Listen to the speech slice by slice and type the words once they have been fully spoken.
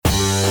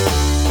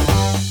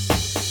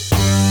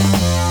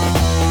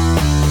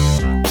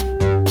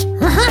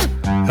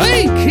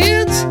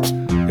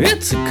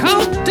It's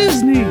Called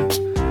Disney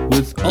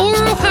with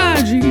oral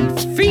hygiene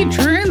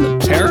featuring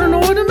the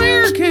paranoid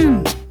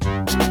American.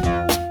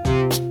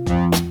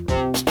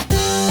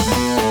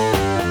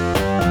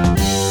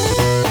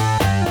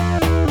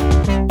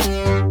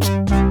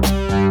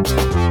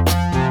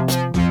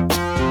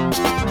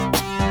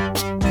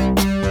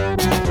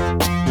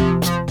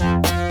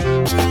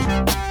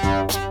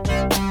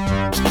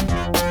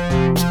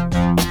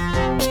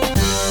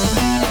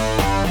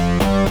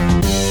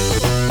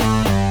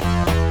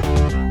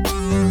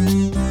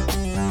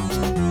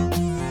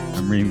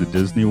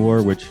 Disney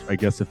War, which I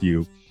guess if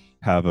you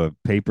have a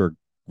paper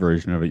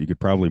version of it, you could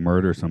probably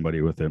murder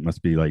somebody with it. It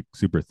must be like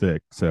super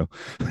thick. So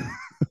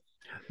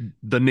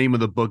The name of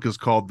the book is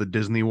called The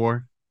Disney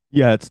War.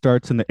 yeah, it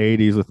starts in the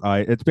 80s with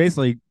it's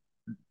basically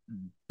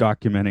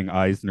documenting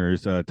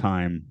Eisner's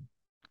time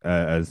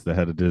as the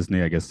head of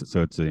Disney, I guess.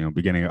 So it's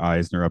beginning of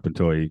Eisner up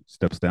until he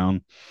steps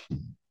down.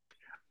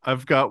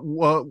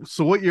 So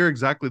what year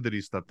exactly did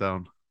he step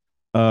down?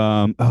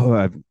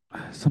 I've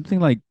something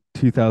like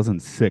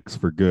 2006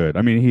 for good.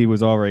 I mean, he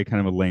was already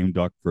kind of a lame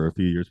duck for a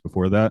few years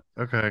before that.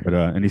 Okay. But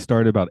and he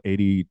started about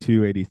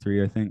 82,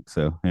 83, I think.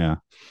 So, yeah.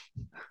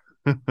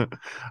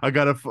 I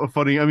got a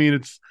funny, I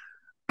mean,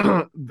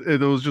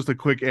 it was just a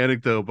quick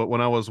anecdote, but when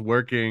I was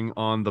working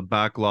on the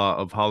back lot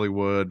of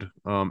Hollywood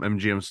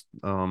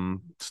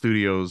MGM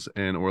studios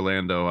in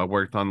Orlando, I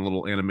worked on a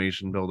little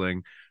animation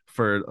building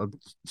for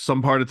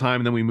some part of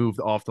time, and then we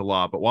moved off the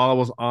lot. But while I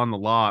was on the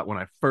lot, when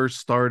I first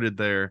started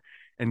there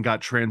and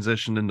got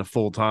transitioned into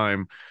full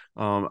time,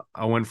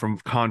 I went from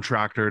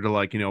contractor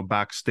to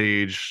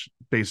backstage,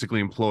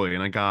 basically employee,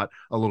 and I got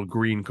a little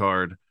green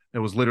card. It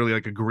was literally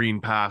like a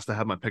green pass that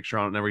had my picture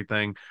on it and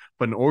everything.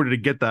 But in order to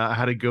get that, I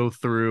had to go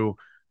through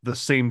the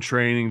same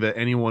training that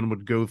anyone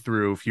would go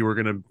through if you were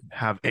going to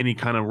have any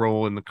kind of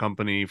role in the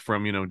company,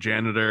 from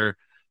janitor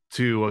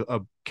to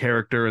a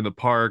character in the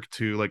park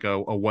to like a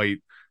white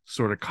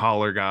sort of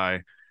collar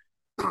guy.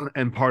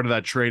 And part of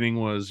that training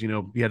was,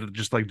 you had to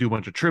just like do a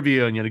bunch of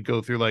trivia, and you had to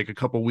go through like a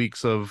couple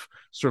weeks of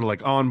sort of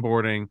like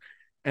onboarding.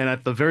 And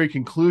at the very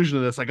conclusion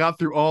of this, I got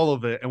through all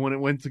of it. And when it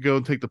went to go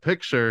and take the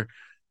picture,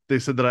 they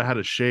said that I had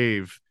to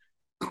shave.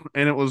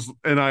 And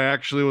I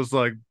actually was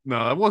like,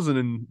 no, that wasn't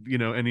in,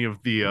 any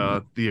of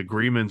the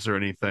agreements or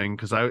anything.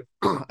 Cause I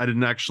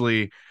didn't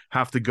actually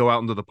have to go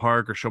out into the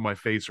park or show my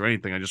face or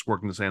anything. I just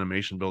worked in this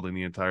animation building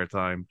the entire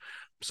time.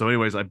 So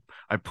anyways,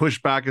 I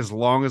pushed back as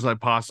long as I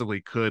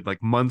possibly could.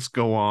 Like months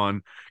go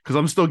on because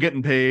I'm still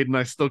getting paid and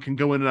I still can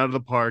go in and out of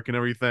the park and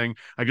everything.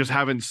 I just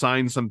haven't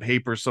signed some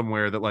paper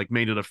somewhere that like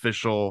made it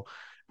official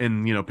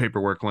in,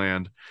 paperwork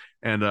land.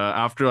 And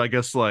after I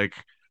guess like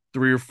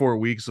 3 or 4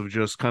 weeks of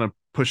just kind of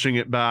pushing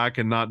it back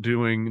and not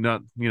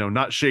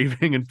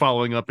shaving and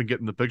following up and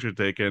getting the picture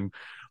taken,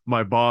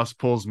 my boss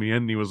pulls me in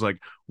and he was like,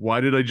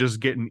 why did I just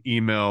get an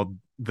email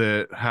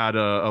that had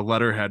a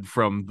letterhead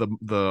from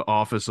the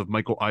office of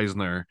Michael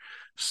Eisner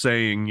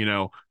saying,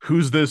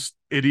 who's this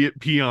idiot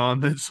peon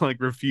that's like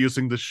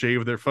refusing to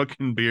shave their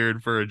fucking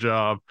beard for a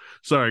job?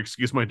 Sorry,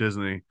 excuse my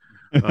Disney.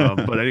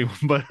 But anyway,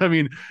 but I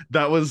mean,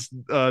 that was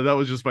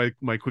just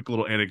my quick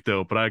little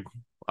anecdote. But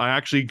I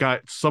actually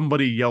got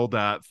somebody yelled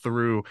at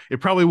through,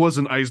 it probably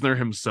wasn't Eisner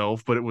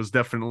himself, but it was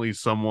definitely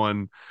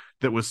someone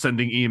that was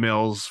sending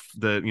emails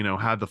that,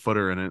 had the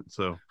footer in it.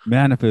 So,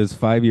 man, if it was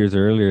 5 years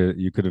earlier,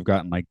 you could have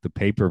gotten like the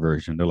paper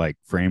version to like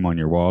frame on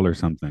your wall or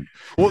something.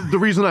 Well, the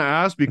reason I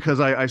asked, because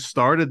I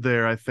started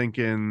there, I think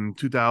in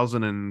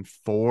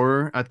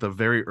 2004 at the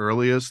very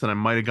earliest, and I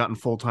might have gotten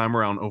full time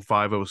around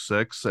 05,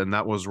 06. And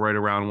that was right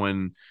around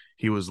when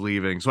he was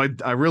leaving. So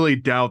I really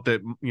doubt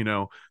that,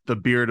 the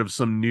beard of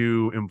some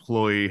new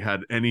employee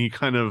had any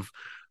kind of,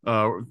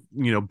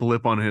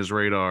 blip on his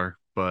radar.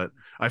 But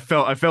I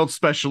felt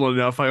special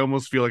enough. I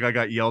almost feel like I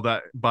got yelled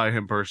at by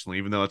him personally,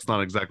 even though that's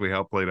not exactly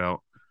how it played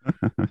out.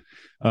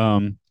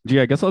 I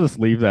guess I'll just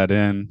leave that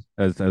in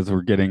as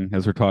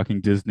we're talking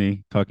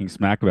Disney, talking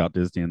smack about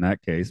Disney in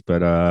that case.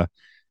 But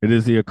it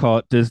is the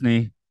Occult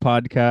Disney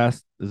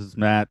podcast. This is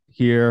Matt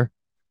here.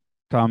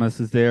 Thomas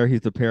is there.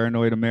 He's the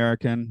paranoid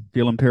American.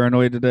 Feeling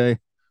paranoid today?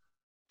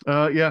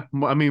 Yeah.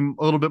 I mean,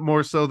 a little bit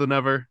more so than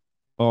ever.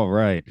 All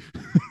right.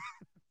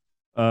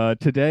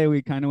 Today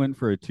we kind of went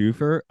for a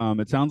twofer.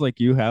 It sounds like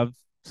you have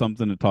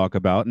something to talk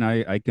about, and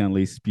I can at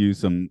least spew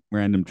some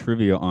random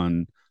trivia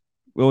on.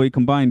 Well, we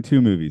combined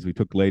two movies. We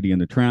took Lady and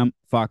the Tramp,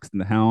 Fox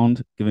and the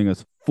Hound, giving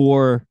us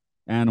 4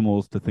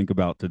 animals to think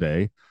about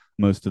today.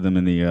 Most of them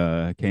in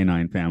the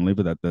canine family,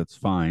 but that's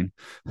fine.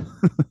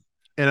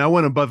 And I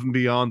went above and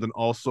beyond and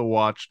also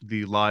watched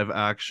the live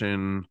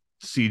action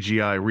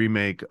CGI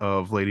remake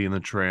of Lady and the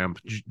Tramp,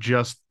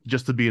 just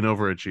to be an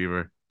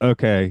overachiever.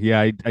 Okay,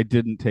 yeah, I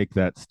didn't take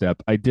that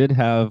step. I did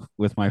have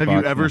with my. Have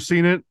you ever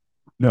seen it?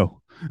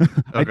 No.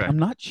 Okay. I'm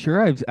not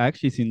sure I've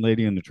actually seen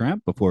Lady and the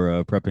Tramp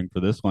before prepping for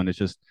this one. It's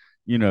just,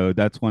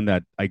 that's one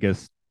that I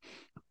guess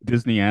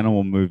Disney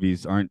animal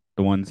movies aren't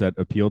the ones that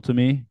appeal to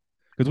me.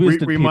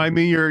 Because remind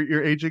me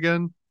your age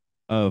again.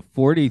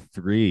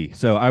 43.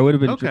 So I would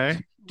have been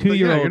okay. So yeah,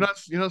 Two-year-old.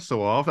 you're not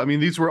so off. I mean,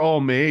 these were all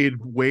made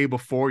way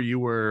before you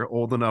were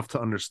old enough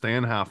to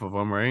understand half of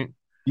them, right?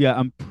 Yeah,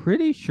 I'm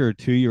pretty sure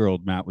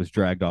 2-year-old Matt was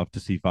dragged off to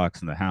see Fox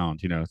and the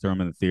Hound. Throw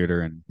him in the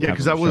theater and Yeah, have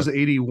because him that shut. was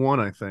 81,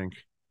 I think.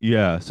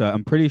 Yeah, so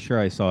I'm pretty sure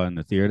I saw it in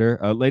the theater.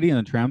 Lady and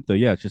the Tramp, though,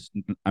 yeah, it's just,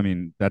 I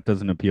mean, that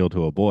doesn't appeal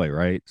to a boy,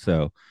 right?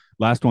 So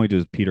last one we did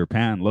is Peter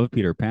Pan. Love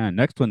Peter Pan.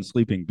 Next one,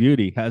 Sleeping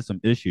Beauty, has some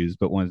issues,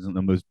 but one of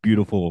the most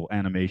beautiful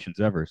animations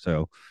ever.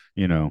 So,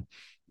 you know,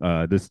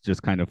 this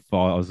just kind of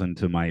falls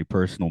into my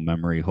personal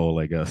memory hole,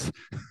 I guess.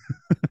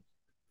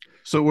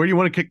 So where do you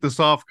want to kick this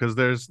off? Because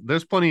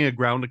there's plenty of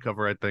ground to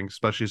cover, I think,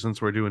 especially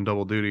since we're doing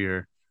double duty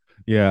here.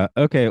 Yeah.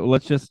 Okay. Well,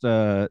 let's just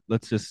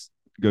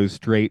go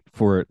straight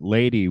for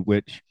Lady,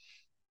 which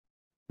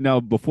now,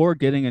 before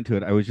getting into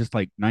it, I was just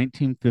like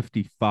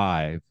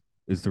 1955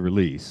 is the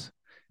release.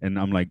 And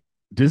I'm like,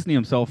 Disney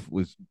himself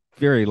was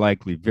very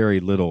likely very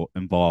little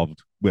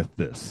involved with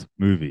this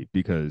movie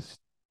because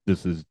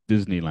this is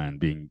Disneyland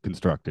being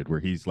constructed, where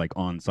he's like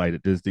on site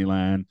at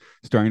Disneyland,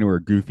 starting to wear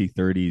goofy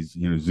 30s,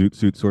 zoot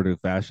suit sort of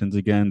fashions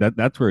again.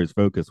 That's where his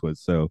focus was.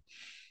 So,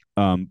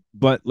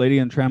 but Lady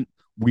and Tramp,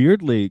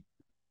 weirdly,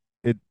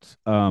 it's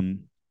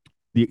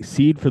the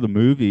seed for the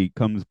movie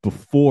comes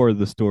before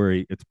the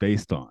story it's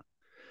based on,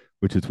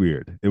 which is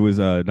weird. It was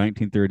a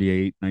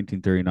 1938,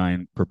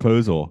 1939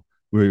 proposal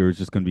where it was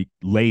just going to be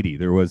Lady.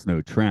 There was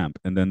no Tramp.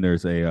 And then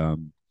there's a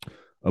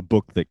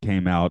book that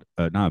came out,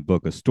 not a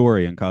book, a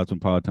story in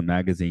Cosmopolitan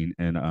magazine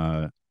in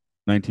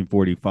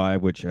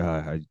 1945, which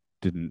I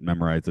didn't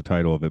memorize the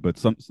title of it, but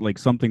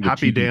something the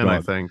Happy cheeky Dan, I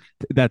dog. think.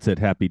 That's it,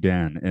 Happy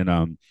Dan.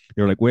 And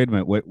they were like, wait a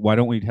minute, why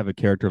don't we have a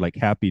character like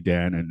Happy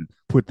Dan and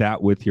put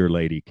that with your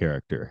lady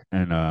character?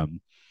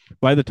 And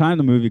by the time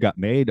the movie got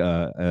made,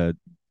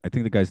 I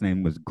think the guy's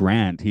name was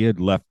Grant. He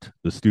had left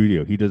the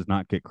studio. He does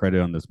not get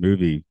credit on this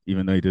movie,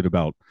 even though he did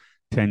about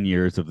 10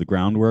 years of the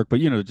groundwork. But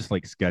just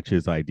like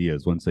sketches,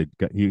 ideas. Once they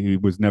got, he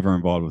was never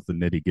involved with the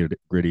nitty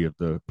gritty of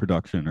the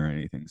production or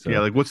anything. Yeah,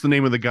 So like what's the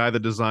name of the guy that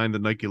designed the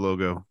Nike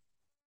logo?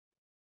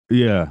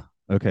 yeah.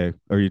 Okay.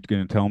 Are you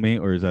going to tell me,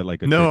 or is that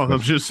like a trick No, I'm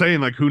question? just saying,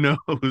 like, who knows?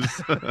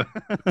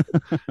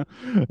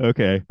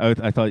 Okay.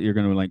 I thought you were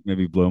going to like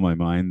maybe blow my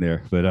mind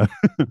there, but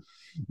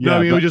No, I yeah,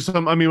 mean, it was but just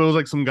some. I mean, it was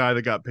like some guy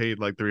that got paid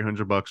like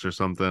 $300 or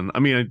something. I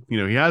mean,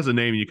 he has a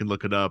name, you can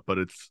look it up, but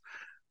it's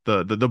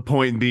the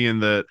point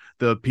being that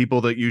the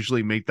people that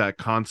usually make that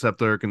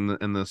concept work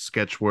and the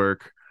sketch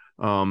work,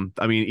 I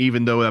mean,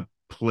 even though that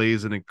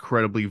plays an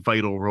incredibly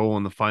vital role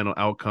in the final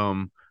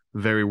outcome,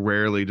 very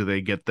rarely do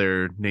they get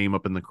their name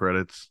up in the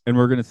credits. and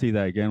we're going to see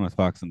that again with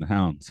Fox and the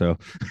Hound. So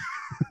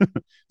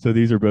so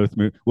these are both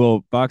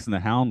well, Fox and the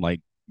Hound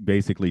like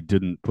basically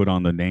didn't put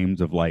on the names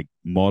of like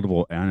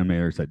multiple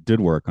animators that did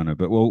work on it,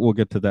 but we'll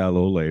get to that a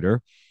little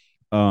later.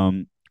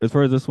 As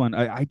far as this one,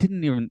 I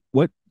didn't even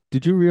what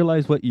did you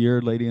realize what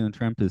year Lady and the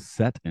Tramp is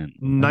set in?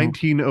 I don't.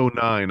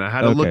 1909. I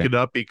had to look Okay, it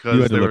up you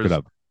because had to there look it was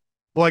up.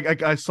 well,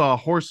 like I saw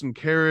horse and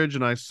carriage,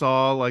 and I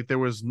saw like there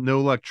was no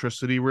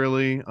electricity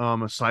really,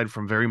 aside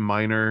from very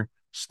minor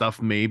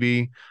stuff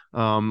maybe,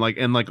 like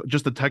and like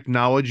just the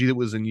technology that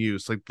was in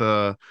use, like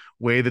the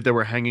way that they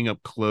were hanging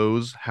up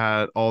clothes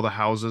had all the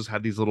houses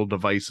had these little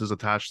devices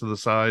attached to the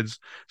sides.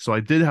 So I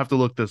did have to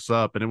look this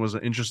up, and it was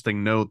an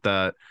interesting note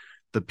that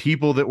the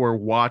people that were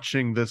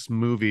watching this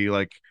movie,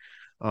 like,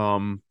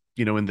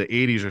 in the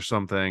 80s or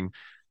something,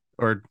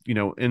 or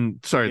in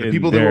sorry, the In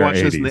people that were their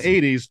watching this in 80s.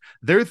 the 80s,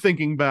 they're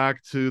thinking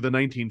back to the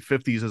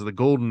 1950s as the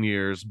golden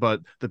years, but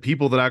the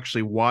people that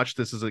actually watched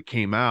this as it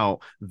came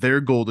out,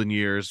 their golden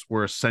years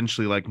were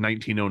essentially like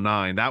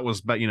 1909. That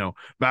was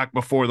back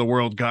before the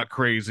world got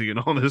crazy and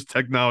all this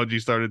technology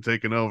started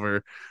taking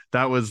over.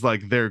 That was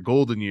like their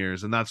golden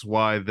years, and that's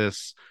why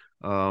this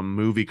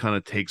movie kind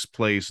of takes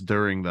place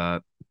during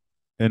that.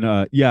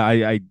 And yeah,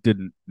 I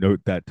didn't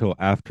note that till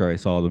after I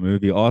saw the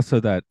movie.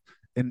 Also that,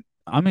 and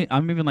I'm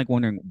even like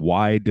wondering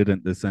why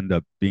didn't this end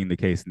up being the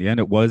case in the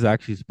end? It was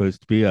actually supposed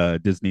to be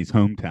Disney's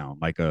hometown,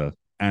 like a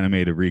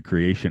animated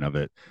recreation of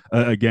it.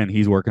 Again,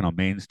 he's working on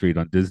Main Street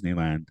on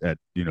Disneyland at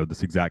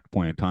this exact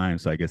point in time.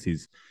 So I guess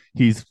he's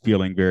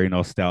feeling very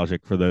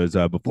nostalgic for those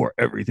before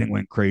everything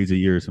went crazy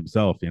years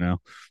himself.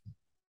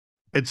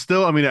 It's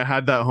still, I mean, it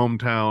had that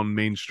hometown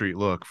Main Street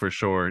look for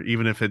sure,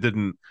 even if it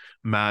didn't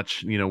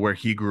match, where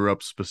he grew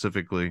up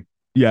specifically.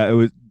 Yeah, it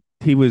was.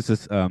 He was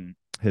just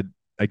had.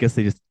 I guess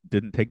they just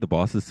didn't take the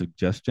boss's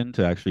suggestion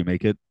to actually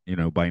make it,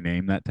 by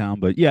name that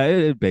town. But yeah,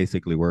 it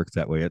basically works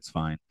that way. It's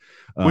fine.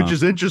 Which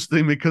is Um,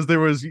 interesting because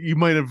you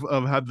might have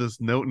had this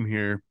note in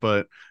here,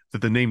 but that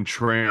the name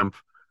Tramp,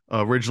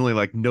 originally,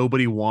 like,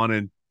 nobody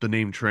wanted the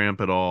name Tramp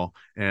at all,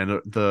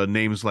 and the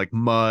names like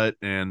Mutt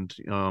and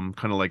kind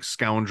of like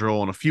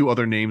Scoundrel and a few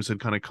other names had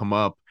kind of come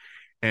up,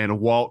 and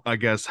Walt, I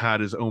guess, had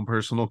his own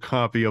personal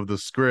copy of the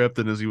script,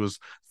 and as he was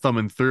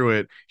thumbing through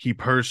it, he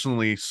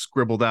personally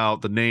scribbled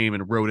out the name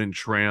and wrote in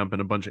Tramp in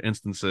a bunch of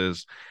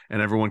instances,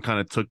 and everyone kind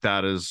of took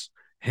that as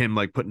him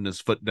like putting his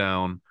foot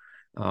down.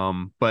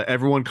 But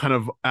everyone kind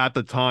of at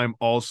the time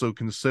also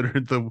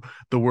considered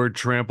the word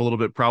tramp a little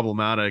bit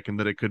problematic, and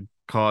that it could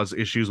cause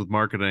issues with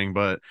marketing,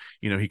 but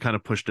he kind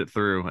of pushed it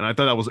through. And I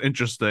thought that was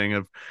interesting,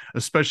 of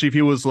especially if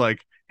he was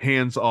like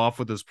hands off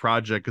with this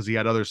project because he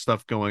had other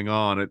stuff going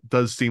on. It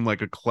does seem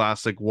like a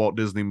classic Walt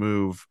Disney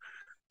move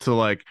to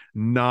like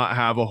not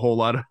have a whole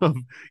lot of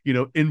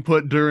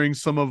input during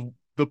some of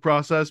the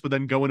process, but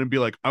then go in and be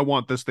like, I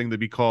want this thing to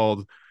be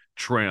called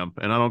Tramp,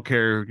 and I don't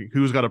care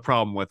who's got a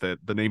problem with it.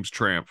 The name's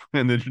Tramp,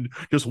 and then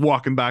just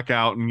walking back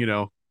out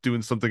and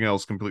doing something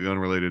else completely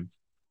unrelated.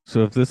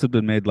 So if this had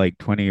been made like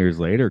 20 years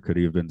later, could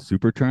he have been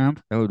Super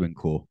Tramp? That would have been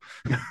cool.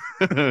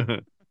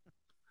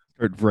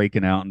 Start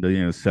breaking out into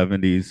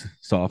 70s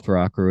soft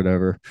rock or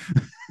whatever.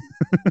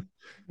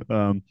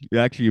 Yeah,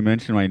 actually, you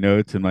mentioned my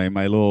notes and my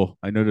little.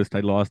 I noticed I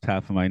lost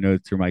half of my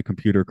notes through my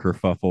computer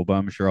kerfuffle, but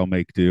I'm sure I'll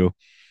make do.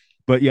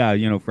 But yeah,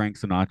 Frank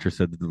Sinatra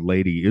said that the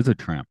lady is a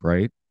tramp,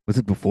 right? Was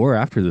it before or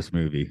after this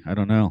movie? I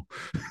don't know.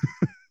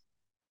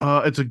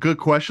 It's a good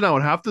question. I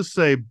would have to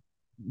say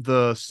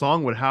the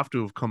song would have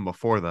to have come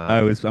before that.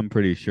 I'm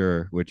pretty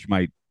sure, which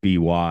might be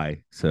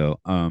why. So,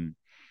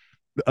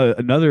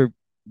 another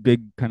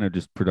big kind of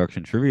just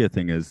production trivia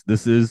thing is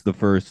this is the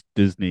first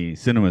Disney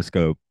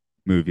CinemaScope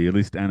movie, at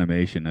least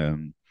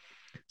animation.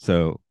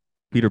 So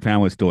Peter Pan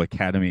was still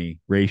Academy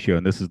ratio,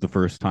 and this is the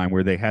first time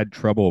where they had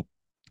trouble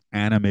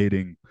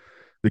animating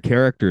the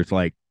characters,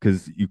 like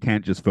because you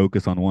can't just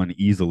focus on one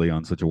easily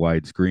on such a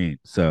wide screen.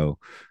 So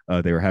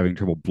they were having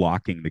trouble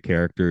blocking the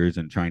characters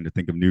and trying to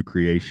think of new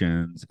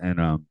creations.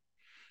 And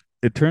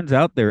it turns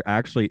out there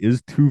actually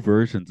is two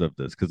versions of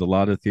this because a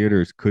lot of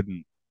theaters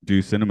couldn't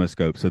do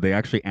CinemaScope, so they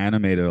actually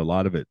animated a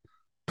lot of it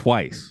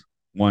twice.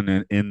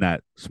 One in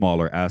that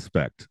smaller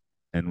aspect,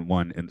 and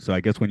one. And so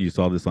I guess when you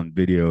saw this on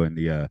video in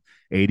the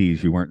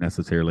 '80s, you weren't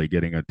necessarily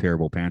getting a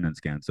terrible pan and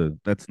scan. So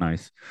that's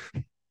nice.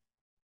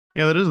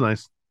 Yeah, that is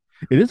nice.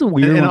 It is a And,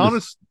 weird and one.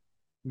 honest,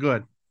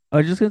 good. I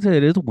was just gonna say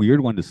it is a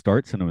weird one to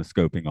start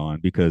cinemascoping on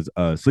because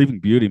Sleeping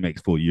Beauty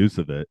makes full use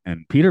of it,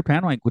 and Peter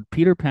Pan, like, would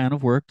Peter Pan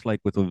have worked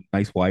like with a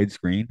nice wide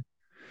screen?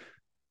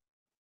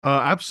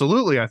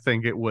 Absolutely, I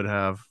think it would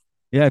have.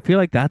 Yeah, I feel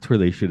like that's where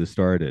they should have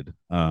started.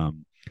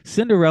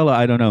 Cinderella,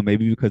 I don't know,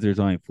 maybe because there's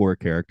only four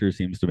characters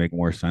seems to make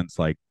more sense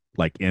like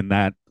in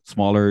that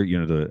smaller,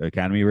 the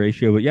Academy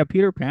ratio. But yeah,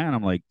 Peter Pan,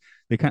 I'm like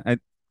they kind of,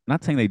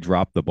 not saying they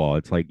dropped the ball.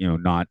 It's like,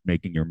 not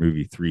making your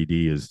movie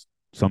 3D is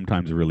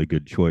sometimes a really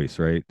good choice,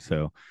 right?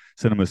 So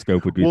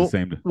CinemaScope would be the Well,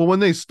 same. well, when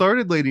they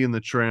started Lady and the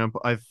Tramp,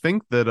 I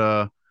think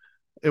that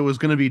it was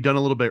going to be done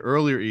a little bit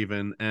earlier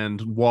even, and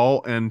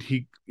Walt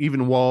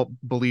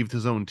believed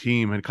his own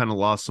team had kind of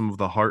lost some of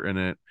the heart in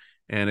it,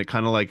 and it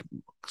kind of like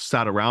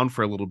sat around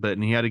for a little bit,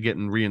 and he had to get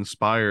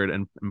re-inspired,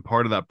 and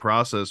part of that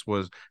process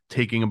was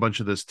taking a bunch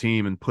of this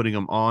team and putting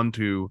them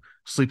onto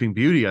Sleeping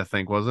Beauty, I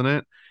think, wasn't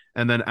it?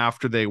 And then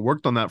after they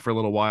worked on that for a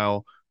little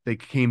while, they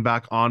came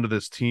back onto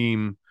this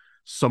team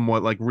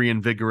somewhat like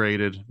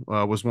reinvigorated,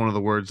 was one of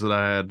the words that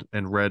I had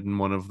and read in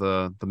one of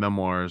the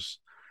memoirs,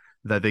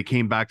 that they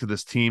came back to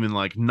this team and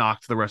like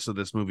knocked the rest of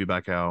this movie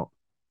back out.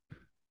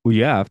 Well,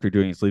 yeah, after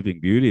doing Sleeping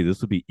Beauty,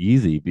 this would be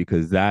easy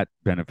because that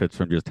benefits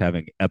from just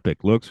having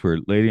epic looks. For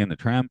Lady and the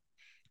Tramp,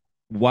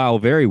 while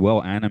very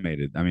well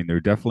animated, I mean,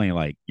 they're definitely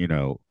like,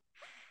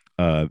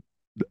 uh,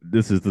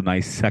 this is the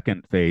nice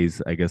second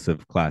phase, I guess,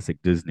 of classic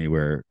Disney,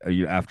 where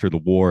after the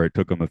war, it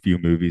took them a few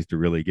movies to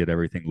really get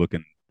everything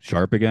looking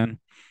sharp again.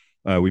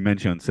 We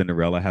mentioned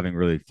Cinderella having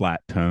really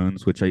flat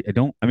tones, which I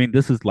don't. I mean,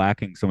 this is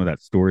lacking some of that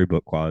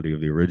storybook quality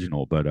of the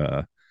original, but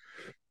it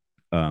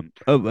Well,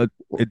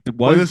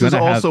 was this is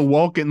gonna have also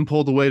Walt getting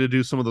pulled away to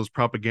do some of those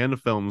propaganda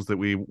films that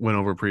we went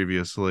over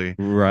previously,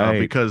 right.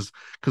 because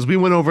we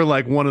went over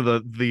like one of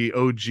the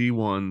OG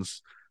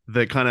ones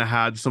that kind of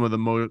had some of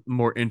the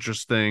more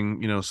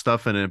interesting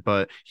stuff in it,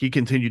 but he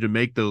continued to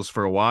make those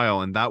for a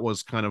while, and that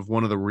was kind of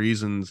one of the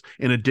reasons,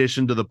 in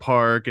addition to the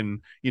park,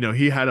 and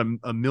he had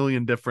a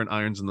million different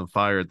irons in the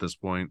fire at this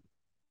point.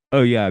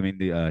 Oh yeah, I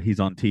mean he's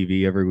on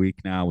TV every week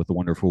now with the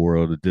Wonderful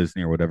World of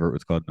Disney or whatever it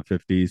was called in the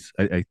 50s.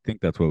 I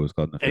think that's what it was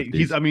called in the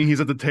He's 50s. I mean he's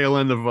at the tail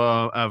end of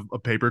a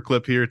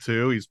paperclip here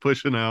too. He's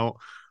pushing out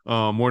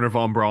Werner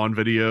von Braun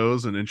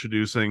videos and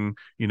introducing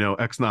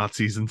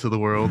ex-Nazis into the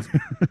world to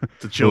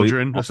Well,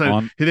 children.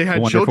 on They the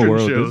had Wonderful children's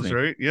World of shows, Disney.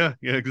 right? Yeah,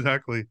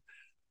 exactly.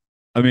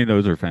 I mean,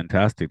 those are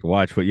fantastic to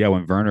watch. But yeah,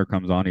 when Werner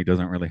comes on, he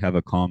doesn't really have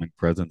a calming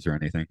presence or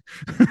anything.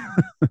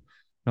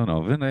 I don't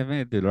know. When I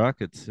made the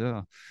rockets,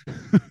 yeah.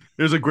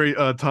 There's a great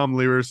Tom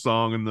Lehrer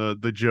song, and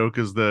the joke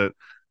is that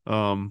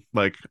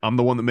like, I'm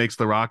the one that makes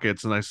the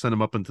rockets and I send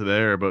them up into the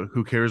air, but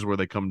who cares where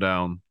they come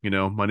down?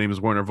 My name is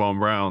Werner von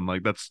Braun.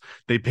 Like,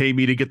 they pay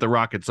me to get the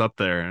rockets up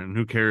there, and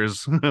who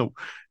cares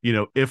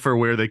if or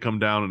where they come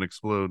down and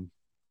explode.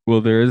 Well,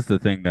 there is the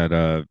thing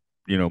that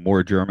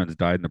more Germans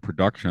died in the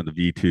production of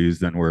the V2s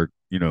than were,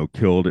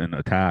 killed in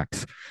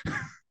attacks.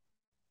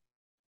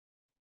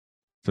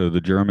 So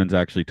the Germans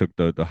actually took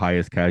the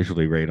highest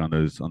casualty rate on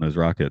those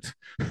rockets.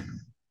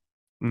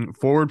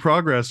 Forward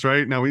progress,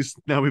 right? Now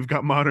we've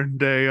got modern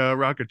day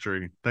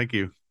rocketry. Thank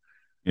you.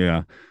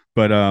 Yeah.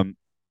 But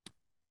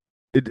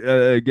it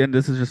again,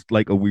 this is just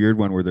like a weird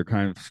one where they're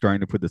kind of starting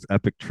to put this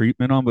epic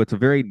treatment on, but it's a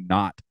very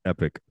not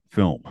epic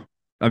film.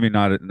 I mean,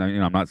 not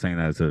I'm not saying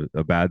that as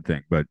a bad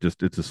thing, but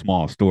just it's a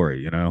small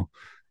story, you know.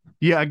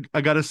 Yeah, I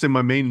gotta say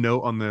my main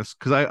note on this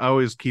because I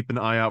always keep an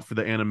eye out for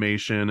the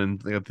animation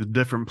and the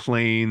different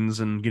planes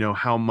and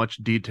how much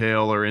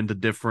detail are in the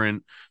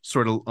different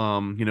sort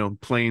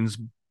of planes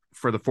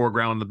for the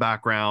foreground and the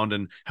background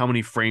and how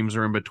many frames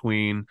are in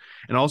between.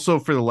 And also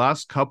for the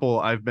last couple,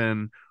 I've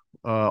been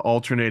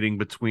alternating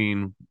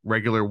between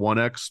regular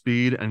 1x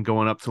speed and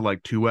going up to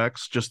like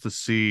 2x just to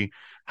see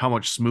how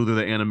much smoother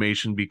the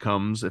animation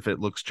becomes if it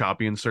looks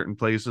choppy in certain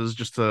places,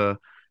 just to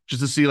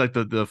see like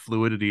the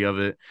fluidity of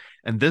it.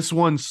 And this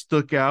one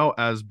stuck out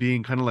as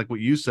being kind of like what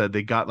you said.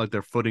 They got like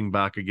their footing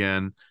back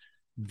again.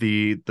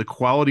 The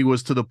quality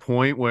was to the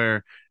point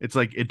where it's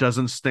like it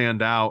doesn't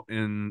stand out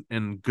in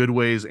good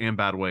ways and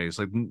bad ways.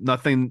 Like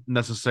nothing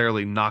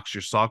necessarily knocks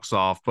your socks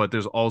off, but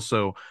there's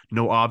also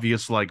no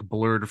obvious like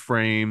blurred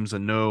frames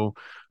and no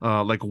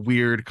like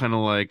weird kind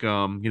of like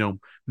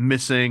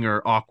missing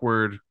or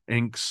awkward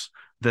inks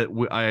that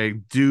I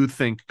do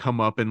think come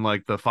up in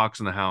like the Fox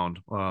and the Hound,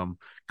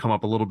 come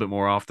up a little bit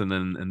more often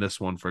than in this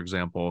one, for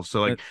example.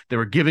 So like they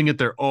were giving it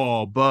their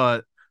all,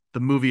 but the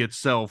movie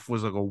itself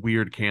was like a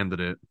weird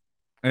candidate.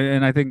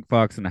 And I think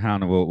Fox and the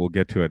Hound, we'll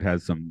get to it,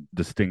 has some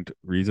distinct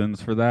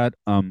reasons for that.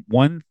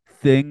 One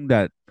thing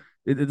that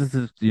this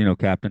is,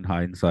 Captain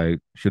Hindsight,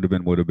 should have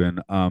been, would have been.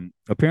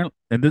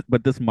 Apparently,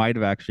 but this might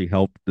have actually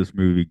helped this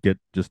movie get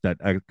just that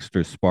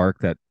extra spark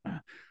that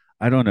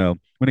I don't know.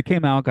 When it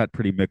came out, got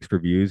pretty mixed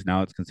reviews.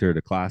 Now it's considered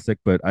a classic,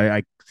 but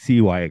I see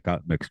why it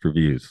got mixed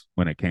reviews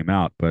when it came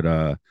out. But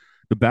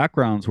the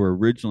backgrounds were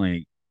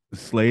originally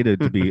slated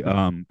to be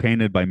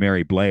painted by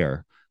Mary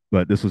Blair,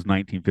 but this was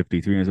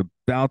 1953. And it was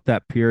about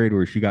that period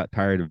where she got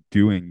tired of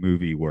doing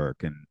movie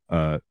work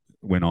and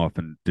went off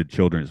and did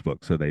children's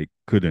books, so they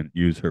couldn't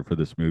use her for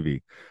this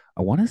movie.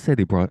 I want to say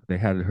they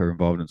had her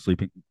involved in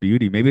Sleeping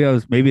Beauty.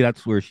 Maybe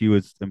that's where she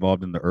was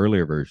involved in the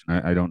earlier version.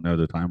 I don't know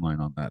the timeline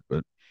on that,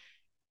 but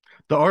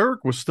The artwork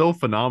was still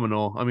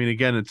phenomenal. I mean,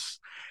 again,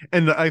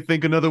 and I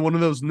think another one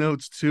of those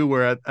notes too,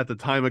 where at the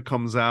time it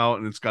comes out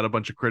and it's got a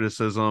bunch of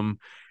criticism.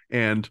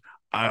 And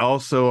I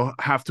also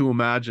have to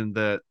imagine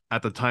that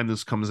at the time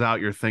this comes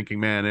out, you're thinking,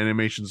 man,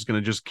 animation is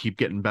going to just keep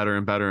getting better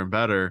and better and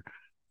better.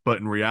 But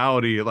in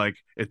reality, like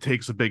it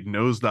takes a big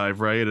nosedive,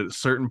 right? At a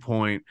certain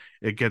point,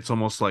 it gets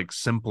almost like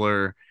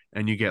simpler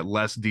and you get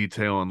less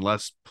detail and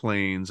less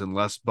planes and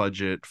less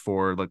budget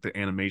for like the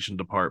animation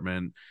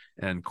department,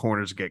 and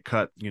corners get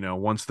cut,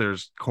 once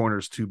there's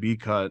corners to be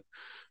cut.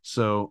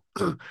 So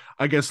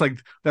I guess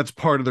like that's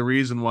part of the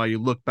reason why you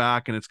look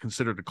back and it's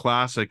considered a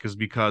classic, is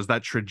because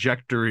that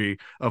trajectory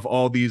of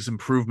all these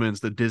improvements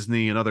that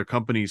Disney and other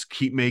companies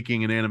keep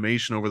making in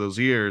animation over those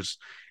years,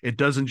 it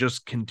doesn't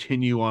just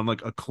continue on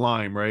like a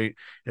climb, right?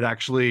 It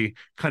actually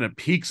kind of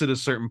peaks at a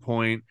certain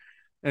point,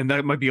 and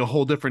that might be a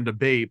whole different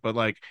debate, but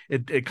like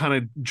it kind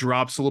of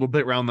drops a little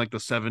bit around like the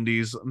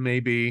 70s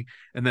maybe,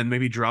 and then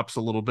maybe drops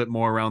a little bit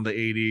more around the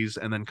 80s,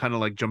 and then kind of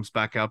like jumps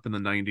back up in the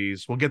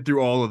 90s. We'll get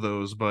through all of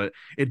those, but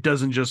it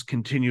doesn't just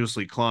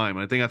continuously climb.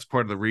 I think that's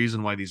part of the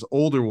reason why these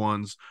older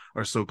ones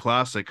are so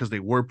classic, because they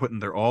were putting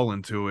their all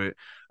into it.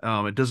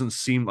 It doesn't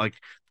seem like,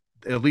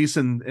 at least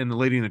in the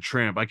Lady and the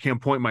Tramp, I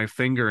can't point my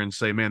finger and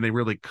say, man, they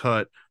really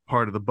cut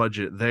part of the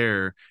budget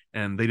there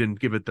and they didn't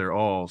give it their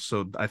all.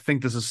 So I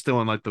think this is still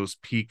in like those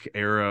peak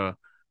era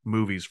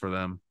movies for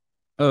them.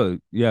 oh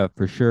yeah,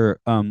 for sure.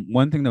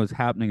 One thing that was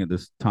happening at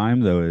this time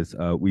though is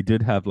we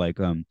did have like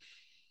I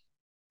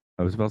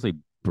was about to say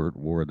Burt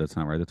Ward. That's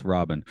not right. That's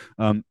Robin.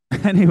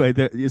 Anyway,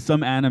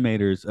 some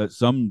animators,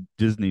 some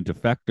Disney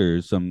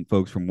defectors, some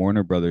folks from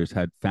Warner Brothers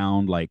had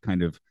found like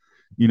kind of,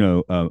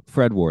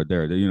 Fred Ward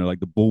there, like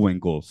the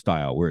Bullwinkle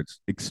style, where it's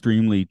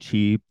extremely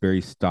cheap,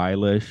 very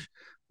stylish,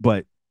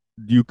 but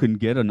you can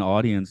get an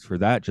audience for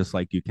that just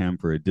like you can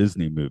for a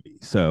Disney movie.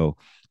 So,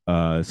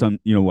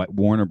 what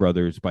Warner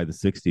Brothers by the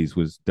 60s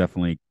was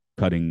definitely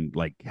cutting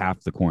like half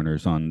the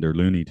corners on their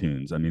Looney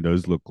Tunes. I mean,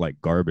 those look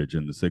like garbage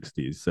in the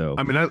 60s. So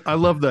I mean, I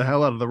love the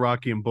hell out of the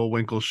Rocky and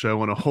Bullwinkle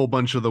show and a whole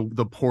bunch of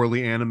the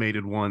poorly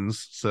animated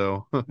ones.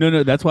 So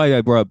no, that's why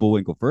I brought up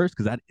Bullwinkle first,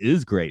 because that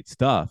is great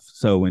stuff.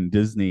 So when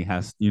Disney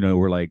has,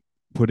 we're like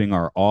putting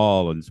our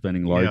all and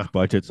spending large yeah.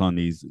 budgets on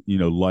these,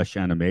 lush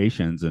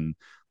animations, and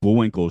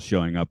Bullwinkle's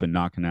showing up and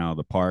knocking out of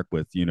the park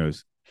with,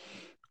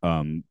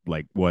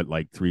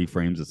 like 3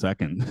 frames a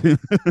second.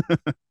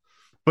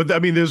 But I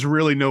mean, there's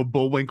really no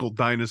Bullwinkle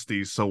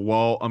dynasty. So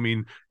while I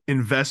mean,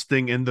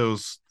 investing in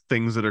those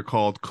things that are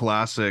called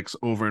classics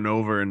over and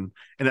over, and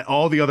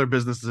all the other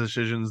business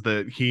decisions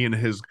that he and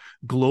his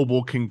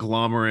global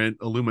conglomerate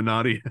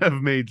Illuminati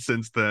have made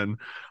since then,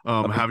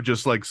 have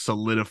just like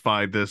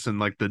solidified this in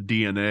like the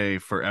DNA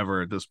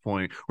forever at this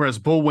point. Whereas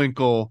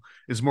Bullwinkle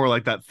is more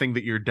like that thing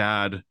that your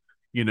dad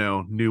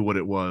knew what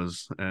it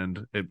was,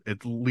 and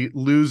it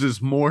loses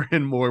more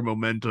and more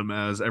momentum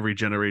as every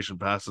generation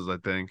passes, I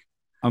think.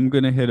 I'm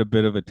gonna hit a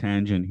bit of a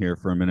tangent here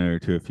for a minute or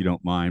two, if you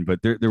don't mind.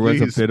 But there was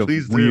a Please, bit of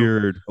please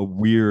do. a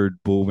weird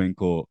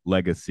Bullwinkle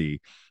legacy.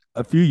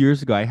 a few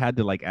years ago I had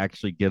to like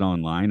actually get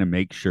online and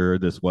make sure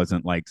this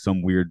wasn't like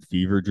some weird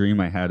fever dream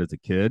I had as a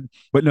kid.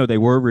 But no, they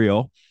were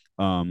real.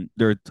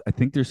 There, I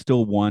think there's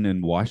still one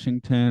in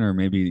Washington or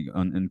maybe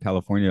in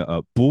California,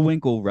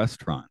 Bullwinkle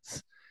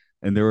restaurants,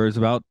 and there was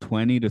about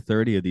 20 to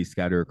 30 of these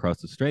scattered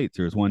across the states.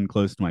 There was one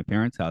close to my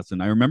parents' house,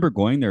 and I remember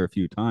going there a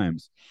few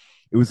times.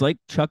 It was like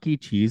Chuck E.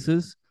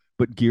 Cheese's,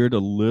 but geared a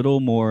little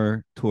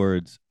more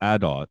towards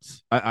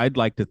adults. I'd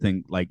like to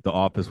think like the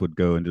office would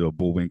go into a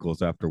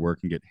Bullwinkles after work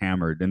and get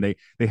hammered, and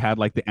they had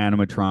like the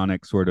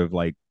animatronic sort of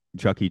like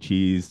Chuck E.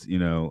 Cheese,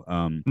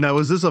 Now,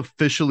 is this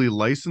officially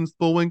licensed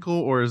Bullwinkle,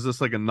 or is this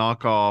like a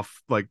knockoff?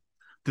 Like,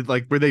 did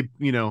like were they,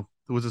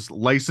 was this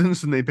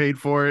licensed and they paid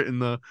for it,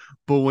 and the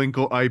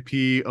Bullwinkle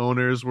IP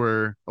owners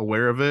were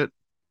aware of it?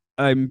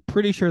 I'm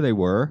pretty sure they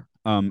were.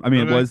 I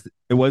mean, Okay.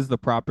 it was the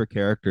proper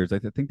characters.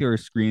 Think they were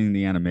screening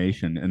the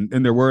animation,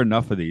 and there were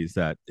enough of these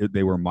that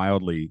they were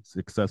mildly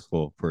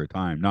successful for a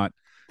time. Did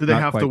they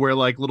Not have to quite. wear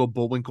like little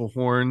Bullwinkle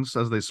horns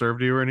as they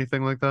served you or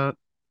anything like that?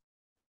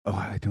 Oh,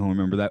 I don't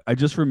remember that. I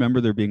just remember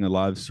there being a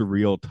lot of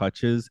surreal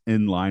touches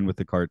in line with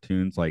the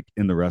cartoons, like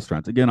in the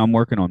restaurants. Again, I'm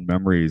working on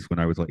memories when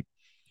I was like,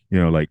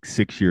 like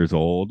 6 years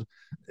old,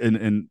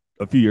 and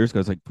a few years ago,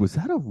 I was like, was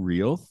that a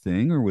real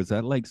thing or was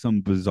that like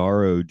some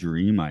bizarro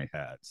dream I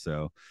had?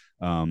 So,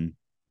 I'm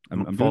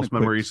doing a False quick.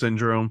 memory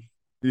syndrome.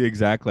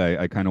 Exactly.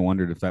 I kind of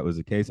wondered if that was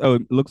the case. Oh,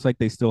 it looks like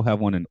they still have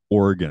one in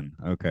Oregon.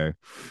 Okay.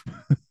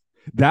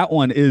 That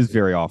one is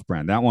very off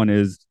brand. That one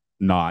is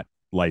not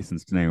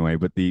licensed in any way,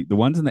 but the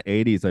ones in the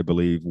 80s, I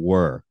believe,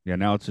 were. Yeah,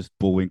 now it's just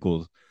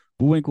Bullwinkle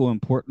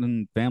and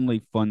Portland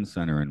Family Fun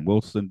Center in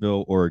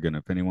Wilsonville, Oregon,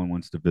 if anyone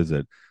wants to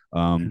visit.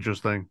 Um,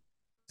 Interesting.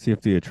 See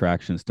if the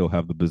attractions still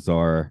have the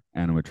bizarre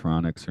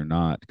animatronics or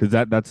not. Because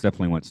that's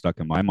definitely what stuck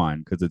in my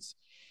mind because it's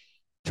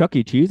Chuck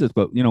E. Cheese's,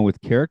 but with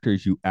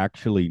characters you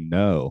actually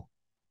know.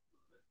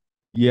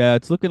 Yeah,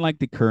 it's looking like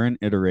the current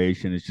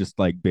iteration is just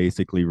like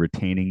basically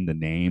retaining the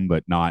name,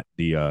 but not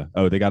the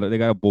they got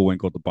a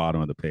Bullwinkle at the bottom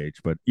of the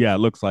page. But yeah, it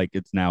looks like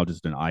it's now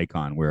just an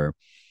icon where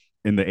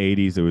in the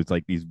 80s it was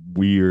like these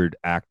weird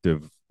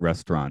active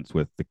restaurants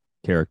with the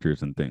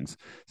characters and things.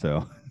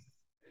 So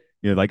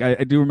yeah, like I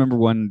do remember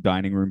one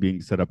dining room being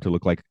set up to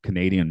look like a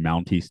Canadian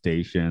Mountie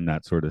station,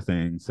 that sort of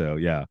thing. So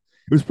yeah,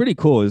 it was pretty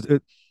cool.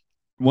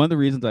 One of the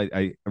reasons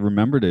I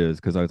remembered it is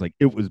because I was like,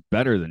 it was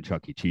better than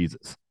Chuck E.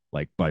 Cheese's,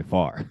 like by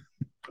far.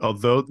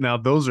 Although now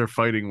those are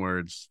fighting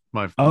words,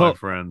 my Oh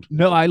friend.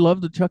 no, I love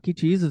the Chuck E.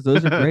 Cheese's.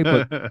 Those are great,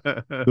 but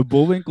the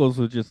Bullwinkles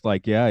was just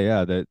like,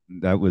 yeah,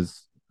 that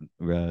was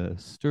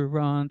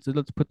restaurants. So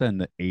let's put that in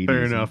the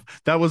Fair 80s. enough.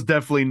 That was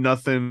definitely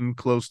nothing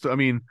close to. I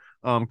mean,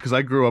 because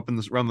I grew up in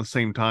this around the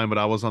same time, but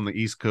I was on the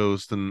East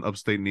Coast and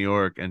upstate New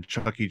York, and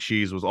Chuck E.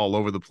 Cheese was all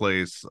over the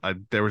place.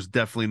 There was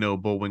definitely no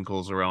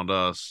Bullwinkles around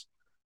us.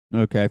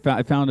 Okay,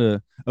 I found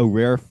a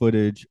rare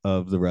footage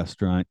of the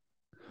restaurant.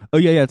 Oh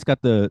yeah, it's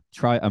got the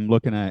try. I'm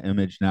looking at an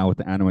image now with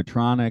the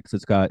animatronics.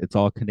 It's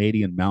all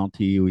Canadian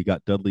Mountie. We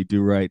got Dudley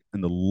Do Right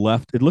in the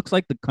left. It looks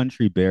like the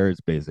Country Bears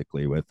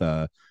basically with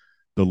the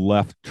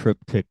left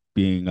triptych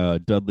being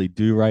Dudley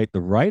Do Right.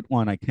 The right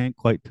one, I can't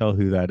quite tell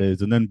who that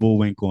is. And then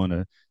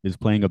Bullwinkle is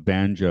playing a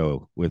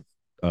banjo with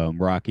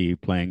Rocky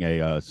playing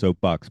a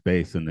soapbox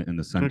bass in the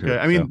Okay, center.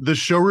 I So mean the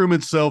showroom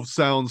itself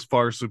sounds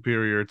far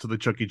superior to the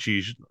Chuck E.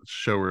 Cheese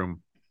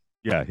showroom.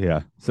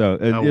 yeah. So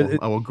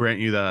I will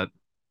grant you that.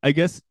 I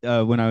guess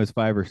when I was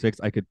 5 or 6,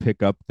 I could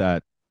pick up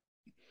that.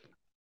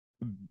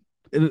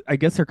 I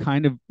guess they're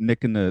kind of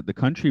nicking the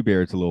Country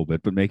Bears a little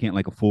bit, but making it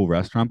like a full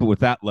restaurant. But with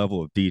that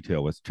level of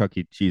detail, which Chuck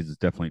E. Cheese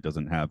definitely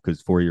doesn't have,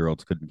 because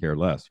 4-year-olds couldn't care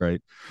less,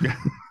 right?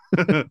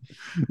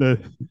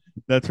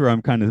 That's where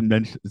I'm kind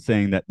of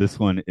saying that this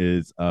one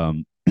is.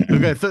 Okay,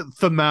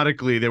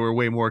 thematically they were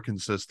way more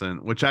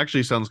consistent, which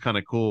actually sounds kind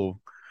of cool.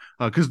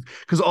 Because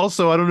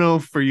also I don't know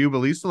for you, but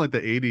at least in like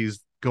the 80s,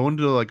 going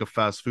to like a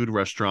fast food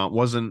restaurant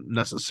wasn't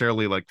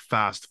necessarily like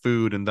fast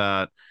food in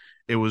that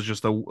it was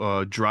just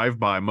a drive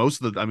by.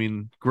 Most of the, I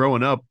mean,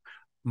 growing up,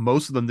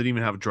 most of them didn't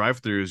even have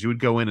drive-throughs. You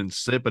would go in and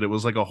sit, but it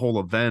was like a whole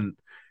event.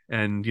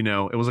 And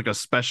it was like a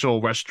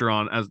special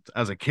restaurant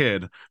as a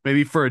kid.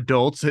 Maybe for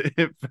adults,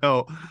 it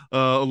felt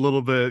a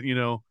little bit,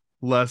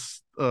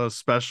 less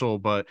special,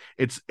 but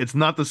it's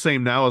not the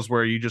same now as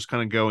where you just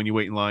kind of go and you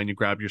wait in line, you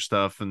grab your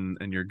stuff and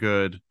you're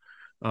good.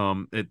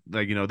 It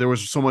like there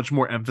was so much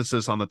more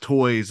emphasis on the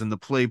toys and the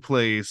play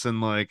place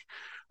and like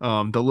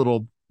the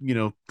little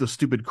the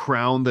stupid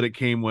crown that it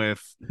came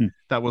with.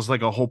 That was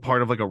like a whole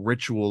part of like a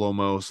ritual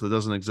almost that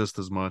doesn't exist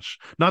as much.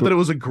 Not that it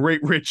was a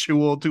great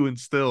ritual to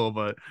instill,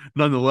 but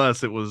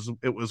nonetheless it was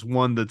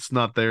one that's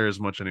not there as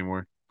much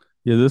anymore.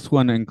 Yeah, this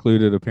one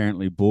included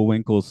apparently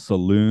Bullwinkle's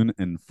Saloon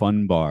and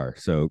Fun Bar.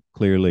 So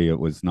clearly it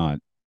was not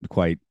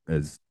quite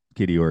as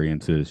kiddie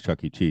oriented as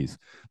Chuck E. Cheese.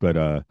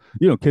 But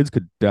kids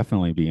could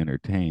definitely be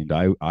entertained.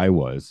 I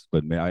was,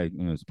 but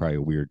was probably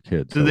a weird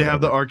kid, Did so they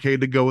have the whatever. arcade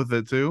to go with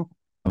it too?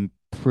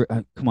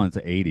 Come on, it's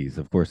the 80s.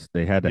 Of course,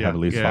 they had to have Yeah, at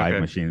least yeah, five okay.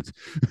 machines.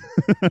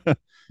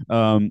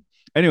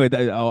 Anyway,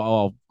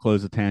 I'll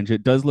close the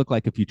tangent. It does look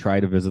like if you try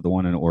to visit the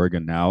one in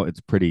Oregon now,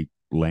 it's pretty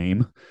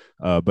lame.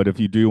 But if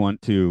you do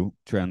want to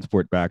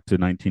transport back to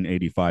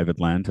 1985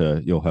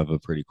 Atlanta, you'll have a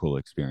pretty cool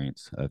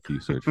experience if you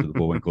search for the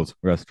Bullwinkle's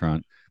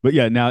restaurant. But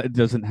yeah, now it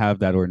doesn't have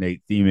that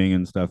ornate theming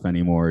and stuff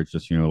anymore. It's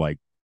just,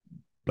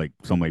 like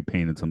somebody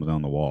painted something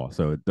on the wall,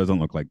 so it doesn't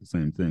look like the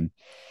same thing.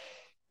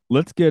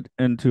 Let's get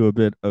into a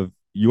bit of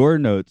your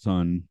notes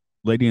on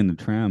Lady and the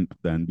Tramp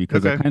then,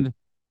 because I Okay. kind of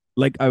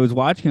like I was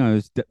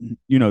watching.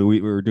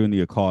 We were doing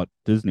the occult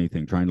Disney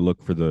thing, trying to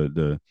look for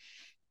the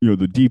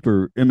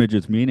deeper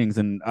images, meanings,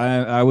 and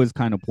I was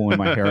kind of pulling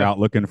my hair out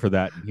looking for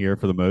that in here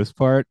for the most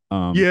part.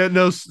 Yeah,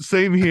 no,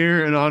 same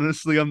here. And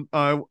honestly,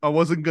 I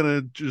wasn't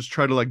gonna just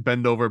try to like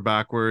bend over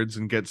backwards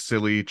and get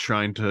silly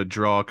trying to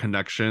draw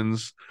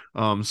connections.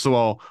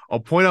 So I'll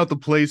point out the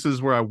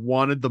places where I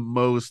wanted the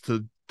most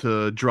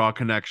to draw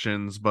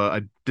connections, but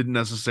I didn't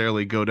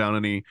necessarily go down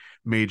any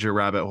major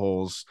rabbit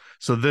holes.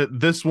 So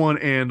this one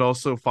and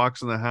also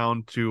Fox and the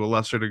Hound to a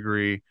lesser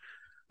degree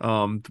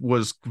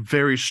was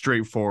very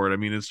straightforward. I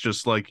mean, it's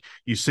just like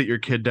you sit your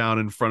kid down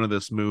in front of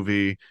this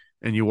movie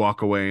and you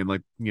walk away and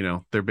like,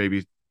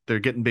 they're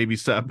getting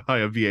babysat by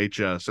a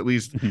VHS, at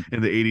least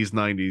in the 80s,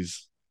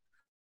 90s.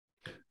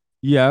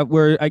 Yeah,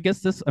 where I guess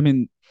that's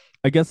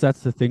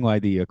the thing why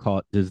the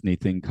occult Disney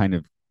thing kind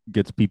of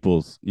gets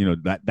people's,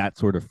 that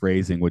sort of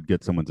phrasing would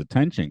get someone's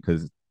attention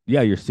because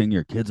yeah, you're seeing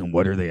your kids and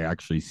what are they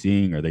actually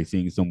seeing? Are they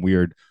seeing some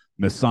weird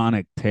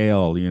Masonic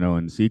tale,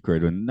 in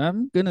secret? And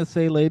I'm gonna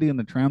say Lady and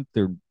the Tramp,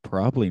 they're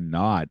probably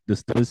not.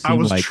 This does I seem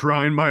was like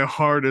trying my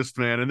hardest,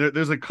 man, and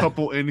there's a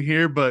couple in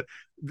here, but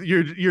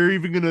you're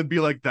even gonna be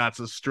like, that's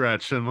a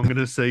stretch, and I'm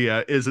gonna say, yeah,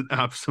 it is an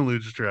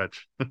absolute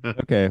stretch.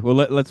 okay. Well,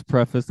 let's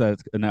preface that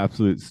it's an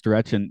absolute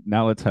stretch, and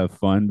now let's have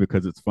fun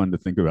because it's fun to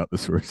think about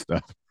this sort of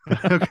stuff.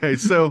 Okay,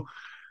 so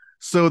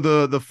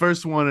the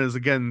first one is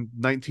again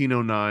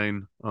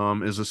 1909,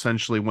 is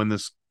essentially when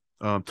this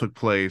took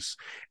place.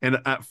 And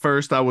at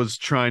first I was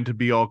trying to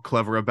be all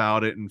clever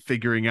about it and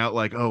figuring out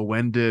like, oh,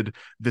 when did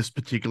this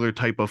particular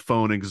type of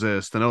phone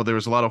exist? And oh, there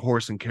was a lot of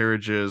horse and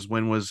carriages.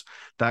 When was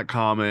that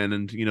common?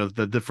 And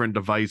the different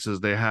devices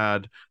they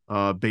had,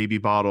 baby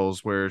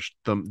bottles where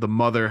the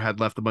mother had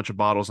left a bunch of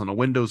bottles on a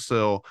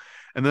windowsill.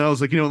 And then I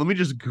was like, let me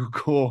just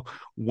Google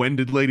when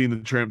did Lady and the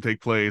Tramp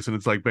take place? And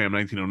it's like, bam,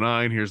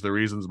 1909. Here's the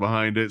reasons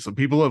behind it. So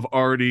people have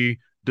already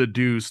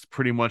deduced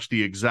pretty much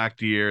the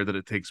exact year that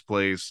it takes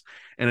place.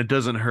 And it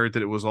doesn't hurt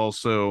that it was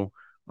also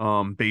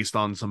based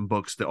on some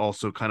books that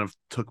also kind of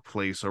took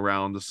place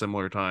around a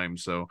similar time.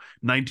 So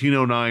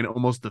 1909,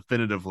 almost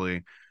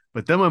definitively.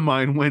 But then my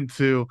mind went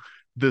to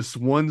this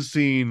one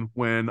scene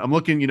when I'm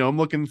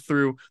looking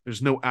through,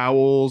 there's no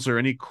owls or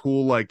any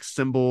cool like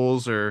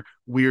symbols or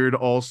weird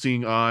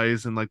all-seeing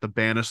eyes, and like the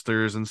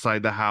banisters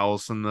inside the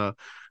house and the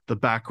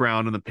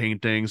background and the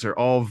paintings are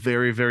all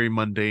very, very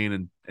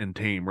mundane and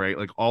tame, right?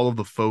 Like all of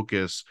the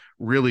focus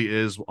really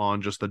is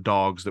on just the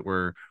dogs that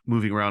were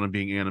moving around and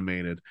being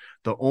animated.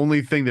 The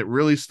only thing that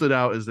really stood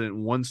out is that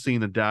in one scene,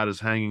 the dad is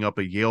hanging up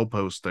a Yale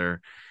poster.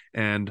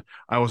 And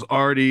I was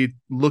already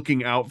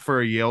looking out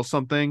for a Yale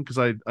something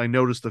because I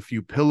noticed a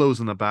few pillows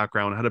in the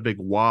background had a big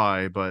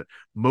Y, but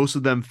most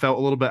of them felt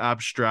a little bit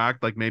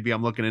abstract, like maybe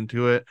I'm looking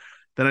into it.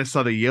 Then I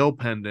saw the Yale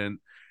pendant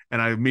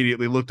and I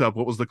immediately looked up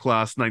what was the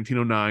class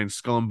 1909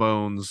 Skull and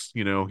Bones,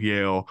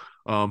 Yale.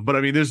 But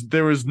I mean,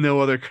 there was no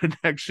other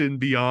connection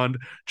beyond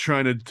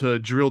trying to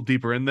drill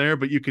deeper in there.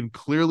 But you can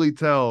clearly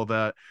tell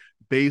that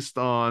based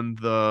on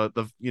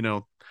the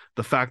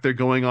fact they're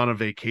going on a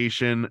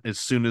vacation as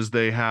soon as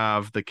they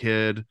have the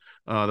kid,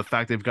 the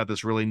fact they've got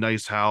this really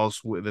nice house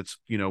that's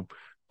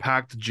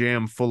packed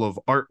jam full of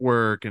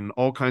artwork and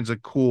all kinds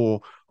of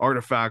cool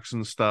artifacts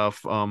and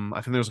stuff.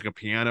 I think there's like a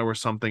piano or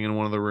something in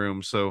one of the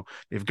rooms. So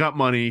they've got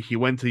money. He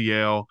went to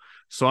Yale.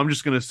 So I'm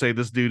just gonna say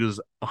this dude is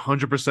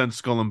 100%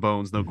 Skull and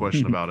Bones, no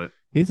question about it.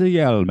 He's a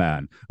Yale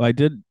man. Well, I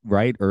did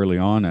write early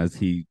on as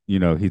he's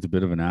a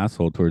bit of an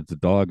asshole towards the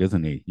dog,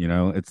 isn't he?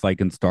 It's like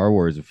in Star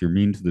Wars, if you're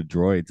mean to the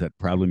droids, that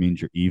probably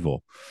means you're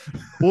evil.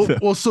 Well, So,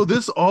 well, so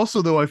this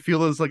also though I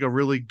feel is like a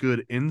really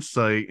good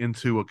insight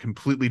into a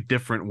completely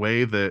different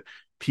way that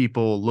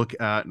people look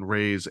at and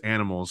raise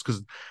animals.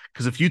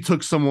 Because if you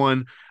took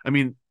someone, I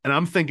mean, and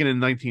I'm thinking in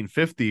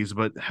 1950s,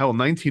 but hell,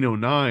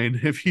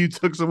 1909, if you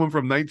took someone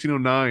from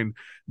 1909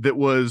 that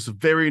was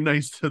very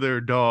nice to their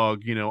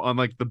dog, on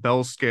like the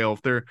bell scale,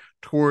 if they're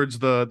towards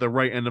the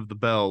right end of the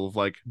bell of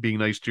like being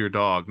nice to your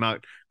dog,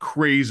 not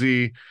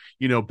crazy,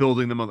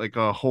 building them like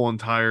a whole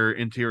entire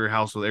interior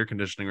house with air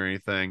conditioning or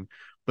anything,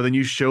 but then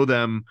you show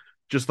them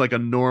just like a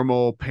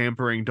normal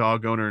pampering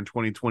dog owner in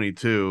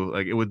 2022,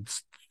 like it would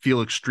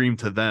feel extreme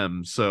to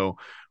them. So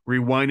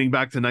rewinding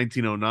back to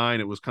 1909,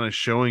 it was kind of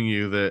showing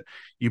you that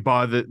you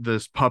bought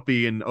this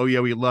puppy and oh yeah,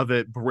 we love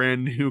it,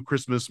 brand new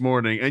Christmas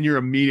morning, and you're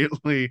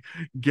immediately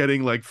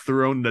getting like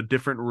thrown in a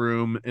different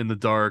room in the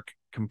dark,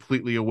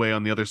 completely away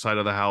on the other side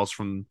of the house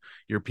from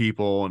your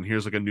people, and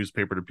here's like a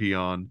newspaper to pee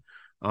on.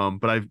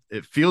 But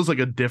it feels like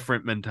a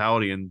different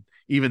mentality, and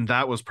even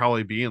that was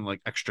probably being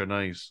like extra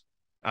nice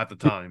at the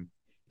time.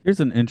 here's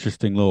an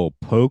interesting little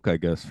poke, I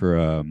guess, for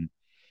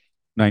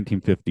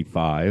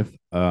 1955.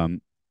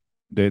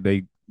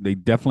 They they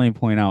definitely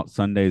point out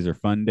Sundays are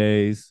fun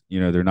days.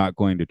 They're not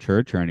going to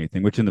church or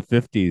anything, which in the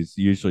 50s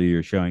usually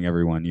you're showing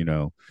everyone,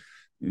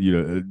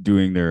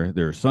 doing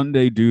their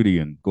Sunday duty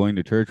and going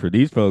to church. Where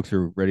these folks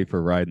are ready for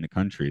a ride in the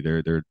country.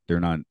 They're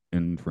not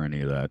in for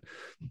any of that.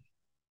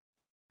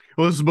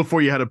 Well, this is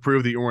before you had to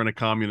prove that you weren't a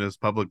communist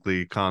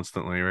publicly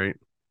constantly, right?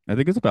 I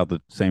think it's about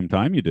the same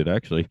time you did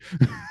actually.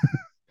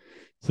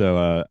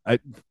 So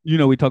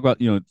we talk about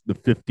the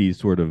 50s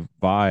sort of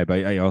vibe.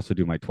 I also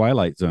do my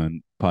Twilight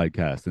Zone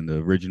podcast, and the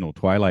original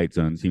Twilight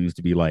Zone seems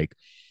to be like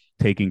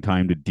taking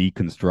time to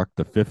deconstruct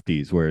the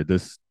 50s, where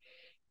this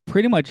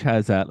pretty much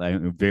has that like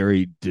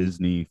very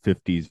Disney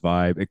 50s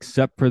vibe,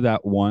 except for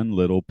that one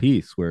little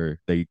piece where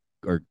they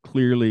are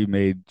clearly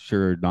made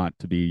sure not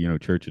to be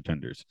church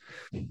attenders.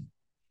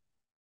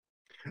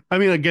 I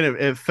mean, again,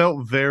 it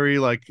felt very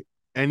like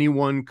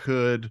anyone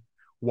could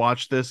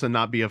watch this and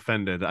not be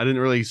offended. I didn't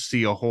really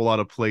see a whole lot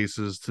of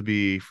places to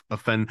be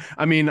offended.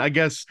 I mean, I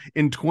guess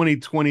in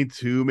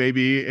 2022,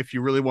 maybe if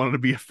you really wanted to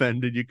be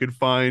offended, you could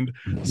find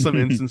some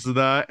instances of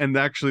that. And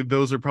actually,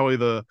 those are probably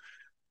the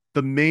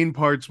main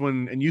parts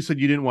when, and you said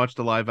you didn't watch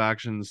the live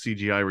action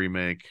CGI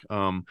remake.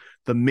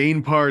 The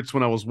main parts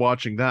when I was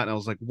watching that, and I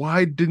was like,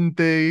 why didn't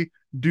they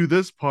do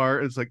this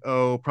part? It's like,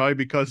 oh, probably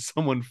because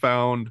someone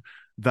found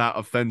that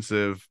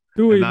offensive,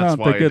 Do and we that's want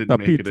to why it get didn't the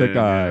make it pizza in.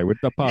 guy Yeah. with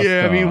the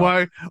Yeah, I mean,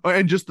 pasta? why?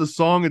 And just the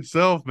song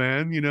itself,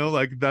 man,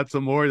 like that's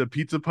Amore, the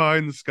pizza pie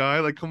in the sky.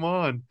 Like, come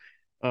on.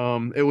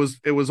 It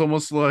was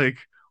almost like,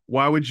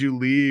 why would you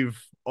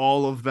leave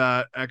all of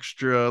that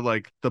extra,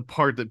 like the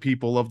part that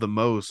people love the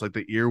most, like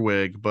the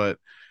earwig? But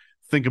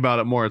think about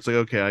it more, it's like,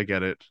 okay, I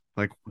get it.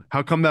 Like,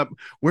 how come that?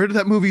 Where did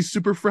that movie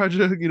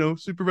Superfragile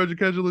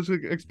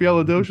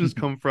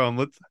come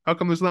from? How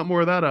come there's not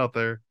more of that out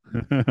there?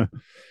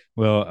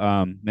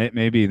 Well,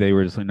 maybe they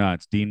were just like, no,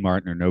 it's Dean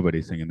Martin or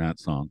nobody singing that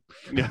song.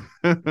 Yeah.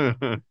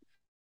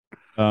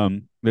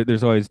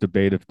 There's always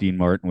debate if Dean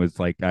Martin was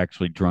like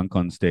actually drunk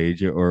on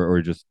stage or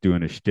just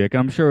doing a shtick.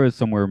 I'm sure it's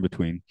somewhere in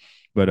between.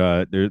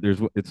 But there's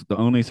it's the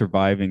only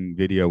surviving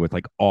video with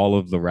like all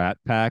of the Rat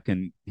Pack,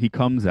 and he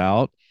comes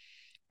out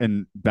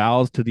and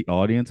bows to the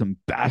audience and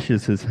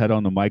bashes his head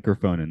on the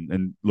microphone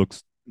and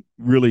looks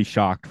really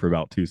shocked for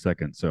about 2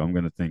 seconds. So I'm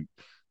gonna think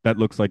that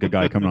looks like a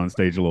guy coming on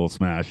stage a little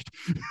smashed,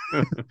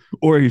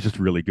 or he's just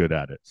really good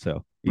at it.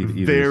 So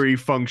Very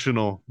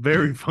functional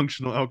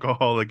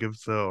alcoholic, if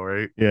so,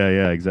 right?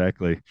 yeah,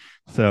 exactly.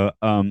 So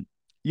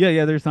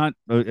yeah, there's not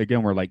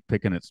again, we're like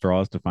picking at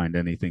straws to find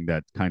anything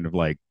that kind of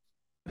like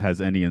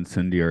has any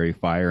incendiary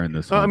fire in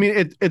this I one.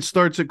 mean, it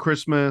starts at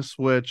Christmas,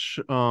 which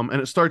and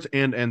it starts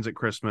and ends at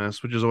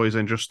Christmas, which is always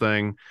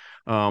interesting.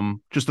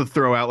 Just to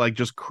throw out, like,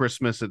 just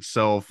Christmas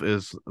itself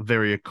is a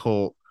very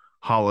occult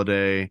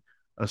holiday,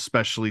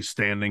 especially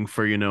standing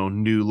for,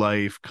 new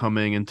life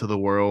coming into the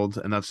world,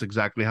 and that's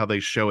exactly how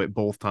they show it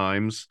both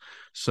times.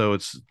 So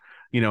it's,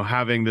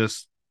 having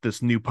this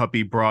new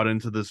puppy brought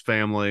into this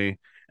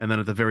family, and then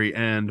at the very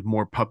end,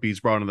 more puppies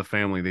brought into the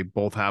family. They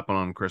both happen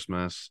on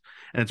Christmas.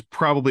 And it's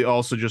probably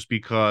also just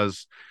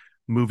because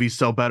movies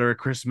sell better at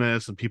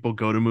Christmas and people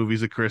go to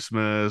movies at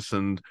Christmas.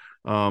 And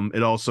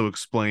it also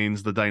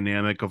explains the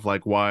dynamic of,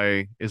 like,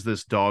 why is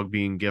this dog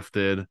being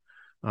gifted?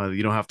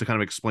 You don't have to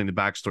kind of explain the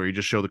backstory. You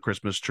just show the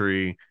Christmas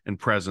tree and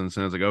presents,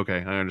 and it's like,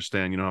 okay, I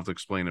understand. You don't have to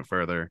explain it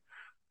further.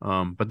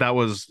 But that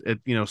was it,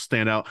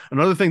 stand out.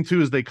 Another thing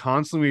too is they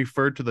constantly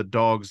refer to the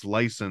dog's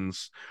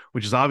license,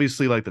 which is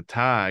obviously like the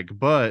tag,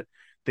 but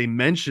they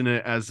mention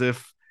it as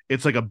if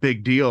it's like a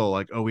big deal,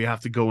 like, oh, we have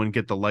to go and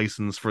get the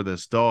license for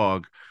this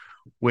dog,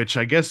 which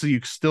I guess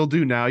you still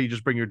do now. You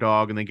just bring your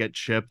dog and they get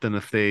chipped, and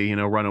if they,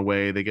 run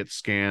away, they get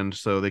scanned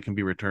so they can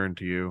be returned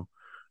to you.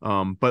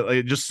 But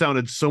it just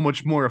sounded so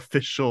much more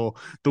official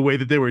the way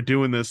that they were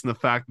doing this, and the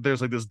fact that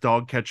there's like this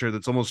dog catcher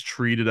that's almost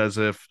treated as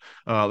if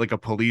like a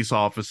police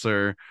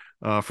officer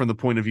from the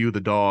point of view of the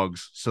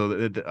dogs. So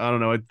I don't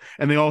know,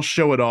 and they all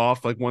show it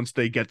off like once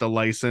they get the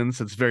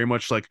license. It's very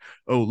much like,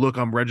 oh, look,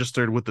 I'm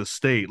registered with the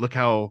state. Look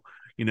how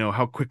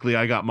how quickly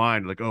I got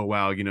mine. Like, oh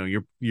wow,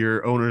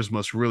 your owners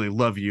must really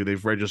love you.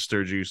 They've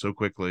registered you so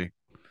quickly.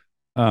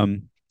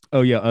 Um,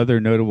 oh yeah, other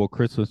notable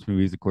Christmas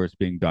movies, of course,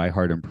 being Die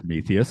Hard and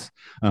Prometheus.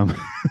 Um,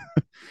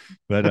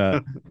 but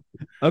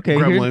okay,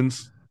 here's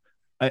Gremlins.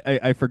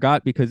 I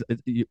forgot because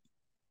you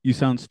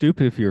sound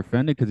stupid if you're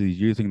offended because he's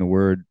using the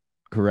word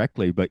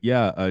correctly. But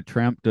yeah,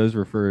 Tramp does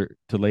refer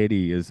to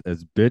lady as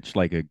bitch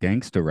like a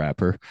gangsta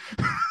rapper.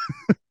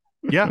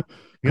 Yeah.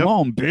 Come Yep.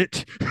 on,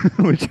 bitch.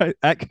 Which I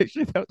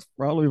actually that's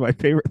probably my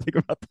favorite thing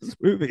about this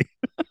movie.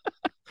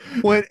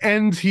 Well,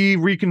 and he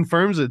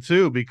reconfirms it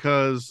too,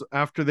 because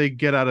after they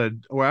get out of,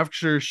 or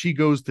after she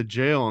goes to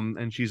jail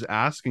and she's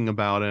asking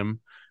about him,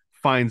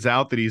 finds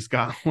out that he's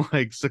got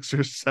like 6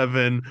 or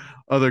 7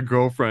 other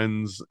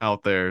girlfriends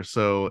out there.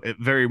 So it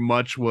very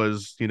much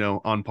was,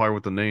 on par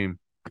with the name.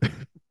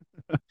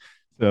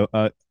 So,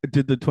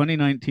 did the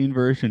 2019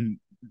 version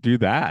do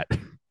that?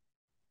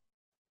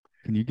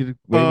 Can you get away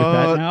with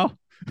that Uh, now?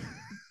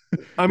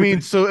 I mean,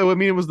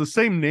 it was the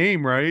same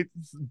name, right?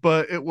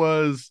 But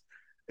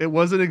it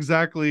wasn't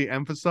exactly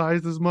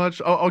emphasized as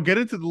much. I'll get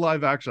into the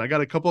live action. I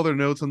got a couple other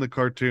notes on the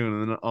cartoon,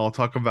 and then I'll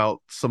talk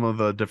about some of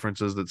the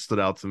differences that stood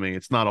out to me.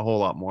 It's not a whole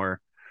lot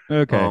more.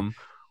 Okay. Um,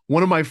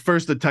 One of my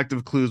first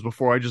detective clues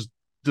before I just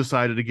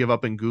decided to give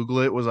up and Google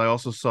it was I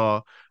also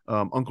saw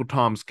Uncle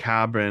Tom's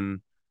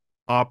Cabin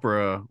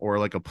opera, or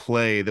like a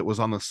play that was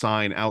on the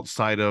sign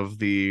outside of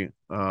the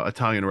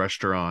Italian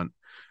restaurant.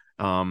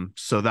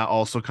 So that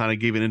also kind of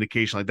gave an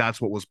indication like that's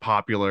what was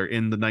popular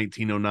in the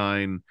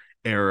 1909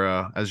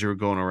 era as you were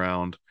going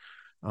around.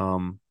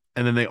 And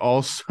then they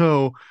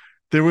also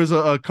there was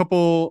a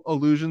couple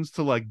allusions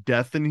to like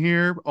death in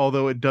here,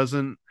 although it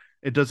doesn't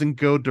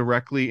go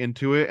directly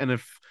into it. And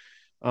if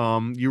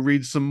you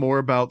read some more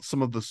about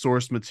some of the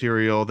source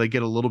material, they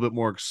get a little bit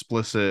more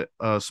explicit,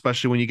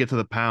 especially when you get to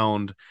the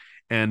pound.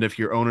 And if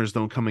your owners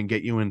don't come and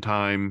get you in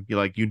time,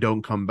 you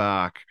don't come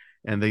back.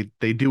 And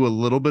they do a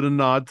little bit of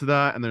nod to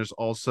that. And there's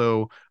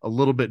also a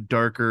little bit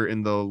darker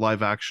in the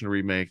live action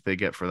remake they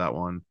get for that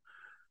one.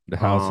 The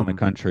house in the Um,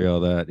 country, all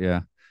that.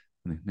 Yeah.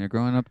 They're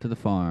growing up to the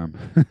farm.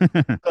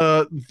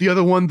 the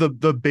other one,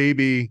 the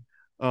baby,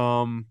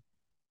 um,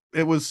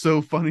 it was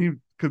so funny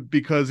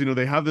because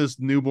they have this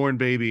newborn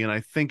baby, and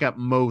I think at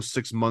most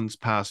 6 months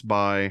pass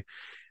by,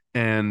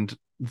 and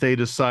they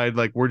decide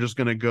like we're just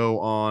gonna go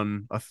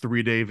on a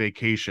 3-day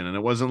vacation, and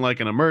it wasn't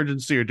like an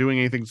emergency or doing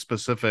anything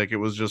specific. It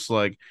was just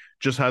like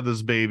just had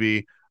this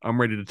baby.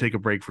 I'm ready to take a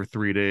break for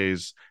 3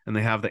 days, and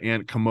they have the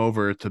aunt come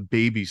over to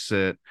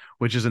babysit,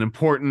 which is an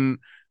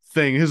important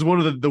thing. Here's one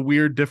of the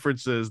weird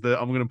differences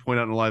that I'm going to point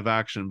out in live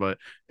action, but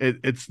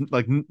it's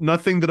like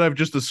nothing that I've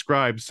just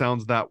described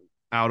sounds that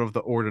out of the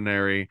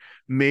ordinary.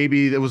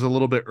 Maybe it was a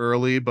little bit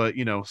early, but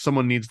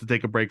someone needs to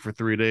take a break for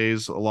 3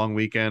 days, a long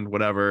weekend,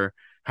 whatever.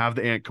 Have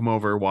the aunt come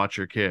over, watch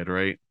your kid,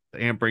 right?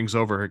 The aunt brings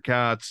over her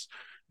cats.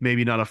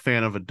 Maybe not a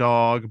fan of a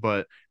dog,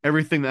 but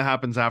everything that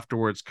happens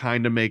afterwards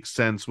kind of makes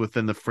sense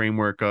within the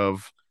framework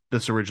of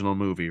this original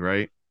movie,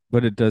 right?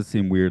 But it does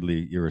seem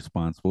weirdly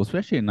irresponsible,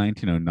 especially in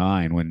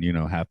 1909 when,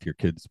 half your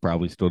kids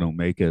probably still don't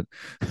make it.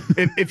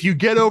 If you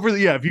get over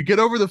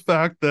the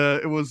fact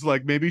that it was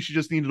like maybe she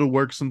just needed to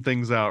work some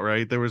things out,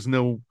 right? There was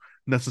no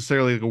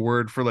necessarily like a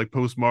word for like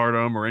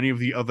postpartum or any of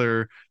the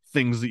other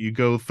things that you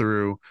go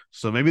through.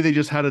 So maybe they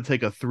just had to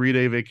take a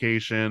 3-day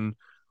vacation,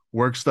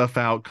 work stuff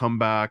out, come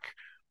back.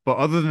 But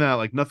other than that,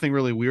 like nothing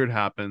really weird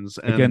happens.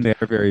 Again, And they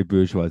are very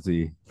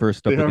bourgeoisie.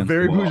 First they up are against the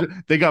very wall. bougie.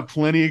 They got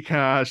plenty of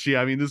cash.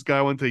 Yeah, I mean, this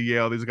guy went to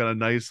Yale. He's got a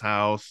nice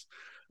house.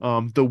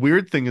 The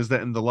weird thing is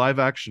that in the live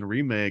action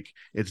remake,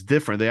 it's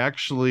different. They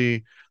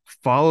actually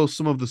follow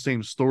some of the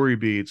same story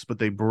beats, but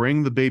they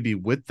bring the baby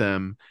with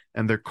them,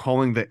 and they're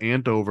calling the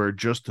aunt over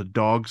just to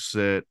dog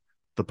sit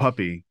the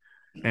puppy.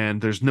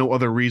 And there's no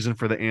other reason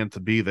for the aunt to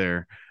be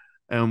there.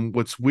 And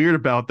what's weird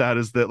about that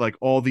is that like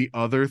all the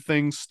other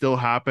things still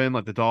happen,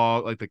 like the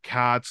dog, like the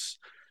cats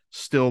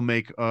still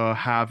make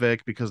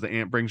havoc because the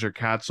aunt brings her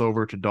cats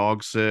over to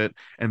dog sit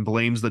and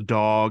blames the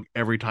dog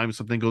every time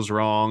something goes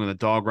wrong, and the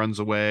dog runs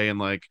away, and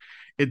like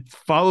it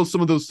follows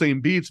some of those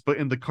same beats, but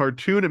in the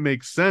cartoon it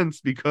makes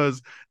sense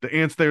because the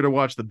aunt's there to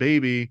watch the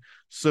baby.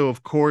 So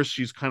of course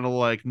she's kind of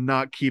like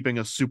not keeping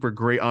a super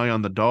great eye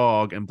on the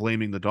dog and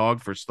blaming the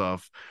dog for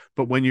stuff.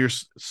 But when you're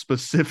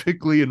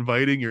specifically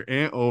inviting your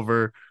aunt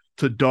over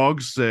to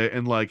dog sit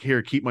and like,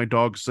 here, keep my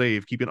dog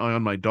safe, keep an eye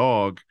on my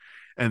dog,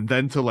 and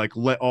then to like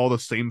let all the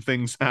same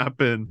things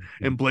happen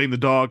and blame the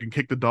dog and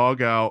kick the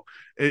dog out,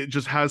 it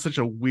just has such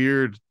a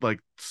weird like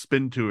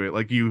spin to it.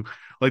 Like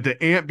the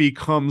aunt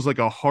becomes like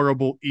a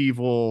horrible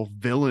evil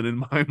villain in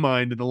my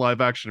mind in the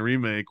live action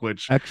remake,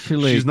 which she's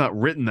Actually, not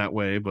written that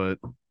way, but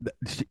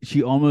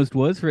she almost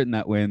was written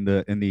that way in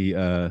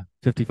the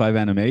 55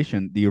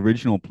 animation. The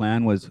original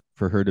plan was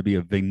for her to be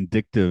a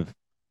vindictive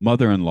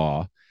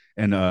mother-in-law,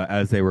 and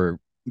as they were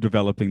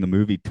developing the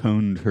movie,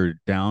 toned her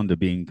down to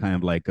being kind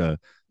of like a,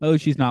 oh,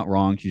 she's not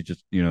wrong, she's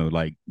just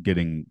like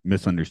getting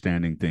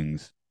misunderstanding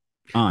things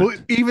well,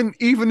 aunt.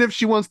 even if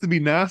she wants to be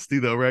nasty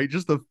though, right?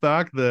 Just the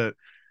fact that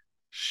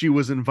she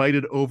was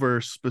invited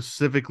over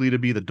specifically to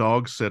be the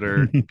dog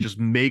sitter just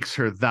makes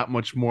her that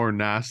much more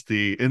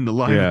nasty in the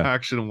live Yeah,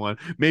 action one.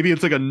 Maybe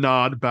it's like a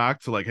nod back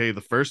to like, hey,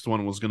 the first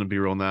one was going to be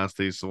real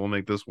nasty, so we'll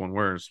make this one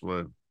worse.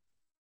 But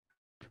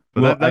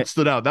well, that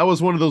stood out. That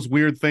was one of those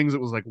weird things.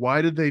 It was like,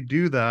 why did they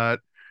do that?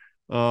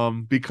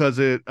 Because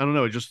I don't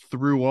know, it just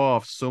threw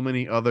off so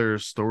many other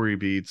story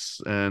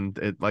beats, and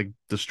it like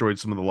destroyed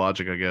some of the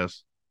logic, I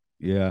guess.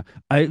 yeah,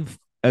 I've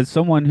as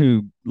someone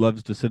who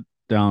loves to sit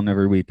down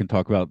every week and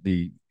talk about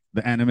the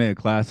animated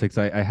classics,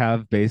 I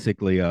have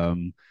basically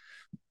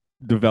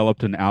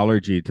developed an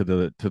allergy to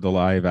the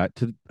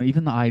to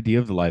even the idea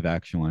of the live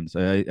action ones.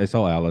 I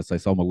saw Alice, I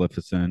saw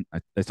Maleficent,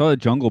 I saw the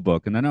Jungle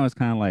Book, and then I was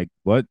kind of like,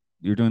 what?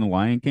 You're doing the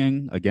Lion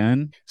King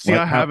again? See,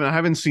 What? How? I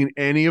haven't seen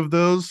any of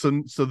those,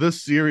 so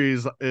this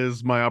series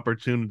is my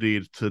opportunity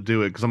to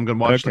do it because I'm gonna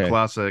watch the Okay.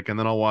 classic and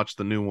then I'll watch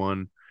the new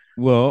one.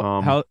 Well,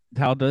 Um,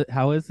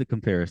 how is the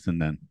comparison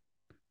then?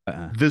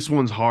 Uh, this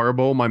one's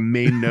horrible. My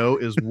main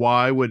note is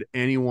why would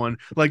anyone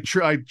like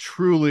I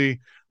truly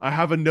I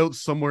have a note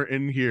somewhere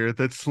in here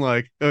that's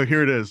like, oh,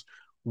 here it is.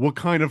 what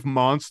kind of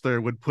monster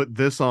would put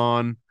this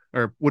on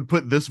or would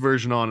put this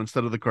version on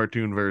instead of the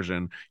cartoon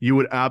version. You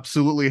would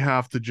absolutely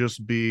have to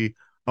just be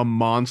a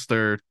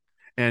monster,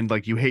 and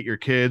like you hate your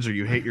kids or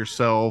you hate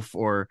yourself,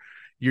 or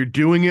you're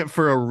doing it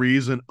for a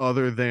reason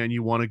other than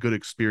you want a good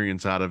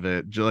experience out of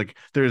it. Like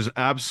there's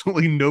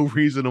absolutely no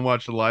reason to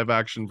watch the live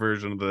action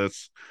version of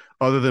this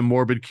other than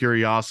morbid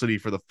curiosity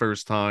for the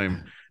first time.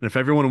 And if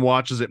everyone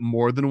watches it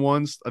more than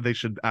once, they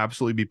should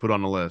absolutely be put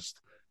on the list.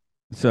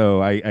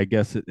 So I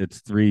guess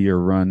its 3 year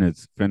run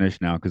is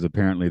finished now because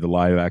apparently the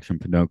live action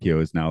Pinocchio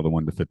is now the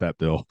one to fit that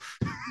bill.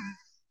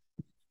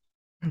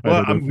 I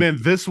Well, don't know if man,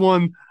 this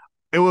one,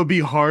 it would be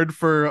hard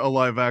for a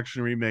live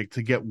action remake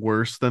to get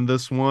worse than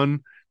this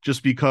one,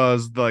 just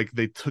because like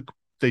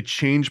they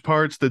changed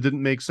parts that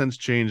didn't make sense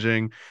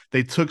changing.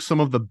 They took some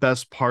of the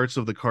best parts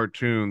of the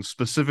cartoon,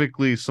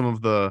 specifically some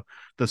of the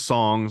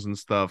songs and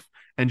stuff,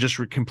 and just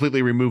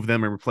completely removed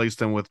them and replaced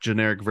them with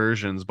generic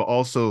versions. But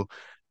also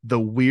the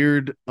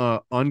weird,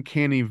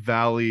 uncanny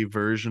valley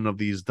version of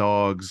these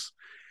dogs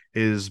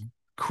is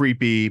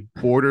creepy,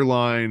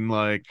 borderline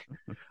like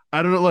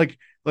I don't know, like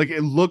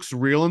it looks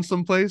real in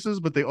some places,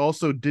 but they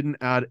also didn't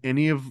add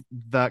any of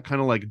that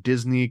kind of like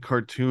Disney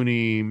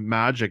cartoony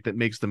magic that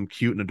makes them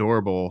cute and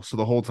adorable. So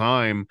the whole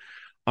time,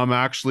 I'm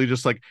actually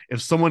just like,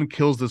 if someone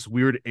kills this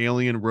weird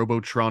alien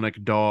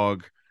robotronic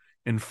dog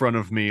in front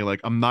of me, like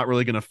I'm not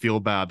really gonna feel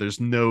bad. There's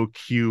no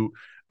cute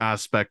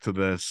aspect to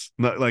this.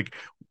 Not like,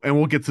 and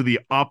we'll get to the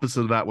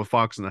opposite of that with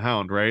Fox and the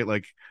Hound, right?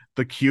 Like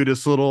the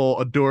cutest little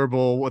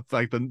adorable with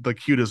like the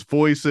cutest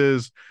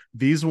voices.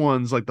 These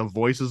ones, like the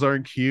voices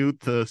aren't cute,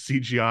 the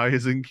CGI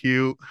isn't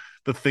cute,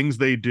 the things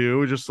they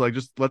do just let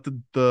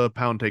the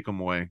pound take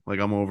them away. Like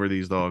I'm over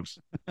these dogs.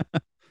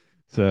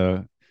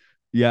 so.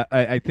 Yeah,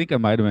 I think I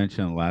might have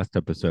mentioned in the last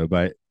episode,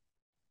 but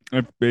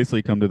I've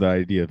basically come to the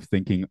idea of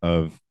thinking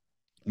of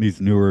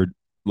these newer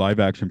live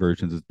action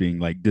versions as being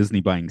like Disney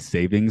buying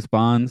savings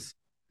bonds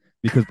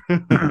because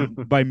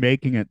by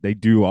making it, they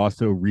do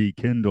also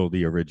rekindle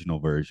the original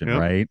version, Yep.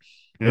 right?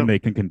 And Yep. they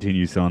can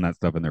continue selling that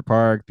stuff in their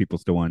park. People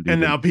still want to do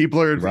And now people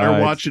the are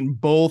rides. watching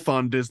both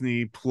on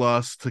Disney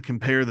Plus to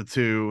compare the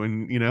two,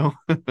 and you know.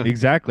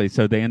 Exactly.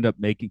 So they end up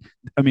making,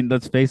 I mean,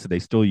 let's face it, they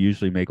still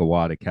usually make a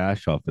wad of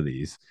cash off of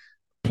these.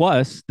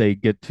 Plus, they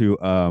get to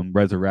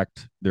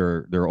resurrect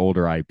their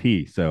older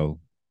IP. So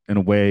in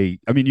a way,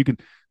 I mean,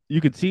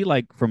 you could see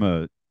like from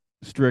a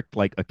strict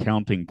like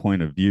accounting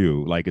point of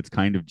view, like it's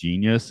kind of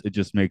genius. It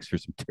just makes for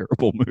some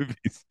terrible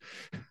movies.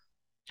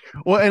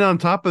 Well, and on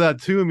top of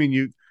that too, I mean,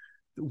 you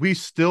we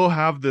still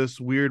have this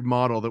weird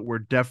model that we're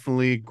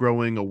definitely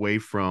growing away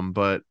from,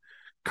 but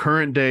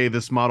current day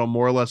this model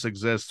more or less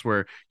exists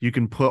where you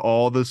can put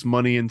all this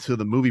money into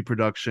the movie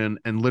production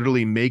and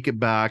literally make it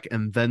back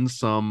and then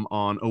some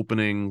on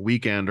opening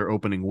weekend or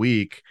opening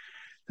week,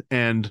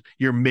 and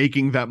you're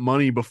making that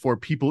money before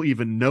people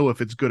even know if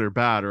it's good or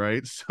bad,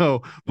 right?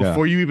 So Yeah.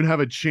 before you even have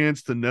a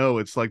chance to know,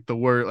 it's like the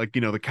word, like,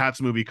 you know, the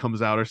Cats movie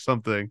comes out or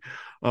something,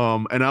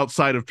 and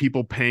outside of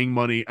people paying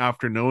money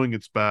after knowing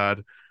it's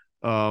bad,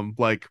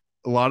 like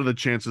a lot of the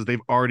chances they've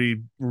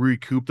already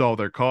recouped all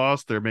their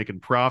costs, they're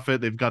making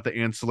profit, they've got the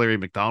ancillary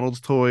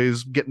McDonald's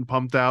toys getting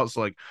pumped out.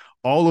 So like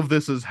all of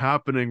this is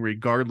happening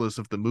regardless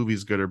if the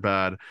movie's good or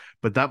bad.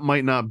 But that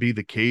might not be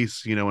the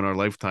case, you know, in our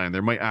lifetime.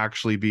 There might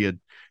actually be a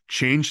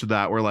change to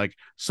that where like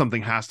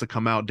something has to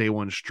come out day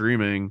one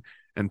streaming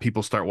and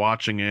people start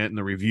watching it and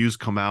the reviews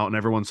come out and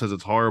everyone says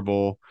it's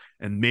horrible,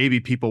 and maybe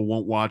people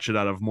won't watch it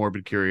out of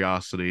morbid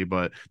curiosity.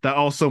 But that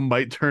also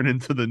might turn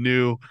into the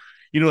new,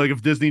 you know, like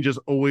if Disney just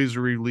always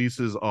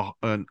releases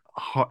an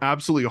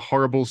absolutely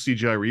horrible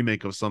CGI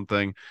remake of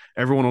something,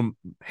 everyone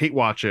will hate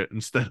watch it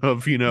instead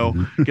of, you know,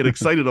 get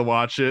excited to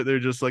watch it. They're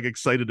just like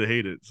excited to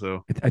hate it.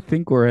 So I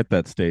think we're at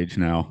that stage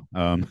now.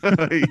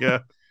 yeah.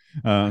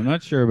 I'm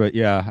not sure, but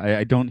yeah,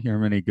 I don't hear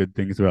many good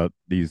things about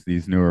these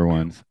newer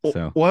ones.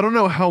 So Well, I don't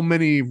know how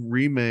many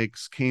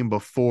remakes came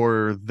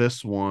before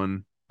this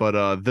one,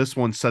 but this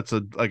one sets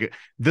a like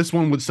this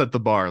one would set the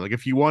bar. Like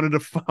if you wanted to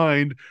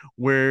find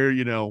where,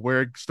 you know,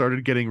 where it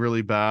started getting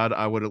really bad,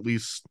 I would at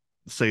least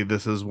say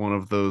this is one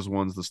of those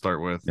ones to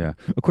start with. yeah,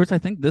 of course, I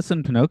think this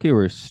and Pinocchio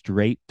are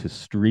straight to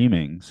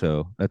streaming,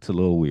 so that's a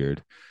little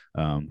weird.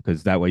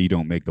 Because that way you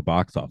don't make the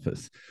box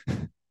office.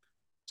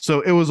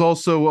 So it was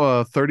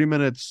also 30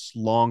 minutes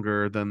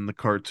longer than the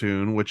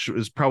cartoon, which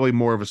is probably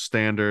more of a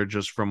standard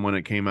just from when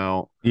it came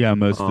out. Yeah,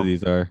 most of Um,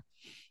 these are. They're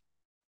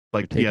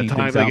like yeah, taking time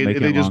things like out,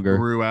 making they it just longer.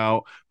 grew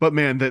out. But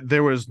man, that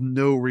there was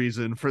no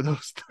reason for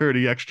those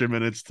 30 extra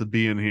minutes to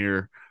be in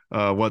here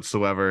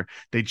whatsoever.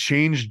 They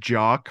changed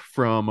Jock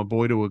from a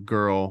boy to a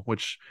girl,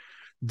 which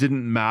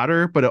didn't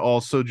matter, but it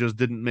also just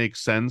didn't make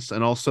sense.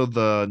 And also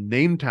the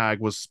name tag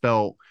was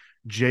spelt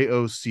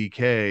Jock,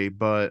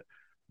 but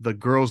the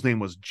girl's name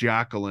was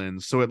Jacqueline.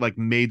 So it like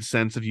made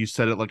sense if you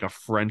said it like a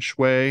French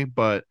way,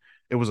 but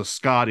it was a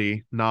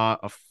Scotty,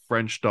 not a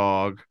French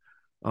dog.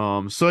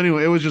 So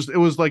anyway, it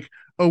was like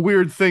a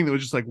weird thing that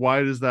was just like, why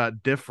is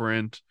that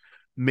different?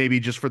 Maybe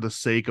just for the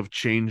sake of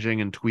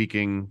changing and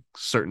tweaking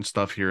certain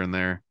stuff here and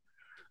there.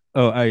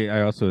 Oh,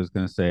 I also was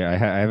gonna say I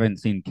haven't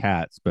seen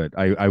Cats, but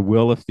I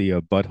will if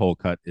the butthole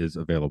cut is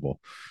available.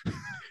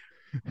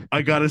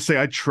 I gotta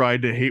say, I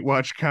tried to hate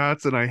watch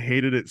Cats, and I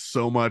hated it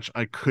so much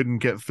I couldn't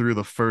get through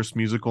the first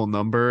musical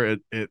number.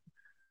 It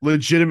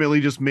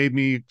legitimately just made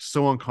me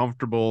so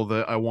uncomfortable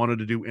that I wanted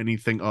to do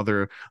anything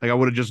other. Like I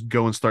would have just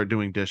go and start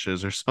doing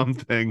dishes or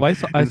something Well,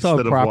 instead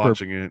of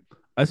watching it.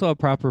 I saw a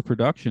proper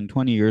production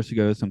 20 years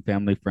ago. Some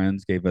family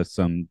friends gave us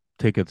some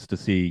tickets to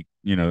see,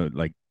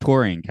 like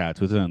touring Cats.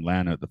 It was in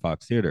Atlanta at the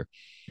Fox Theater.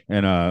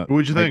 And What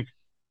would you my think?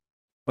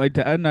 my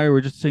dad and I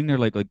were just sitting there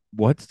like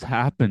what's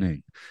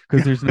happening?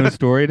 Because there's no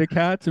story to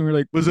Cats, and we're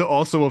like, Was it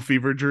also a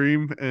fever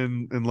dream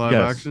in live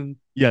yes, action?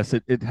 yes,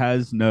 it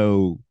has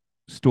no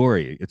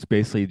story. It's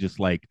basically just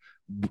like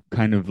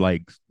kind of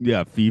like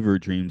yeah, fever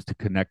dreams to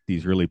connect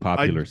these really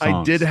popular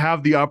I did songs.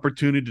 have the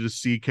opportunity to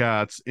see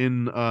Cats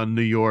in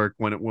New York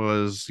when it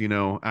was,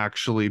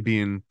 actually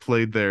being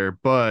played there,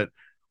 but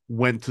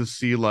went to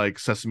see like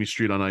Sesame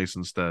Street on Ice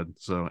instead.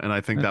 So, and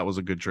I think that was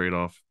a good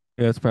trade-off.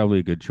 Yeah, that's probably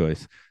a good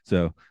choice.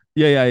 So,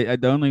 yeah.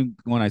 The only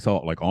one I saw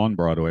like on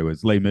Broadway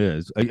was Les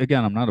Mis.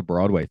 Again, I'm not a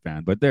Broadway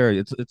fan, but there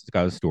it's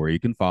got a story you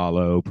can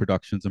follow.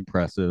 Production's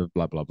impressive,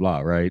 blah blah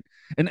blah, right?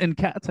 And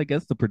Cats, I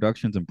guess the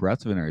production's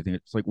impressive and everything.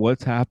 It's like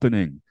what's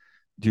happening?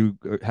 Do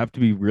you have to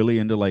be really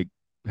into like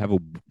have a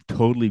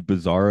totally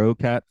bizarro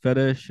cat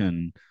fetish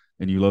and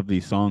you love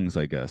these songs?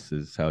 I guess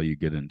is how you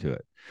get into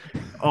it.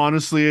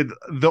 Honestly,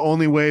 the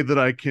only way that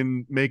I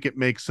can make it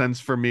make sense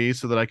for me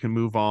so that I can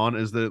move on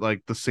is that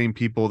like the same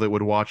people that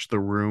would watch The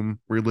Room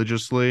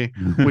religiously,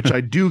 which I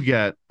do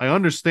get. I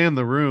understand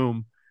The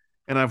Room,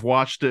 and I've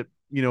watched it,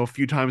 a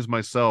few times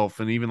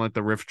myself, and even like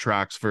the riff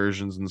tracks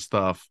versions and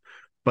stuff.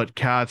 But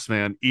Cats,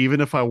 man,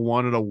 even if I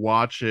wanted to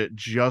watch it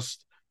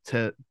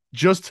to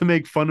just to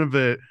make fun of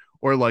it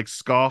or like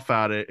scoff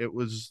at it,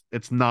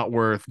 it's not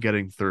worth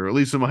getting through. At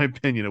least in my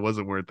opinion, it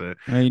wasn't worth it.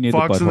 You need the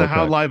Fox and the butthole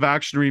Hound cut. live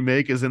action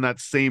remake is in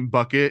that same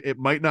bucket. It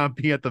might not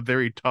be at the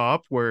very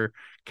top where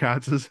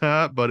Cats is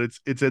at, but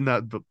it's in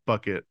that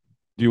bucket.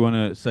 Do you want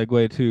to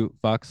segue to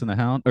Fox and the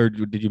Hound, or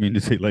did you mean to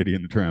say Lady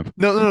and the Tramp?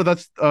 No,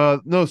 that's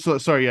no, so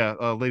sorry, yeah,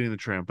 Lady and the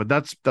Tramp, but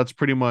that's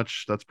pretty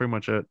much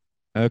it.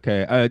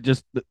 Okay,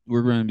 just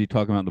we're going to be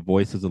talking about the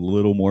voices a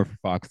little more for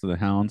Fox and the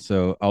Hound,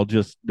 so I'll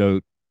just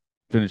note,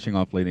 finishing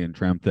off Lady and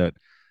Tramp, that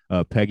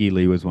Peggy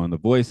Lee was one of the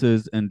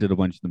voices and did a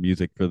bunch of the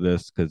music for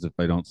this. Because if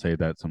I don't say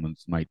that, someone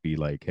might be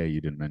like, "Hey,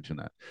 you didn't mention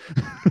that."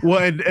 Well,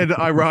 and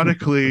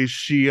ironically,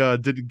 she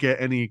didn't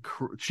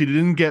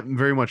get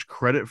very much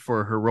credit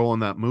for her role in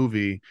that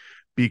movie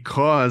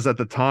because at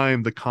the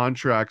time the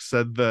contract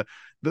said that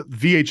the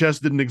VHS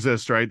didn't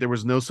exist, right? There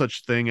was no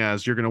such thing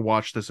as you're going to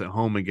watch this at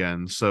home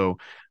again. So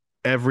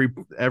every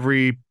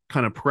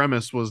kind of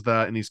premise was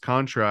that in these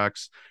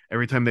contracts,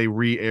 every time they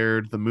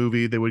re-aired the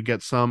movie, they would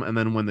get some, and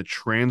then when the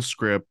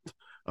transcript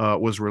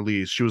was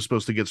released, she was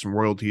supposed to get some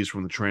royalties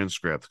from the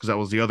transcript because that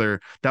was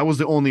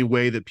the only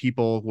way that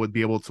people would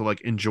be able to like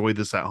enjoy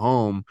this at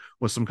home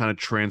was some kind of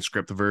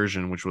transcript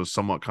version, which was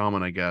somewhat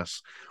common, I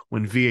guess.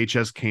 When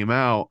VHS came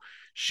out,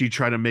 she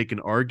tried to make an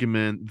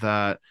argument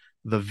that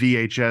the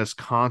VHS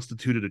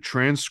constituted a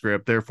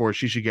transcript, therefore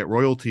she should get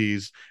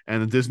royalties.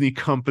 And the Disney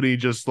company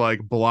just like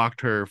blocked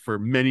her for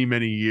many,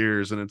 many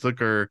years. And it took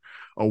her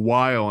a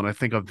while. And I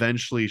think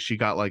eventually she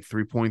got like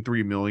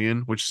 3.3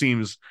 million, which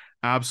seems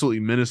absolutely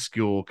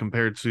minuscule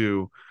compared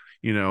to,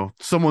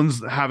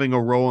 someone's having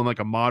a role in like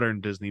a modern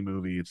Disney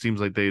movie. It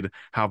seems like they'd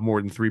have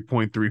more than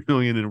 3.3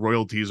 million in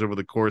royalties over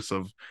the course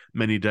of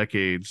many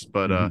decades.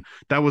 But Mhm.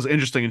 that was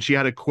interesting. And she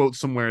had a quote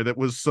somewhere that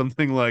was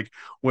something like,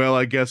 well,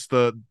 I guess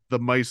the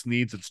mice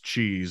needs its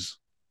cheese.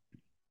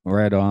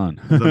 Right on.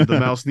 The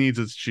mouse needs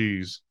its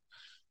cheese.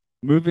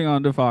 Moving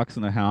on to Fox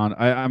and the Hound,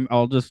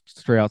 I'll just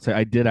straight out say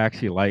I did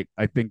actually like.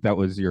 I think that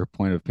was your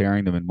point of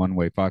pairing them in one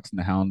way. Fox and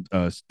the Hound,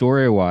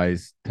 story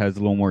wise, has a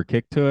little more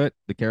kick to it.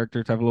 The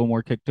characters have a little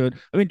more kick to it.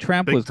 I mean,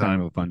 Tramp Big was kind of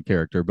time. a fun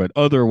character, but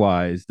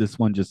otherwise, this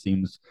one just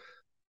seems.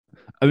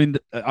 I mean,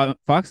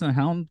 Fox and the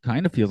Hound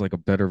kind of feels like a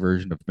better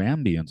version of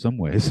Bambi in some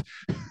ways.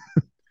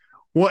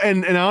 Well,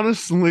 and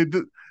honestly,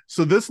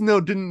 so this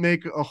note didn't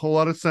make a whole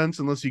lot of sense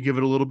unless you give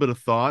it a little bit of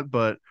thought.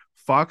 But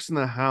Fox and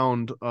the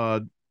Hound,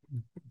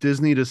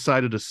 Disney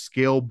decided to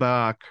scale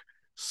back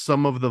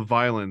some of the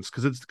violence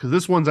because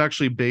this one's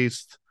actually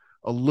based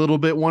a little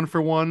bit one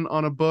for one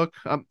on a book.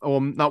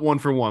 Well, not one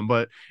for one,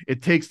 but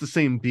it takes the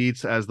same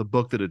beats as the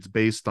book that it's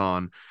based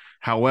on.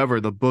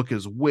 However, the book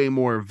is way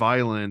more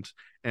violent,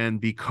 and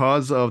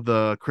because of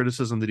the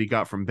criticism that he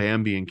got from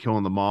Bambi and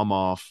killing the mom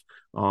off,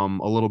 a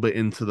little bit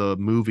into the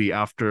movie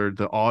after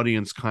the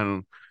audience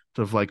kind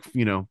of like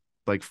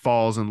like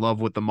falls in love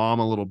with the mom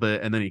a little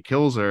bit, and then he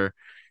kills her.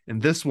 In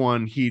this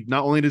one, he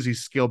not only does he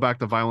scale back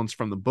the violence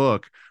from the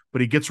book, but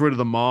he gets rid of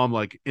the mom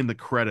like in the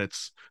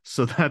credits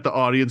so that the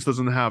audience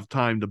doesn't have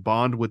time to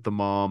bond with the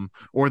mom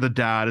or the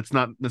dad. It's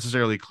not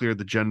necessarily clear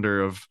the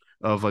gender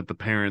of like the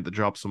parent that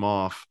drops them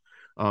off.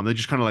 They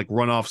just kind of like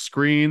run off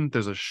screen.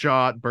 There's a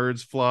shot,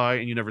 birds fly,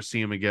 and you never see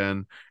him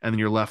again. And then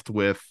you're left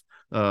with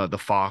the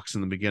fox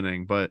in the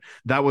beginning, but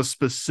that was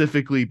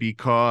specifically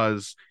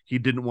because he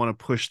didn't want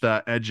to push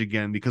that edge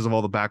again because of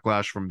all the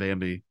backlash from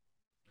Bambi.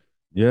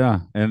 Yeah,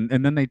 and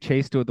then they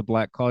chased it with the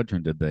Black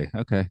Cauldron, did they?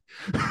 Okay.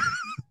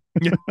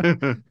 Yeah.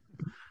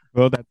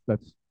 Well,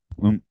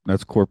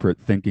 that's corporate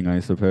thinking, I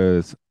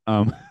suppose.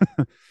 Well,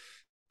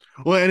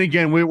 and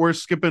again, we're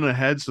skipping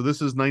ahead, so this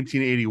is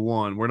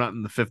 1981. We're not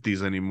in the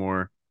 50s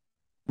anymore.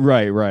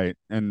 Right, right.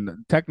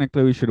 And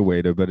technically we should have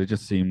waited, but it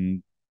just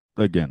seemed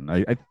again,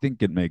 I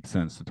think it makes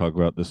sense to talk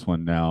about this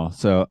one now.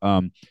 So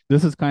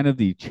this is kind of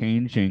the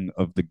changing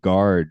of the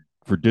guard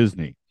for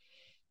Disney.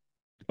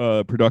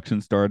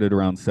 Production started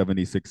around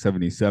 76,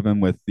 77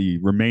 with the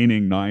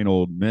remaining nine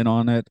old men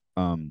on it.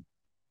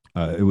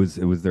 It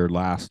was their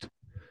last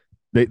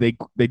they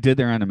did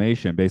their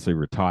animation, basically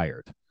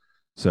retired.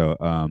 So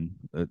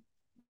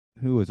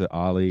who was it?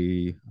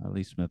 Ali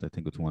Smith, I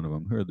think was one of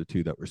them. Who are the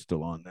two that were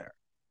still on there?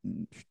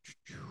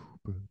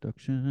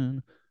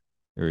 Production.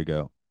 There we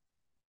go.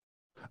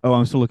 Oh,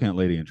 I'm still looking at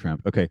Lady and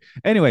Tramp. Okay.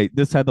 Anyway,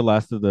 this had the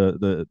last of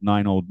the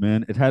nine old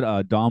men. It had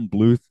Don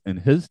Bluth and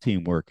his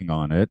team working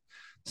on it.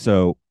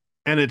 So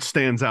And it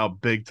stands out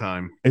big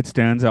time. it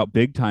stands out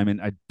big time.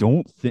 And I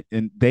don't think,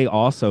 and they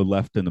also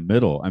left in the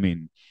middle. I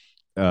mean,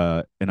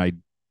 and I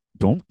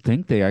don't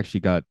think they actually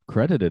got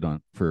credited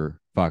on for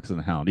Fox and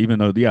the Hound, even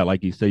though, yeah,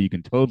 like you say, you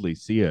can totally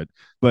see it.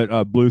 But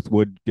Bluth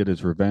would get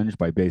his revenge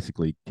by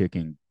basically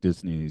kicking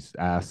Disney's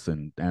ass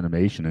in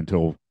animation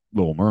until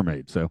Little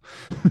Mermaid. So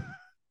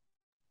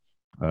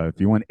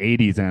if you want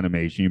 80s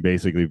animation, you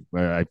basically,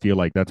 I feel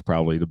like that's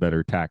probably the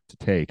better tack to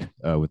take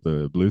with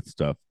the Bluth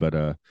stuff.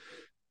 But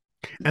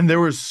And there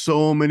were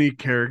so many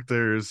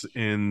characters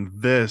in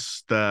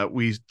this that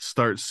we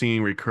start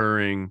seeing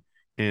recurring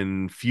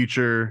in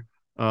future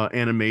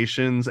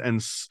animations,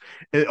 and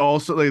it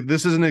also, like,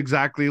 this isn't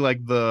exactly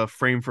like the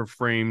frame for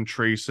frame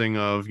tracing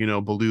of,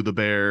 Baloo the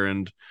bear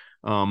and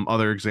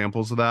other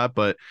examples of that,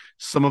 but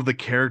some of the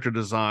character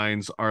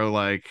designs are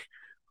like,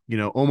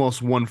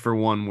 almost one for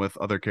one with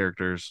other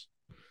characters.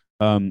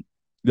 um,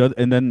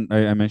 and then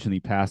I mentioned the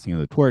passing of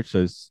the torch.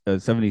 So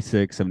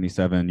 76,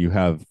 77, you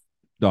have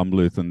Don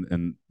Bluth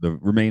and the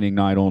remaining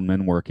nine old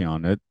men working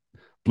on it.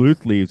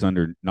 Bluth leaves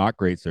under not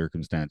great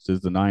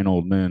circumstances. The nine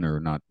old men are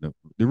not the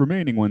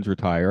remaining ones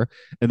retire,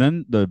 and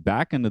then the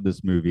back end of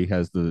this movie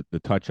has the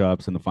touch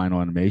ups and the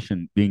final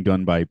animation being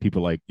done by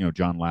people like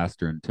John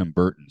Lasseter and Tim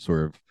Burton,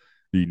 sort of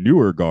the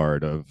newer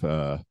guard of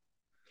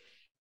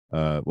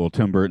well,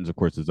 Tim Burton's of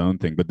course his own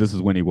thing, but this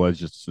is when he was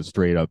just a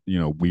straight up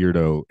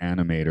weirdo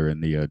animator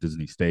in the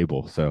Disney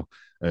stable. So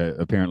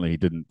apparently he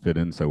didn't fit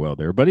in so well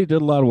there, but he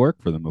did a lot of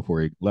work for them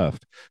before he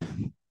left.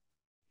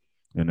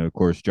 And of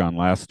course, John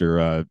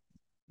Lasseter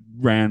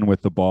ran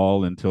with the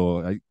ball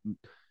until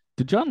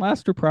did John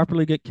Lasseter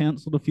properly get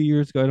canceled a few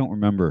years ago? I don't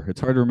remember. It's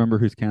hard to remember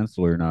who's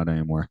canceled or not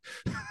anymore.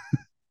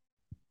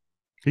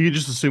 You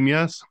just assume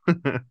yes.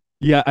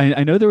 Yeah,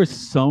 I know there was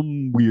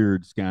some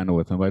weird scandal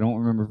with him, but I don't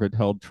remember if it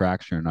held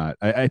traction or not.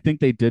 I think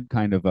they did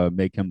kind of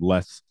make him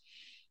less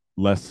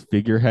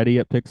figureheady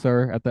at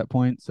Pixar at that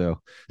point.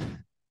 So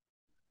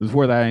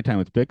before that, anytime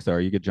with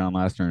Pixar, you get John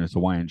Lasseter in his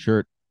Hawaiian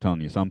shirt telling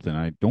you something.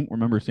 I don't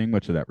remember seeing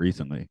much of that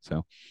recently.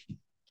 So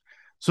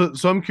So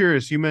I'm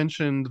curious. You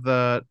mentioned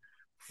that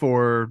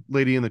for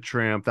Lady and the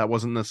Tramp, that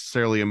wasn't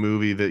necessarily a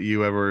movie that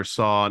you ever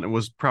saw, and it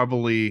was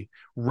probably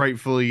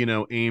rightfully,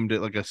 aimed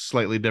at like a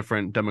slightly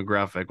different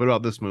demographic. What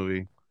about this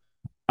movie?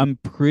 I'm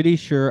pretty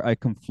sure I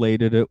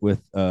conflated it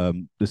with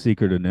The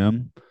Secret of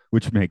Nim,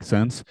 which makes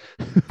sense.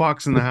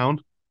 Fox and the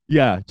Hound?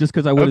 Yeah, just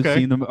because I would have Okay.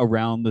 seen them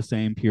around the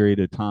same period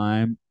of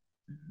time.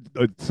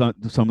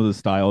 Some of the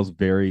styles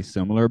very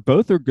similar.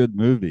 Both are good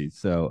movies.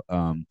 So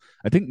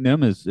I think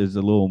Nim is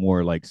a little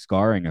more like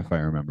scarring, if I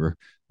remember,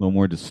 a little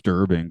more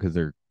disturbing because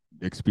they're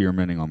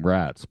experimenting on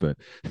rats. But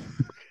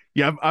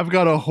Yeah, I've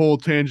got a whole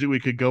tangent we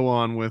could go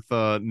on with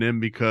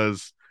Nim,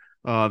 because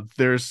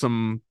there's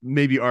some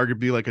maybe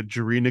arguably like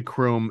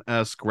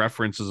adrenochrome-esque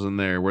references in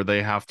there where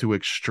they have to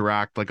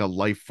extract like a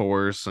life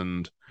force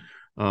and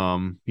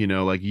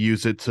like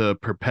use it to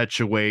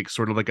perpetuate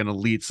sort of like an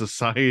elite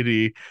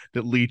society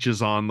that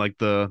leeches on like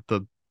the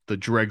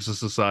dregs of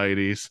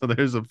society. So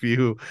there's a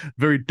few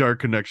very dark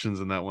connections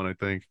in that one, I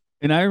think.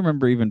 and I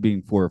remember even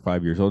being 4 or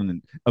 5 years old,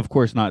 and of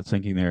course not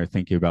thinking there,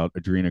 thinking about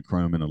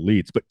adrenochrome and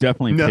elites, but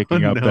definitely No,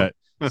 picking up no.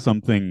 that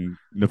something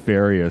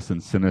nefarious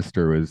and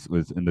sinister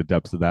was in the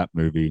depths of that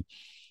movie.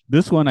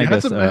 This one, I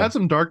guess, It had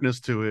some darkness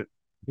to it.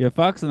 yeah,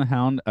 Fox and the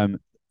Hound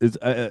is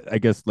I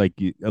guess like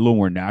a little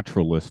more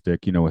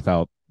naturalistic,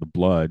 without the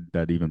blood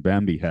that even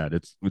Bambi had.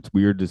 It's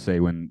weird to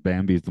say when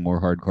Bambi is the more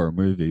hardcore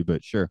movie,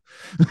 but sure.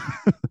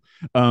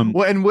 um,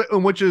 Well,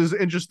 and which is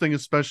interesting,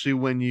 especially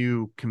when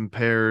you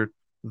compare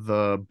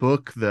the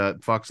book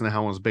that Fox and the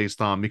Hound was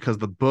based on, because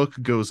the book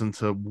goes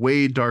into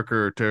way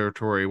darker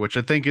territory, which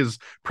I think is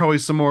probably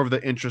some more of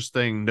the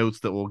interesting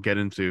notes that we'll get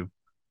into.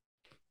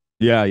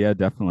 yeah, yeah,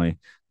 definitely.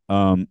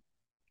 Um,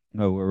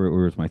 oh, where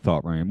was my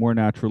thought, Ryan? More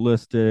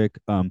naturalistic.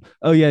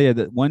 Oh yeah, yeah.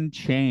 That one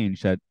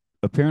change that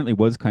apparently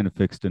was kind of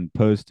fixed in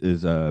post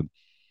is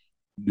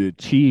the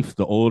chief,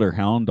 the older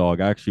hound dog,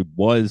 actually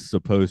was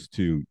supposed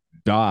to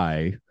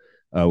die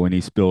when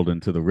he spilled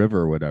into the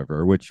river or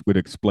whatever, which would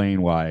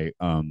explain why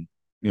you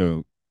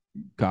know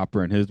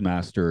Copper and his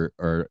master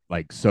are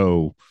like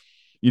so,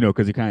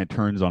 because he kind of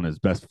turns on his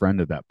best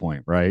friend at that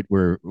point, right?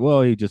 Where,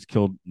 well, he just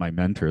killed my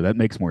mentor. That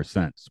makes more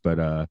sense.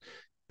 But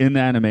in the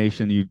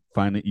animation, you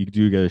find that you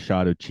do get a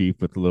shot of Chief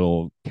with a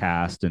little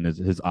cast, and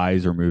his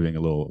eyes are moving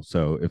a little.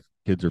 So if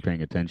kids are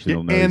paying attention, Yeah,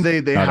 they'll know and he's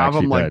they not have actually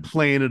him like dead.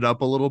 playing it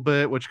up a little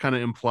bit, which kind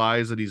of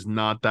implies that he's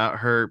not that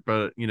hurt,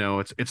 but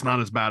it's not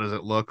as bad as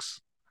it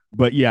looks.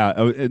 But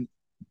yeah,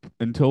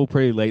 until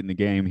pretty late in the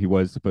game, he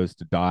was supposed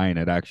to die, and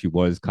it actually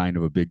was kind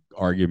of a big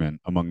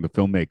argument among the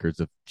filmmakers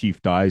if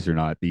Chief dies or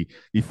not. The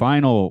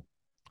final,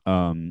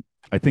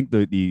 I think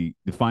the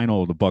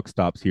final the buck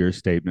stops here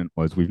statement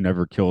was, "We've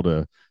never killed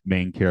a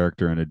main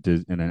character in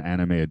in an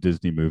animated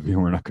Disney movie,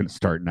 and we're not going to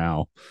start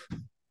now."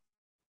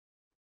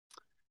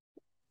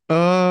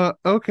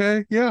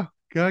 Okay, yeah,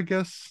 I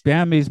guess.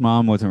 Bambi's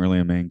mom wasn't really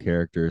a main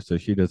character, so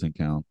she doesn't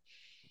count.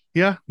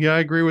 Yeah, I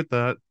agree with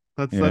that.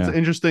 That's Yeah, an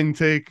interesting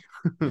take.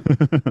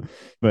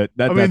 but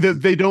I mean, that's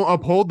they don't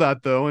uphold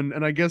that though,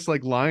 and I guess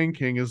like Lion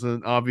King is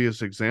an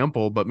obvious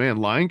example, but man,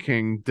 Lion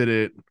King did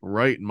it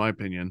right in my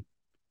opinion.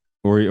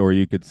 or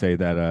you could say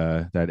that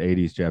that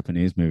 80s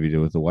Japanese movie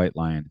with the white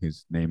lion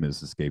whose name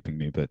is escaping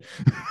me, but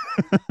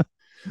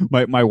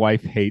my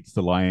wife hates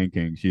the Lion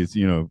King. She's,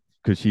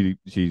 because she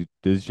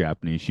is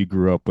Japanese. She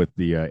grew up with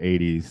the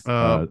 80s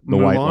the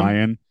white Mulan.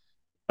 lion.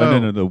 Oh, no, Oh,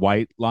 no, the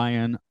white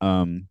lion.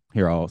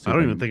 Here, I'll see I if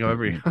don't I even can think I've put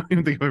ever, link. I don't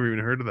even think I've ever even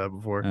heard of that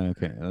before.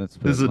 Okay, let's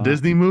This is put a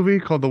Disney lion. movie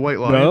called The White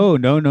Lion. No,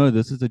 no, no,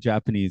 this is a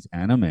Japanese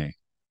anime.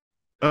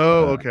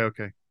 Oh, uh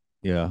okay.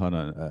 yeah, hold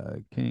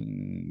on.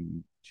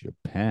 King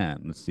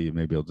Japan, let's see,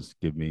 maybe it'll just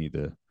give me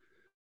the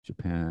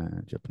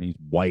Japanese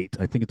white.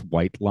 I think it's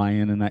white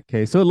lion in that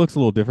case. So it looks a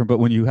little different, but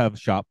when you have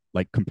shop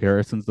like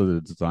comparisons to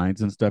the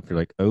designs and stuff, you're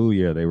like, oh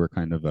yeah, they were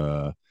kind of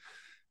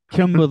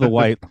Kimba the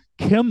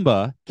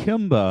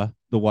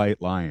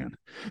white lion.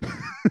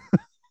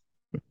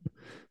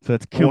 So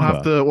that's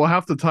Kimba. We'll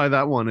have to tie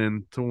that one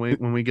in to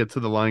when we get to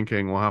the Lion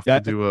King. We'll have to Yeah,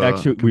 do a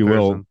actually, we will.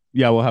 comparison.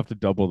 Yeah, we'll have to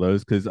double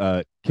those because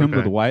Kimba the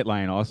Okay. White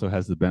Lion also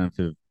has the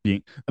benefit of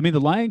being. I mean,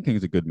 The Lion King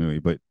is a good movie,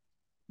 but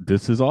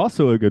this is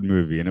also a good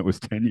movie, and it was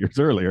 10 years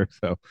earlier.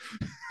 So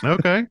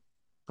Okay.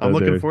 I'm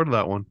looking there, forward to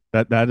that one.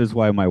 that is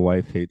why my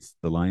wife hates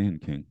The Lion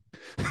King.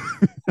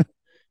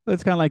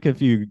 It's kind of like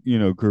if you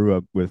grew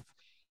up with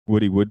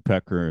Woody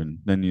Woodpecker, and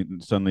then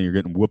suddenly you're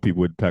getting Whoopi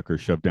Woodpecker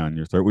shoved down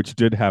your throat, which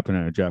did happen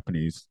in a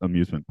Japanese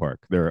amusement park.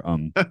 Their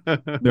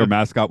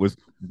mascot was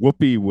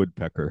Whoopi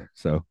Woodpecker,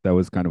 so that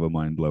was kind of a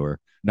mind blower.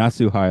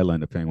 Nasu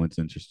Highland, if anyone's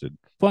interested.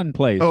 Fun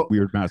place, Oh,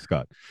 weird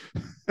mascot.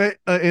 an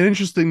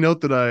interesting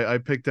note that I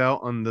picked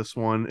out on this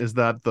one is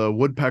that the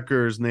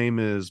woodpecker's name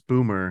is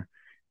Boomer,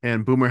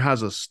 and Boomer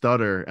has a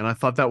stutter, and I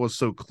thought that was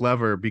so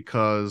clever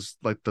because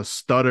like the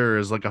stutter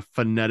is like a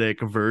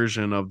phonetic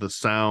version of the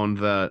sound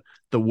that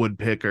the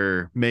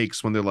woodpecker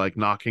makes when they're like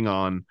knocking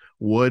on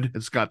wood.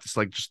 It's got this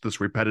like just this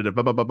repetitive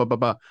ba ba ba ba ba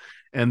ba,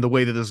 and the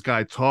way that this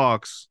guy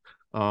talks.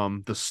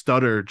 The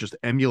stutter just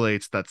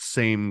emulates that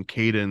same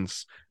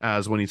cadence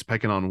as when he's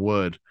pecking on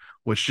wood,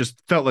 which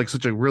just felt like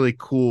such a really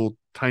cool,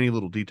 tiny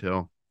little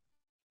detail.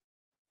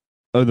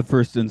 Oh, the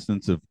first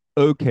instance of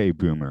okay,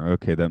 Boomer.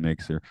 Okay, that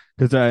makes her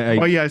because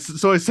Oh I yeah,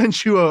 so I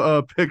sent you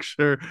a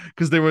picture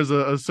because there was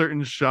a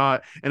certain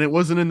shot and it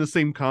wasn't in the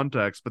same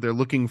context, but they're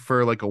looking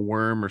for like a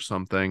worm or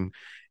something,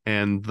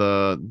 and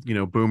the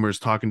Boomer's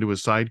talking to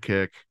his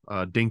sidekick,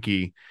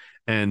 Dinky,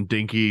 and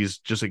Dinky's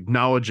just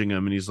acknowledging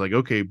him, and he's like,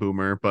 "Okay,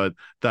 Boomer," but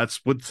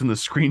that's what's in the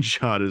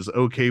screenshot is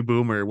 "Okay,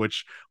 Boomer,"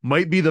 which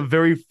might be the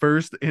very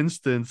first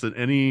instance in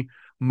any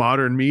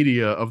modern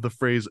media of the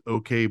phrase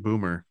 "Okay,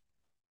 Boomer."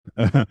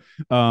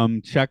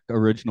 check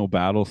original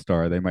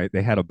Battlestar.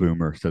 They had a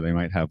Boomer, so they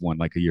might have one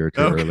like a year or two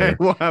Okay, earlier.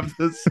 we'll have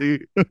to see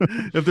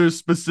if there's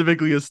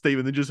specifically a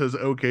statement that just says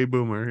 "Okay,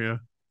 Boomer." Yeah.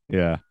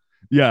 Yeah,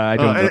 yeah. I Uh,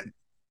 don't know.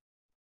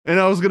 and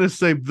I was gonna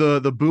say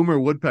the Boomer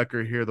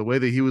Woodpecker here, the way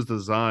that he was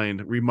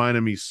designed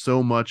reminded me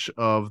so much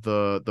of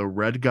the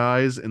red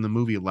guys in the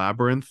movie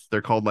Labyrinth.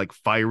 They're called like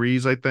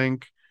Fireys, I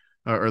think,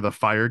 or the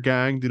Fire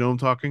Gang. Do you know what I'm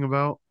talking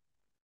about?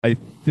 I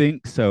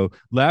think so.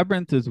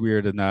 Labyrinth is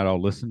weird in that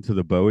I'll listen to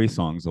the Bowie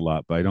songs a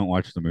lot, but I don't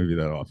watch the movie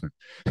that often.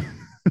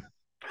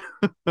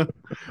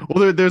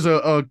 Well, there's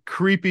a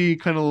creepy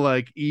kind of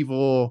like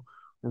evil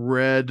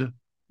red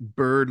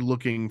bird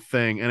looking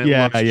thing, and it Yeah,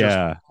 looks just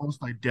yeah,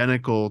 almost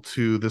identical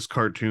to this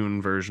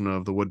cartoon version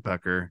of the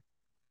woodpecker.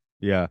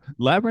 yeah.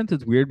 Labyrinth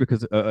is weird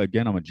because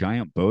again, I'm a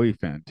giant Bowie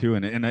fan too,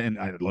 and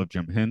I love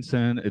Jim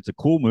Henson. It's a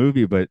cool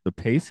movie, but the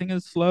pacing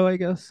is slow. I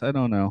guess I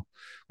don't know.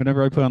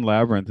 Whenever I put on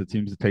Labyrinth, it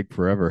seems to take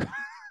forever.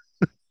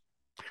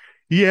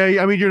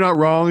 Yeah, I mean you're not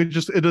wrong.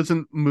 It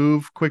doesn't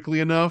move quickly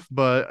enough,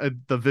 but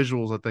the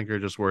visuals I think are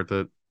just worth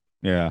it.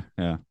 Yeah,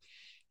 yeah.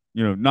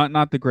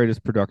 Not the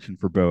greatest production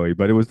for Bowie,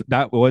 but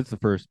that was the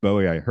first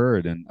Bowie I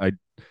heard, and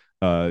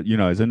I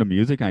was into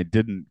music. I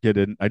didn't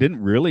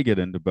really get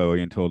into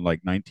Bowie until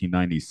like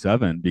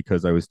 1997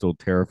 because I was still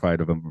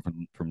terrified of him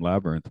from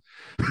Labyrinth.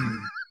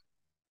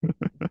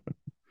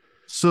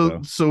 So,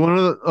 So so one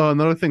of the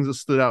another things that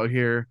stood out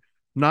here,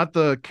 not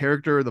the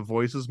character or the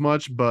voice as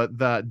much, but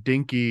that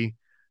Dinky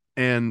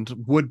and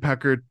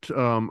Woodpecker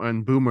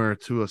and Boomer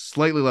to a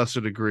slightly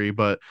lesser degree,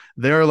 but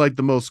they're like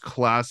the most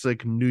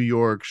classic New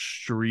York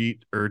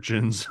street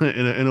urchins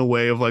in a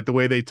way of like the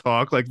way they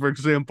talk. Like for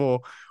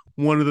example,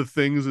 one of the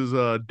things is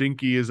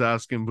Dinky is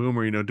asking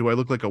Boomer, do I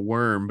look like a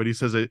worm? But he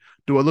says it,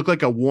 do I look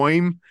like a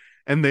worm?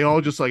 And they all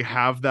just like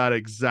have that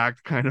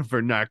exact kind of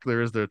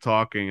vernacular as they're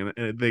talking,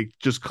 and they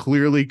just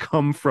clearly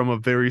come from a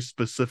very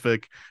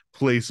specific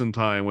place and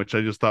time, which I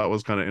just thought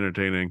was kind of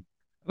entertaining.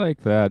 I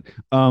like that.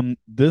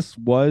 This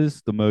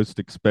was the most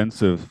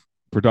expensive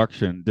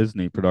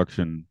Disney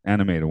production,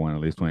 animated one,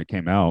 at least when it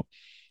came out.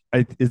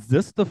 Is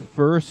this the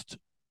first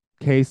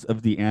case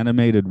of the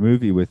animated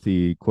movie with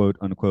the quote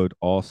unquote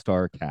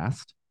all-star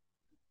cast?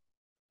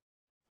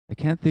 I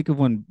can't think of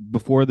one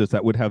before this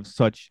that would have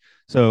such.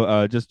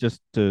 So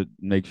just to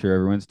make sure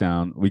everyone's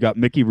down, we got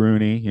Mickey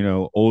Rooney,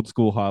 old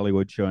school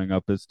Hollywood showing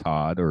up as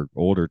Todd, or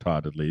older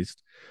Todd at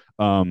least.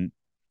 Um,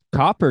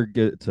 Copper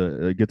gets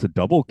a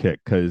double kick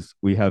because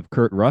we have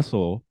Kurt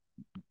Russell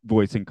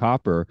voicing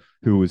Copper,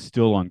 who was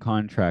still on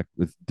contract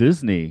with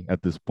Disney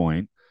at this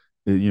point.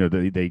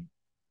 They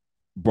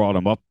brought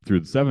him up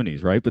through the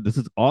 70s, right? But this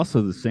is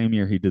also the same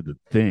year he did The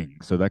Thing,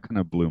 so that kind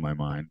of blew my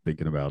mind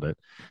thinking about it.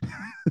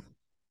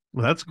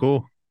 Well, that's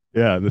cool.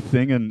 Yeah, The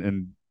Thing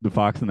and The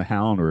Fox and the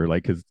Hound were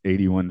like his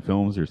 81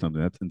 films or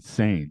something. That's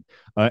insane.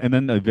 And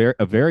then a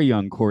very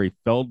young Corey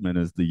Feldman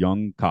is the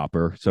young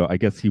Copper. So I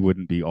guess he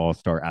wouldn't be all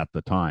star at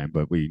the time,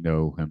 but we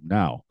know him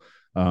now.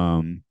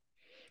 Um,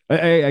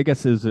 I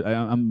guess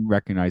I'm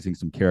recognizing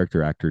some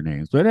character actor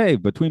names, but hey,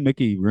 between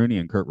Mickey Rooney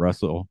and Kurt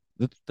Russell,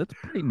 that's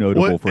pretty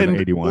notable What for an and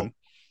 81.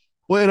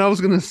 Well, and I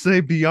was gonna say,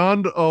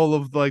 beyond all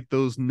of like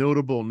those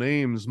notable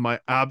names, my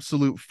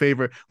absolute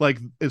favorite, like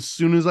as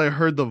soon as I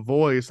heard the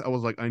voice, I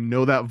was like, I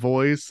know that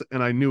voice,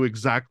 and I knew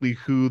exactly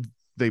who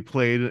they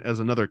played as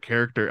another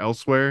character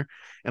elsewhere.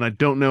 And I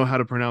don't know how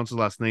to pronounce his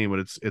last name, but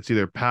it's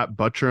either Pat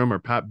Buttram or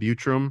Pat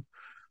Butram.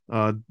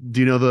 Do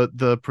you know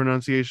the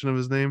pronunciation of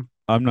his name?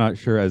 I'm not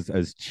sure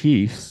as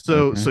Chief.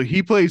 So Okay.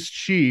 he plays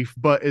Chief,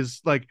 but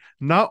is like,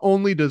 not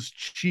only does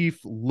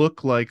Chief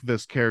look like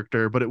this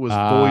character, but it was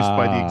voiced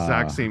by the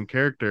exact Ah, same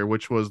character,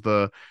 which was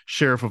the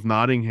Sheriff of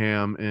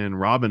Nottingham in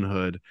Robin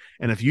Hood.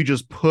 And if you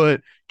just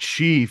put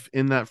Chief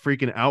in that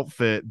freaking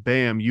outfit,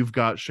 bam, you've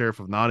got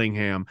Sheriff of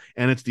Nottingham,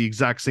 and it's the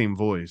exact same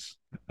voice.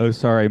 oh,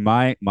 sorry.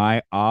 My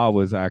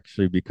was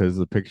actually because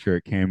the picture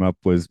it came up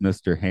was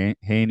Mr.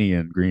 Haney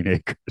in Green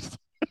Acres.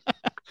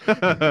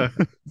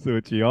 So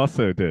which he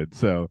also did.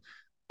 So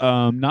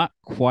not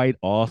quite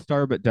all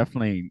star, but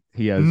definitely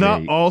he has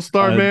Not all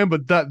star, a man,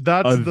 but that's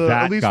a the,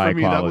 at that least for guy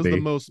me, that was the quality.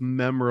 most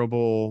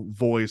memorable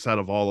voice out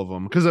of all of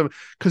them.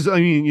 Because I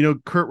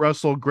mean, Kurt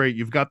Russell, great,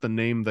 you've got the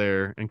name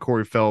there, and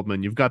Corey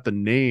Feldman, you've got the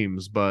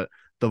names, but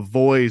the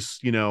voice,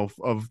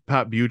 of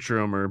Pat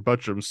Butram or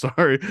Buttram,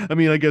 sorry, I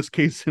mean, I guess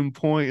case in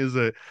point is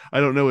that I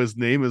don't know his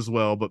name as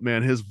well, but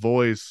man, his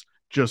voice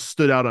just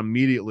stood out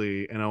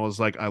immediately, and I was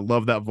like, I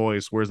love that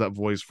voice. Where's that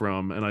voice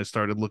from? And I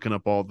started looking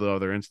up all the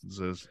other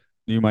instances.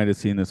 You might have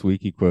seen this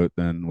wiki quote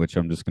then, which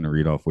I'm just going to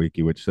read off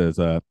wiki, which says,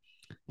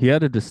 he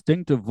had a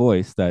distinctive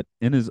voice that,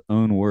 in his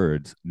own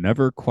words,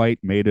 never quite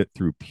made it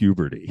through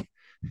puberty.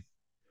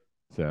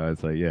 So I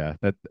was like, yeah,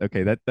 that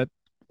okay, that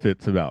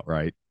fits about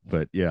right.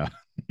 But yeah.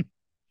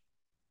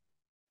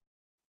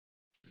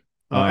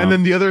 And Um,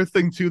 then the other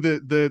thing too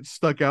that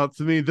stuck out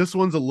to me, this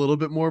one's a little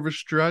bit more of a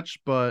stretch,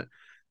 but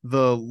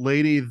the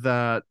lady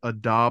that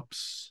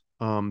adopts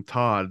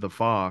Todd the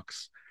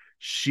fox,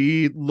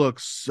 she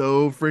looks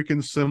so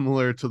freaking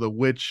similar to the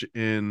witch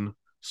in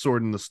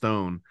Sword in the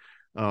Stone.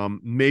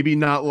 Maybe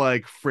not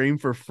like frame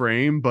for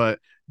frame, but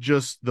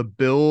just the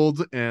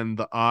build and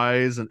the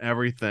eyes and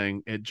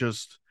everything.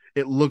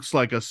 It looks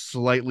like a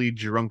slightly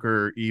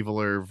drunker,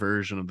 eviler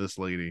version of this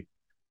lady.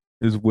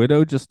 is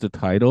Widow just a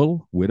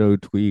title? Widow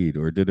Tweed,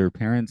 or did her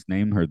parents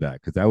name her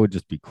that? Because that would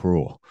just be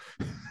cruel.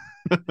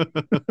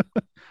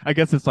 I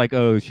guess it's like,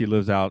 oh, she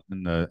lives out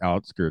in the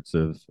outskirts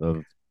of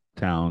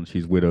town.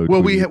 She's Widow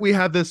Well, we Tweed. we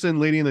had this in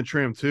Lady and the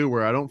Tramp too,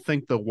 where I don't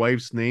think the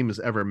wife's name is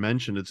ever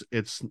mentioned.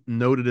 It's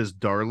noted as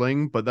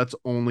Darling, but that's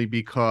only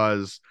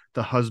because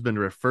the husband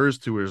refers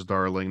to her as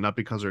Darling, not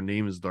because her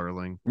name is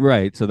Darling.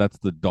 Right. So that's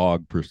the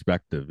dog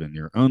perspective in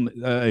your own.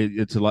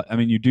 It's a lot. I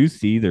mean, you do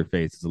see their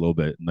faces a little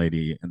bit in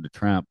Lady and the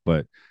Tramp,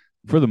 but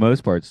for the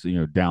most part,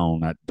 it's,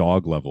 down at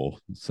dog level.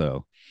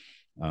 So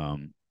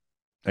um,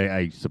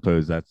 I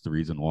suppose that's the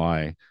reason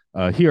why.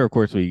 Here, of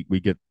course, we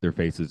get their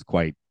faces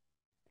quite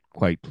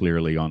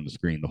clearly on the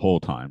screen the whole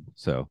time.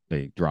 So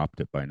they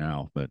dropped it by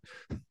now, but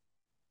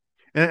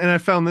And I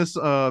found this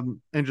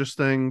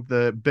interesting.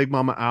 That Big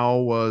Mama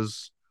Owl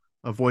was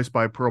voiced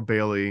by Pearl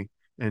Bailey,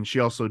 and she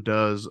also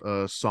does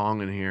a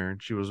song in here.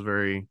 She was a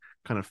very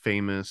kind of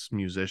famous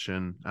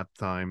musician at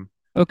the time.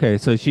 Okay,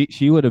 so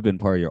she would have been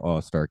part of your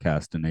all-star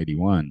cast in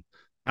 81. Um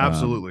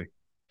Absolutely.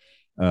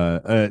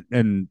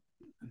 and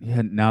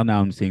yeah, now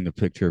I'm seeing the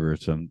picture of her,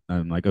 so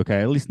I'm like, okay,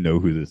 I at least know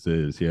who this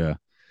is. Yeah.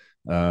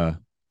 Uh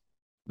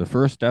the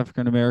first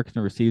African American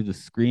to receive the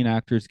Screen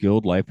Actors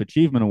Guild Life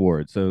Achievement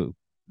Award. So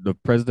the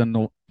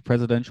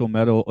Presidential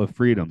Medal of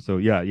Freedom. So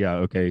yeah,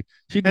 okay.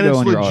 She can And go it's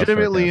on your all-star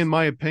legitimately, in cast.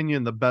 my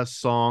opinion, the best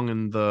song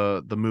in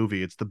the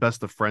movie. It's the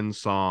best of friends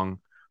song,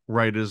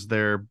 right as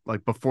they're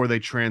like before they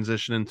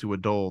transition into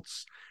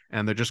adults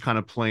and they're just kind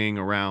of playing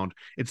around.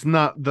 It's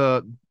not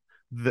the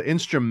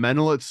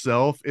instrumental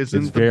itself It's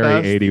isn't the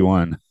very best.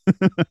 81.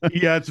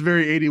 Yeah, it's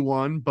very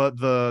 81, but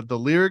the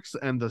lyrics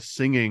and the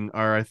singing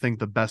are, I think,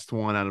 the best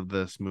one out of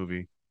this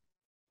movie.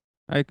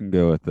 I can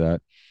go with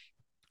that.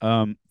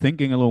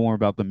 Thinking a little more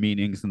about the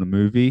meanings in the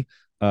movie,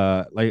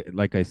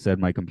 like I said,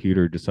 my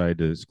computer decided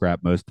to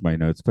scrap most of my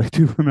notes, but I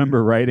do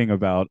remember writing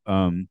about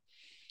when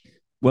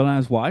I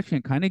was watching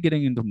it, kind of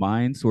getting into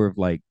mind sort of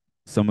like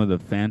some of the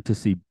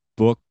fantasy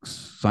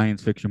books,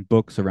 science fiction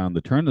books around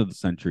the turn of the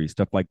century,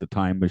 stuff like The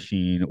Time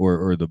Machine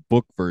or the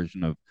book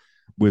version of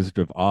Wizard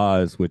of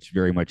Oz, which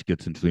very much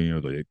gets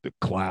into the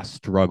class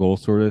struggle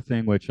sort of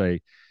thing, which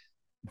I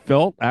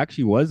felt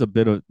actually was a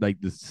bit of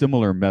like the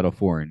similar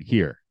metaphor in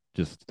here,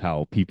 just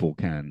how people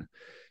can,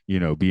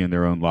 be in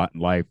their own lot in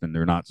life and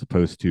they're not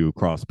supposed to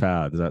cross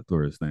paths, that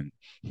sort of thing.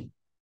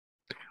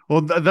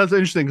 Well, that's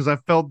interesting because I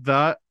felt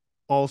that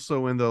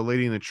also in the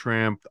Lady and the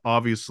Tramp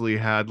obviously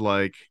had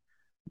like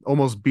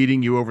almost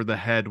beating you over the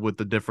head with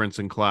the difference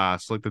in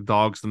class. Like the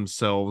dogs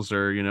themselves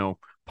are,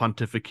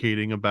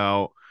 pontificating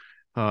about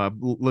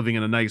living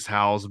in a nice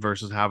house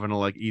versus having to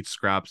like eat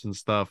scraps and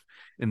stuff.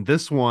 In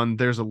this one,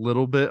 there's a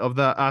little bit of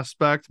that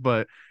aspect,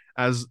 but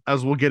as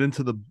we'll get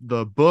into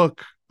the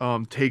book,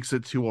 takes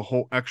it to a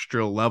whole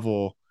extra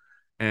level,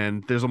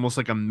 and there's almost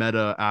like a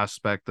meta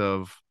aspect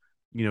of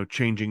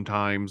changing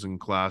times and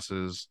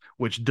classes,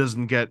 which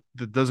doesn't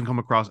come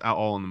across at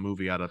all in the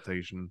movie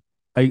adaptation.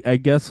 I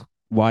guess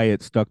why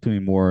it stuck to me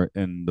more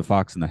in The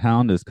Fox and the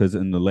Hound is because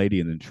in The Lady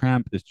and the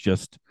Tramp, it's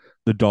just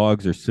the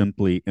dogs are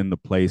simply in the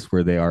place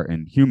where they are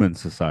in human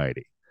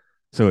society.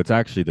 So it's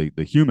actually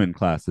the human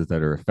classes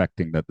that are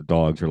affecting that the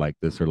dogs are like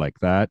this or like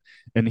that.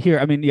 And here,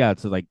 I mean, yeah,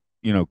 it's like,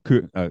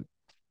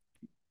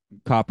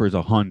 Copper's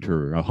a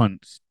hunter, a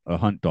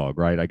hunt dog,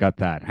 right? I got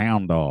that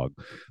hound dog.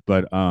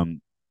 But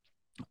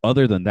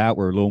other than that,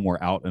 we're a little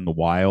more out in the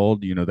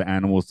wild. The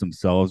animals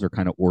themselves are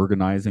kind of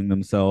organizing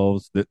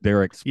themselves. That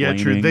they're Yeah,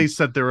 true. They explaining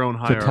set their own to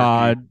hierarchy.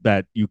 Todd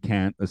that you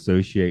can't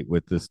associate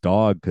with this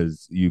dog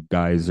because you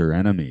guys are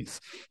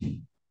enemies.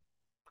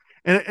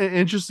 And an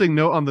interesting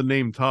note on the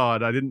name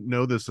Todd, I didn't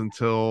know this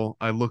until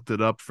I looked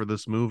it up for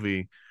this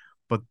movie,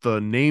 but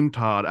the name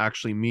Todd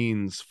actually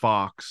means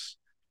fox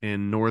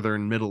in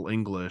Northern Middle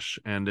English,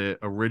 and it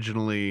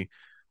originally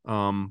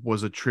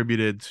was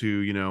attributed to,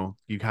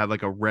 you had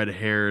like a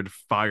red-haired,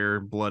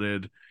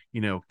 fire-blooded,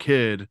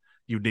 kid,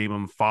 you name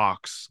him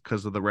Fox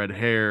because of the red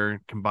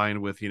hair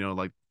combined with,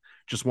 like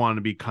just wanting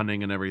to be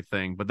cunning and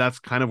everything. But that's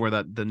kind of where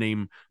that the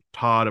name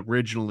Todd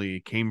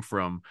originally came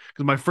from.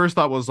 Because my first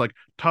thought was like,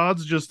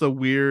 Todd's just a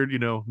weird,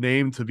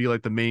 name to be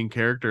like the main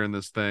character in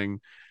this thing.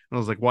 And I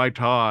was like, why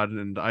Todd?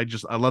 And I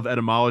love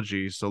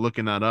etymology. So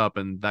looking that up,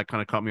 and that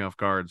kind of caught me off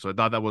guard. So I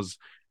thought that was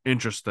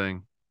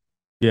interesting.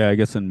 Yeah, I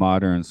guess in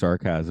modern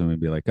sarcasm, we'd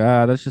be like,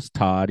 that's just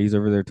Todd. He's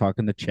over there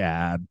talking to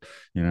Chad,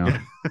 you know.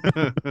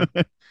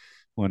 and,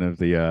 One of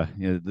the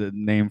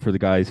name for the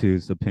guys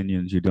whose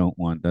opinions you don't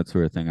want, that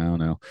sort of thing. I don't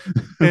know.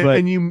 But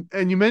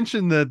and you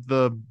mentioned that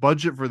the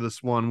budget for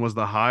this one was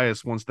the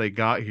highest once they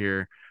got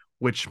here,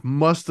 which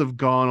must have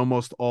gone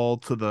almost all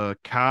to the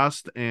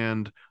cast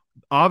and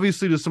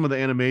obviously to some of the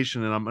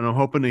animation. And I'm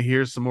hoping to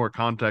hear some more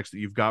context that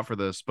you've got for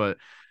this. But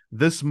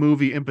this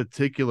movie in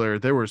particular,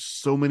 there were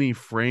so many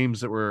frames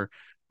that were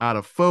out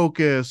of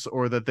focus,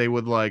 or that they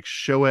would like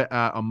show it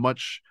at a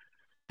much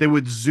they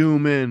would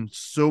zoom in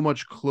so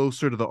much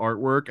closer to the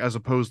artwork as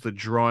opposed to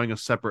drawing a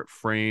separate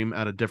frame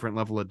at a different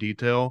level of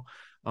detail.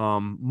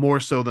 More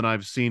so than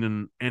I've seen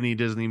in any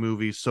Disney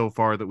movie so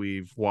far that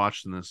we've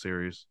watched in this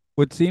series.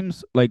 what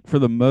seems like for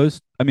the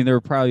most, I mean, there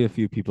were probably a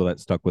few people that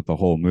stuck with the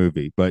whole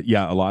movie, but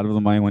yeah, a lot of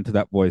them I went to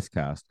that voice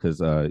cast because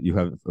you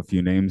have a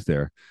few names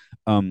there.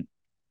 Um,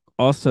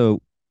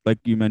 Also, like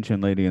you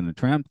mentioned, Lady and the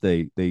Tramp,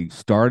 they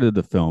started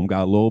the film,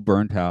 got a little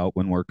burnt out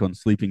when worked on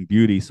Sleeping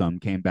Beauty. Some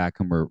came back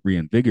and were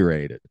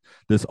reinvigorated.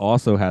 This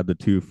also had the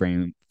two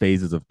frame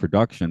phases of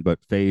production,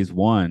 but phase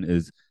one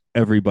is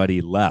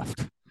everybody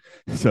left.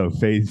 So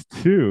phase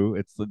two,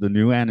 it's the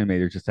new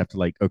animators just have to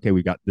like, okay,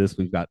 we got this,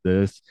 we've got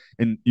this,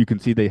 and you can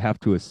see they have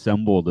to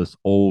assemble this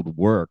old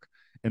work.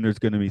 And there's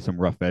going to be some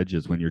rough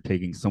edges when you're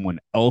taking someone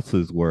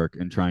else's work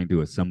and trying to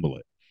assemble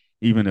it.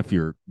 Even if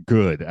you're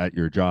good at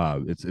your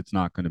job, it's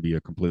not going to be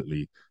a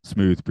completely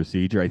smooth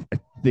procedure. I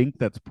think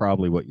that's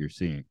probably what you're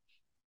seeing.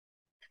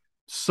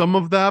 Some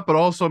of that, but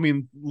also, I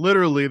mean,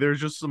 literally, there's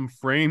just some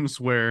frames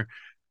where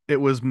it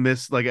was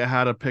missed, like it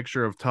had a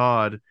picture of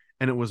Todd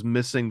and it was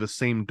missing the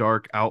same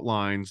dark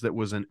outlines that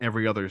was in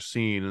every other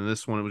scene. And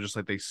this one, it was just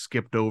like they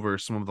skipped over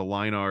some of the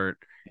line art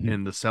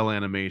in the cell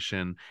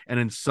animation, and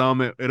in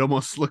some it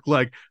almost looked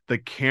like the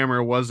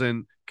camera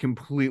wasn't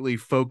completely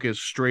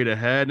focused straight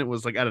ahead, it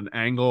was like at an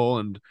angle,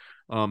 and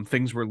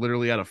things were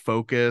literally out of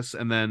focus,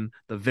 and then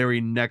the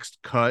very next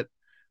cut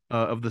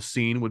of the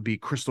scene would be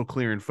crystal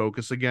clear and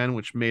focus again,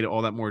 which made it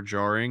all that more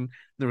jarring.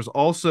 There was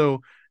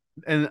also,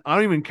 and I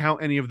don't even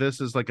count any of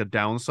this as like a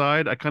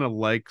downside. I kind of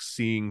like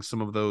seeing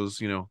some of those,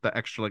 the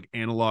extra like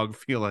analog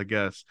feel, I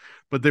guess.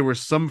 But there were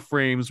some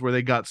frames where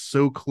they got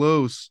so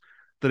close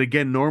that,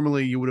 again,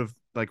 normally you would have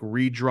like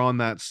redrawn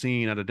that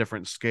scene at a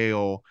different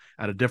scale,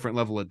 at a different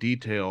level of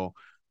detail.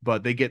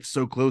 But they get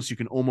so close, you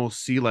can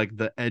almost see like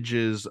the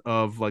edges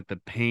of like the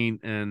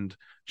paint and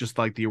just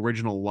like the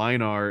original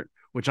line art,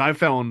 which I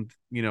found,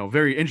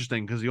 very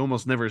interesting because you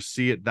almost never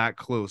see it that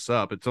close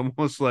up. It's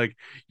almost like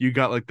you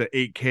got like the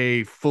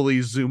 8K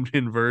fully zoomed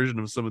in version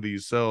of some of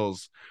these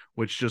cells,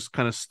 which just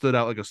kind of stood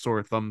out like a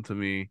sore thumb to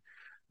me.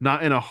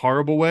 Not in a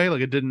horrible way,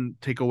 like it didn't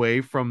take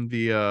away from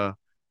the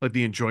like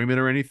the enjoyment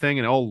or anything,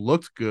 and it all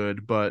looked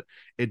good, but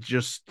it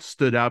just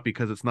stood out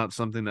because it's not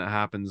something that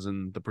happens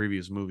in the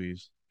previous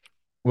movies.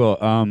 Well,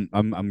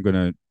 I'm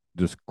gonna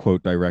just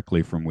quote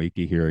directly from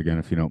Wiki here again,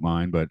 if you don't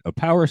mind. But a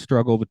power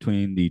struggle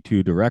between the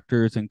two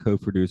directors and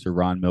co-producer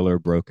Ron Miller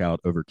broke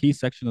out over key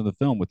section of the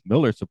film, with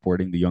Miller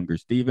supporting the younger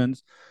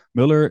Stevens.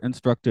 Miller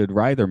instructed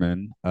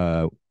Reitherman,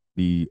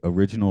 the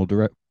original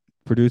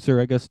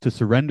producer, I guess, to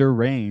surrender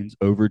reins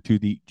over to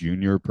the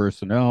junior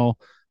personnel,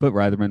 but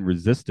Reitherman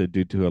resisted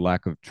due to a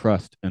lack of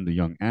trust in the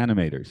young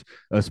animators.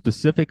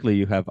 Specifically,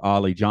 you have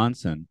Ollie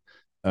Johnson,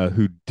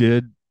 who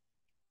did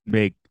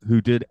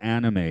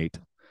animate.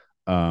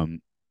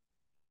 um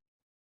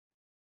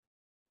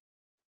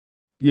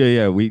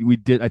yeah, we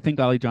did. I think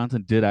Ollie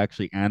Johnson did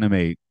actually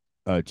animate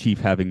Chief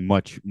having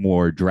much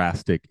more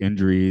drastic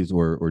injuries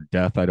or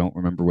death. I don't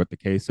remember what the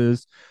case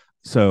is.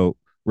 So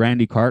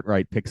Randy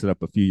Cartwright picks it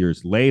up a few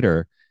years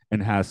later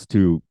and has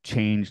to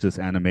change this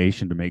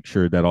animation to make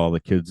sure that all the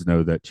kids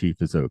know that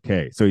Chief is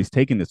okay. So he's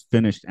taking this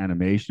finished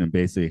animation and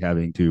basically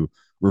having to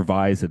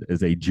revise it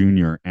as a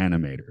junior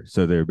animator.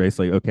 So they're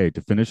basically, okay,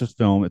 to finish this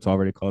film, it's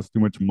already cost too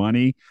much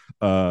money.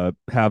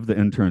 Have the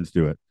interns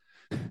do it.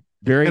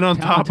 Very And on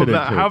top talented of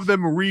that, have interns.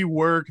 them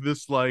rework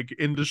this like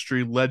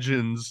industry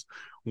legends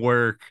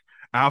work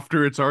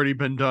after it's already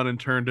been done and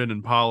turned in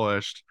and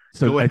polished.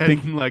 So Go I ahead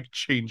think and like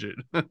change it.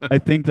 I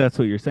think that's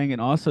what you're saying.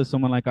 And also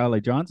someone like Ollie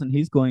Johnson,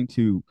 he's going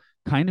to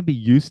kind of be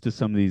used to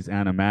some of these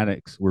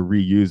animatics we're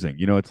reusing.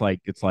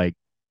 It's like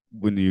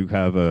when you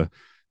have a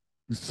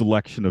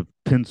selection of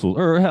pencils,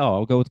 or hell,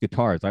 I'll go with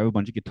guitars. I have a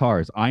bunch of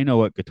guitars. I know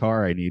what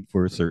guitar I need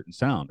for a certain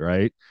sound,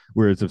 right?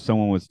 Whereas if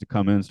someone was to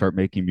come in and start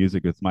making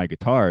music with my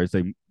guitars,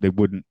 they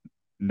wouldn't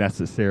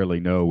necessarily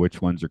know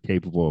which ones are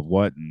capable of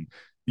what, and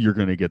you're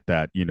going to get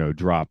that,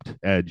 dropped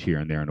edge here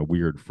and there in a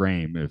weird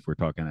frame if we're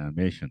talking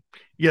animation.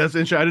 Yes,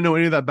 and I didn't know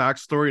any of that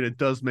backstory, and it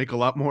does make a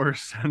lot more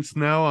sense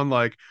now on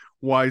like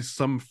why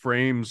some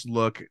frames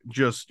look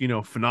just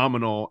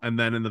phenomenal, and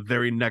then in the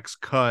very next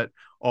cut,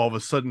 all of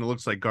a sudden it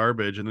looks like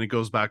garbage, and then it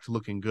goes back to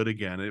looking good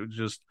again.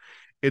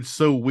 It's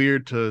so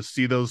weird to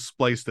see those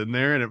spliced in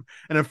there, and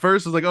at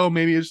first it's like, oh,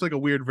 maybe it's like a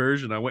weird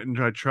version. I went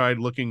and I tried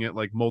looking at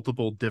like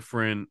multiple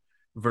different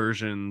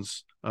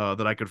versions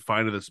that I could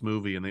find of this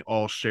movie, and they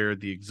all shared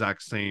the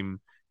exact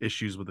same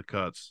issues with the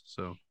cuts.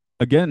 So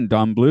Again,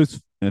 Don Bluth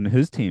and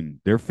his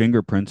team, their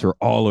fingerprints are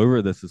all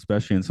over this,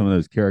 especially in some of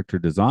those character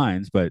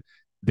designs. But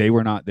they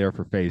were not there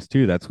for phase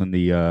two. That's when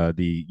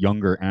the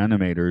younger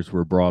animators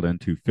were brought in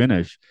to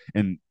finish,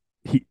 and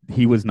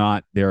he was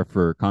not there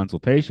for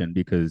consultation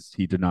because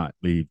he did not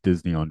leave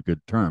Disney on good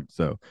terms.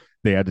 So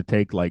they had to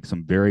take like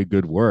some very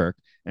good work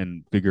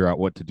and figure out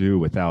what to do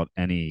without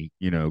any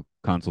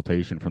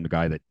consultation from the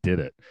guy that did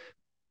it,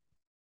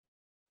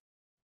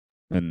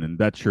 and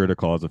that's sure to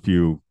cause a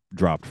few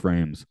dropped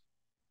frames.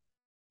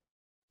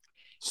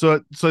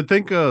 so I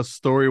think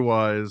story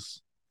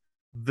wise,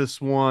 this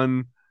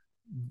one,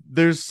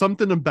 there's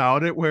something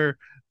about it where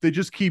they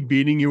just keep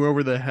beating you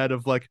over the head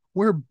of like,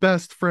 we're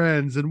best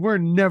friends and we're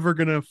never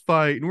gonna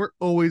fight and we're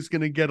always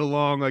gonna get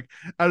along. Like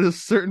at a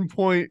certain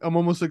point, I'm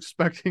almost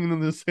expecting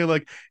them to say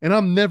like, and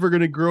I'm never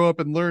gonna grow up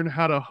and learn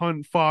how to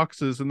hunt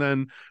foxes, and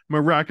then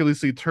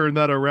miraculously turn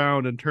that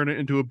around and turn it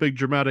into a big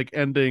dramatic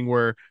ending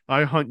where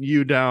I hunt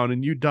you down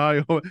and you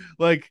die.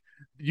 Like,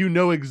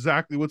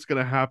 exactly what's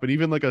going to happen.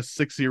 Even like a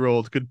 6 year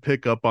old could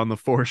pick up on the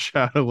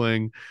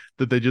foreshadowing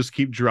that they just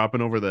keep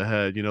dropping over the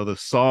head. The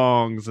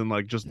songs and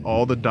like just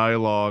all the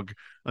dialogue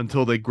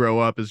until they grow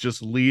up is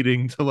just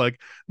leading to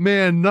like,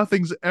 man,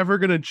 nothing's ever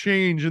going to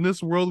change. And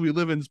this world we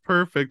live in is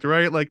perfect,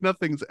 right? Like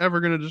nothing's ever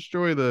going to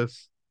destroy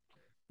this.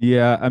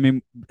 Yeah, I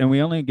mean, and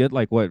we only get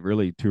like what,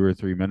 really 2 or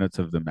 3 minutes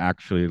of them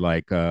actually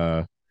like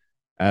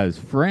as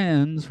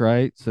friends,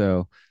 right?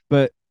 So,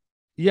 but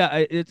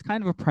yeah, it's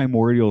kind of a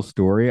primordial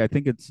story. I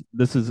think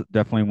this is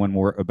definitely one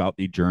more about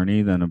the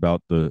journey than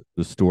about the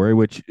story,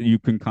 which you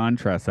can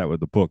contrast that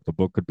with the book. The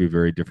book could be a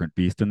very different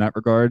beast in that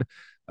regard.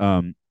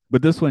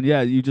 But this one,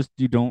 yeah, you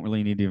don't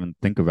really need to even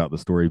think about the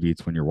story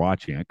beats when you're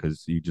watching it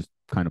because you just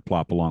kind of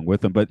plop along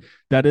with them. But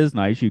that is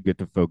nice. You get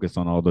to focus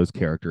on all those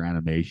character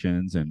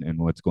animations and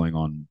what's going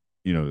on,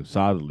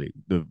 solidly.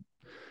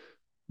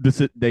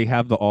 They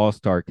have the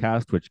all-star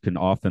cast, which can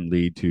often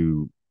lead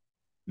to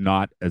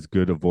not as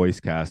good a voice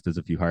cast as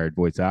if you hired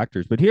voice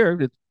actors. But here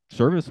it's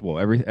serviceable.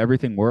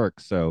 Everything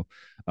works. So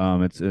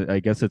it's I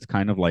guess it's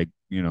kind of like,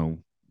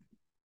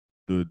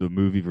 the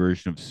movie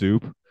version of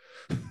Soup.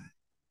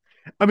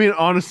 I mean,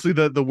 honestly,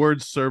 the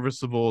word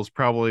serviceable is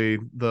probably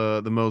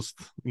the most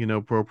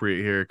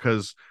appropriate here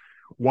because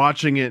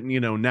watching it,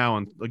 now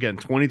and again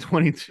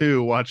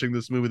 2022, watching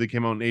this movie that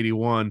came out in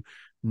 81,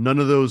 none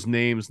of those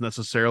names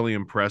necessarily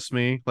impress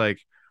me. Like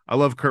I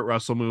love Kurt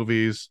Russell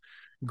movies,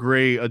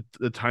 great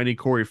a tiny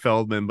Corey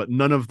Feldman, but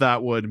none of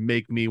that would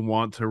make me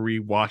want to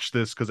rewatch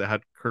this because it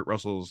had Kurt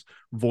Russell's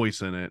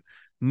voice in it.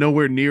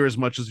 Nowhere near as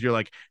much as you're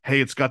like, hey,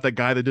 it's got that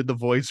guy that did the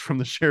voice from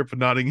the Sheriff of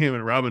Nottingham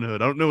and Robin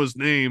Hood. I don't know his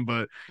name,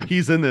 but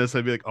he's in this.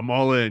 I'd be like, I'm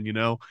all in,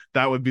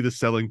 that would be the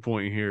selling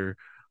point here.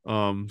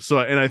 And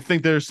I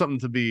think there's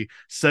something to be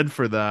said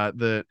for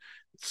that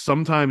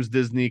sometimes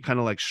Disney kind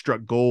of like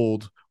struck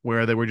gold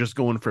where they were just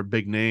going for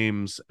big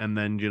names and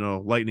then,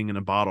 lightning in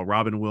a bottle,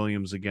 Robin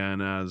Williams again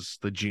as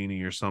the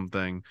genie or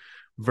something,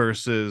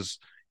 versus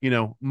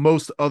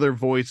most other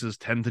voices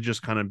tend to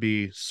just kind of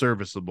be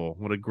serviceable.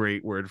 What a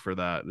great word for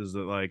that is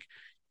that, like,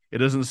 it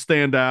doesn't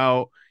stand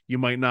out. You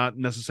might not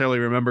necessarily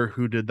remember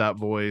who did that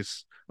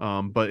voice,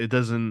 but it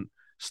doesn't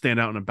stand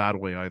out in a bad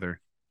way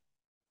either.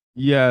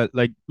 Yeah,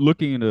 like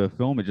looking into the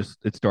film,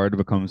 it started to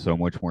become so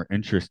much more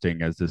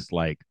interesting as this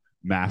like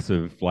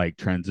massive like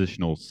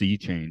transitional sea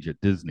change at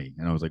Disney.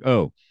 And I was like,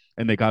 oh,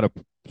 and they got a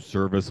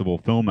serviceable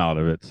film out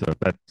of it. So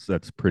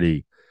that's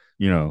pretty,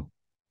 you know,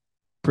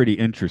 pretty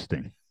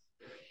interesting.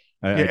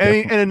 Yeah, I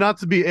definitely. and not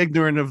to be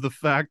ignorant of the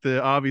fact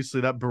that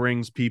obviously that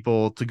brings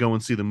people to go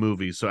and see the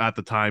movie. So at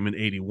the time in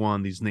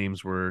 81, these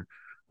names were,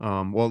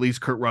 well, at least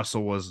Kurt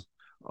Russell was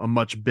a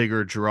much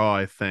bigger draw,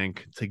 I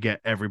think, to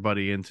get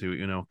everybody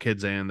into,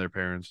 kids and their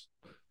parents.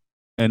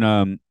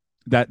 And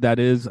that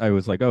is, I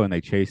was like, oh, and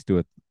they chased it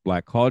with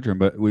Black Cauldron,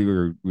 but we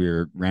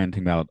were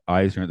ranting about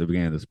Eisner at the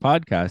beginning of this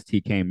podcast. He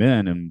came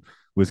in and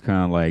was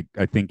kind of like,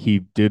 I think he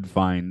did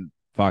find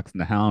Fox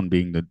and the Hound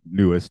being the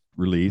newest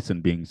release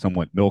and being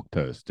somewhat milk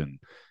toast. And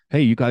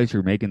hey, you guys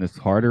are making this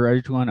harder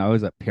edge one. I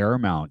was at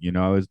Paramount,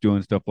 I was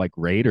doing stuff like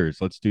Raiders.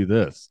 Let's do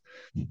this.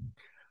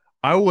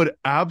 I would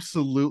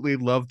absolutely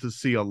love to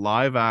see a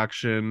live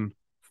action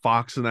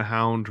Fox and the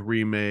Hound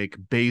remake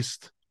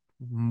based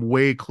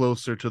way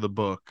closer to the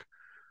book.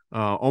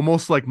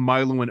 Almost like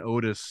Milo and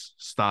Otis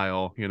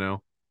style.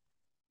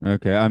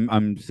 Okay,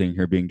 I'm seeing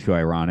here being too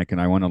ironic, and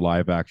I want a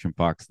live action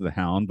Fox the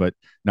Hound, but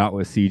not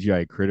with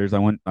CGI critters. I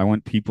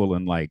want people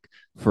in like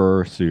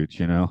fur suits.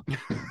 That'd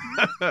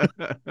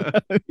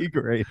be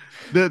great.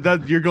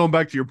 That you're going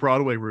back to your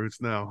Broadway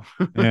roots now.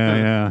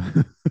 Yeah,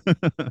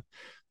 yeah.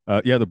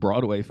 Yeah, the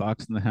Broadway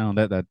Fox and the Hound,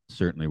 that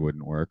certainly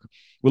wouldn't work.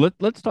 Well,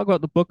 let's talk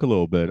about the book a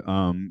little bit.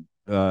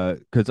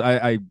 Because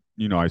I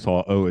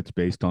saw, oh, it's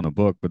based on a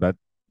book, but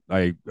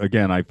I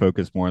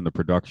focused more on the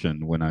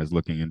production when I was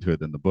looking into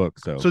it than the book.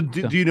 So, So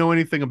do you know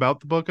anything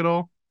about the book at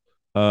all?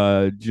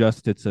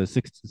 just it's a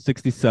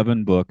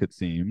 67 book, it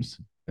seems.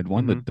 It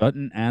won the Hmm.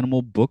 Dutton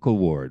Animal Book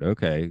Award.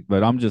 Okay,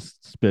 but I'm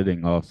just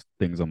spitting off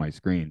things on my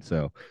screen.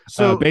 So,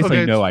 So basically,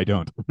 okay, no, I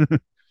don't.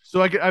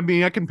 so I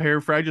can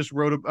paraphrase.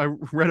 I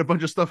read a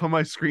bunch of stuff on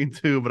my screen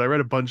too, but I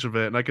read a bunch of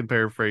it and I can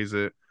paraphrase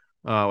it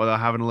without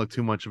having to look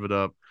too much of it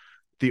up.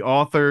 The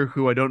author,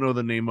 who I don't know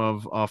the name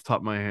of off the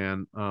top of my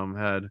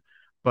head,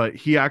 but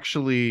he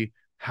actually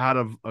had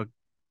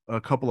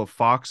a couple of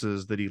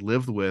foxes that he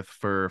lived with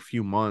for a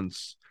few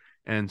months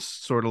and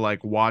sort of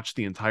like watched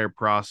the entire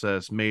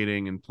process,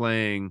 mating and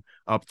playing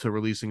up to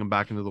releasing them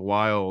back into the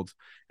wild,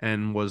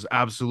 and was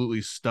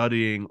absolutely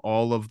studying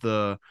all of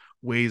the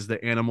ways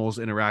that animals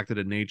interacted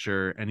in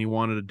nature. And he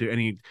wanted to do,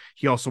 and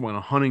he also went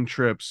on hunting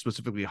trips,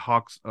 specifically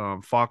fox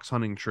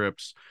hunting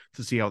trips,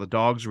 to see how the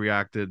dogs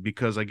reacted,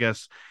 because I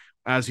guess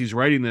as he's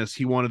writing this,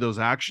 he wanted those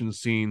action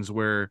scenes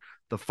where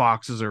the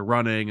foxes are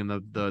running and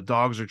the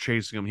dogs are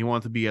chasing him. He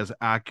wanted to be as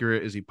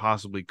accurate as he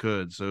possibly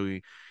could. So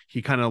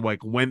he kind of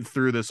like went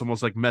through this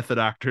almost like method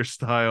actor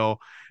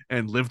style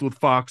and lived with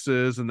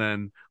foxes and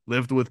then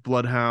lived with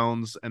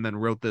bloodhounds and then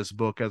wrote this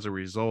book as a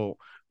result.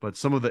 But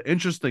some of the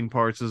interesting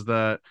parts is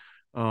that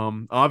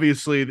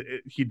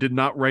obviously he did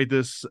not write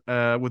this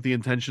with the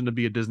intention to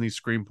be a Disney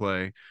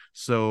screenplay.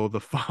 So the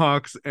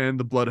fox and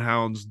the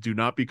bloodhounds do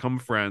not become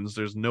friends.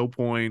 There's no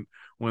point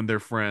when they're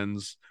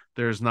friends.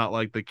 There's not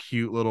like the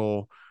cute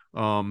little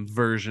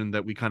version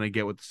that we kind of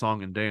get with the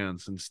song and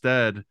dance.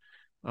 Instead,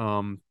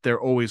 they're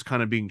always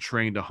kind of being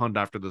trained to hunt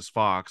after this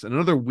fox. And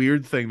another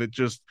weird thing that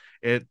just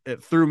it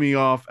threw me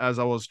off as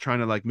I was trying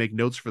to like make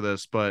notes for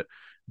this, but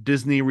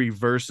Disney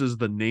reverses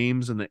the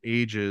names and the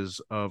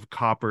ages of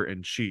Copper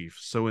and Chief.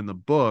 So in the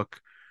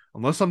book,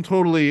 unless I'm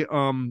totally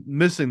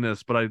missing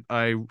this, but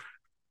I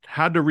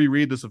had to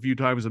reread this a few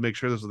times to make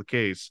sure this was the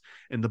case.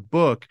 In the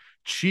book,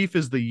 Chief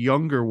is the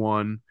younger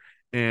one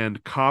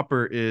and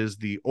Copper is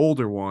the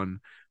older one.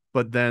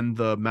 But then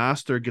the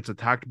master gets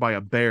attacked by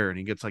a bear and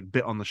he gets like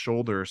bit on the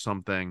shoulder or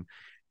something.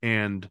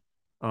 And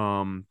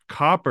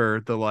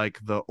Copper,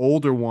 the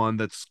older one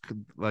that's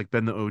like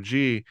been the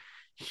OG,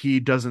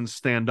 he doesn't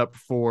stand up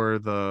for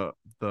the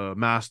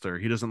master.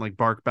 He doesn't like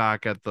bark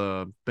back at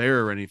the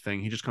bear or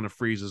anything. He just kind of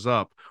freezes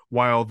up,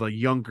 while the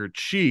younger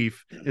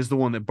chief is the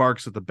one that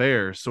barks at the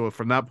bear. So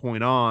from that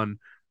point on,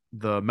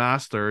 the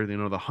master,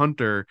 the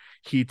hunter,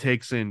 he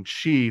takes in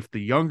Chief, the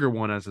younger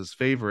one, as his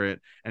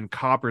favorite, and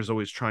Copper's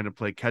always trying to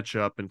play catch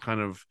up and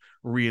kind of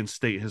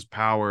reinstate his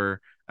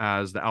power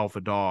as the alpha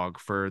dog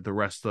for the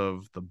rest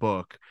of the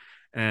book.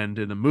 And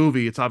in the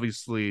movie, it's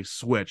obviously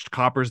switched.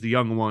 Copper's the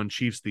young one,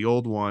 Chief's the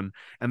old one,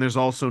 and there's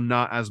also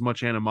not as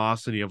much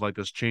animosity of like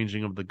this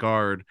changing of the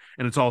guard.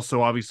 And it's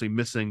also obviously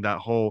missing that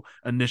whole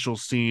initial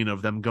scene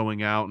of them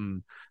going out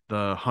and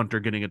the hunter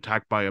getting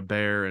attacked by a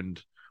bear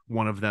and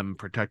one of them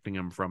protecting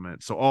him from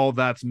it. So all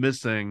that's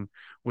missing,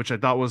 which I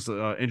thought was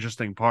an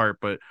interesting part,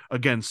 but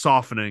again,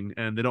 softening,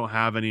 and they don't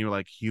have any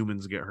like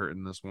humans get hurt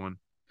in this one.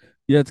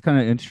 Yeah, it's kind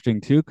of interesting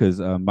too,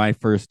 because my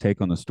first take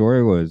on the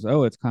story was,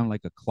 oh, it's kind of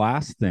like a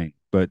class thing,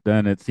 but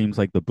then it seems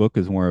like the book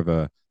is more of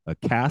a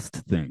caste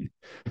thing.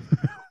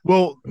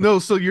 Well, no,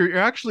 so you're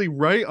actually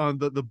right on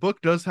the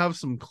book does have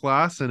some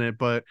class in it,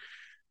 but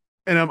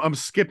and I'm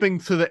skipping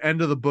to the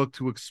end of the book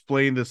to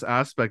explain this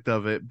aspect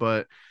of it,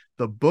 but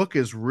the book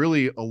is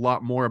really a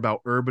lot more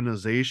about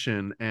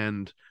urbanization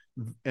and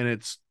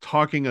it's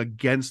talking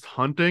against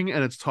hunting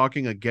and it's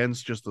talking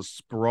against just the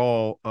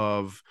sprawl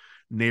of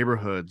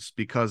neighborhoods,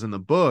 because in the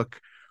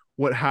book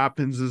what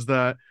happens is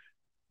that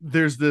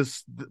there's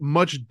this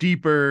much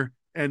deeper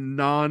and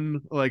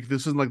non like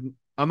this is like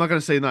I'm not gonna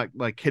say not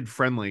like kid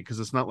friendly because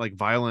it's not like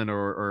violent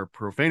or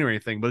profane or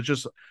anything, but it's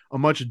just a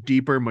much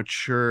deeper,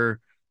 mature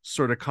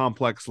sort of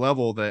complex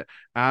level that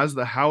as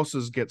the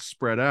houses get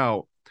spread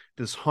out,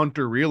 this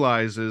hunter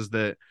realizes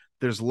that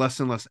there's less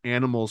and less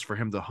animals for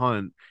him to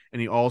hunt,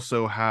 and he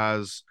also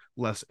has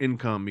less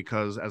income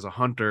because as a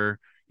hunter,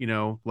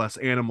 less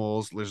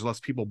animals, there's less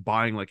people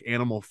buying like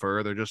animal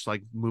fur. They're just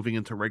like moving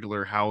into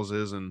regular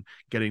houses and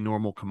getting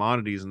normal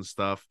commodities and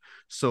stuff.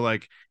 So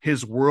like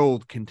his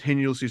world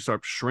continuously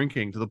starts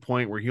shrinking to the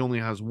point where he only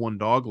has one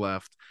dog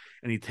left,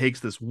 and he takes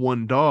this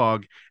one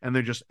dog and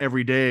they're just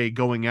every day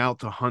going out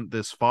to hunt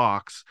this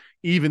fox,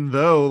 even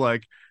though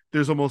like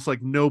there's almost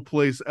like no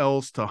place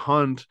else to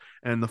hunt,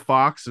 and the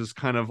fox is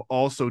kind of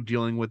also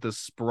dealing with this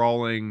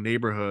sprawling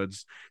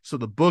neighborhoods. So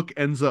the book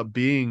ends up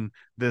being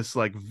this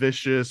like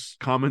vicious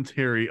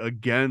commentary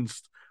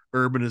against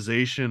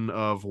urbanization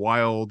of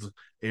wild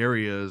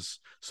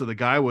areas. So the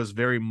guy was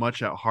very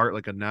much at heart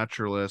like a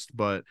naturalist,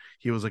 but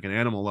he was like an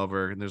animal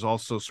lover, and there's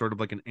also sort of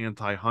like an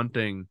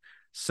anti-hunting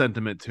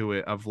sentiment to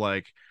it of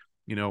like,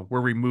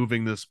 we're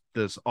removing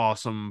this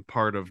awesome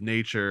part of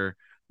nature,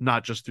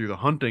 not just through the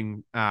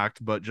hunting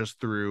act, but just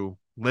through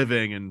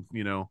living and,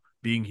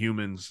 being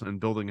humans and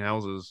building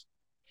houses.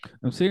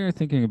 I'm sitting here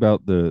thinking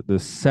about the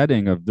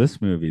setting of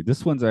this movie.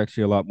 This one's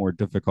actually a lot more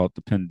difficult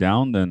to pin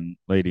down than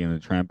Lady and the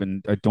Tramp,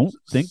 and I don't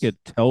think it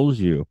tells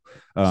you.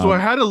 So I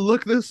had to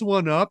look this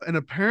one up, and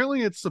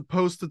apparently it's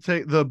supposed to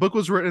take the book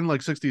was written in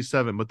like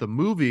 67, but the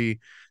movie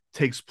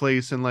takes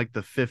place in like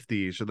the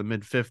 50s or the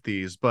mid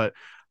 50s. But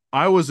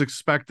I was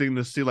expecting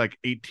to see like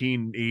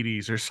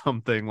 1880s or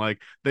something.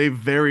 Like they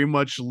very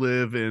much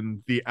live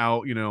in the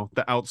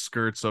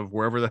outskirts of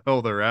wherever the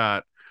hell they're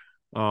at.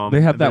 They have And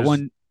that there's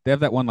one. They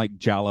have that one like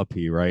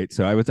jalopy, right?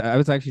 So I was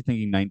actually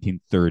thinking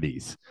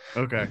 1930s,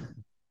 okay.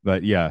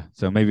 but yeah,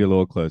 so maybe a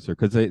little closer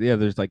because yeah,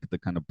 there's like the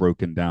kind of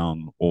broken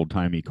down old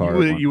timey You car at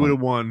would one you would point.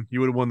 have won.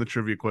 You would have won the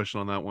trivia question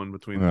on that one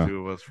between the Yeah.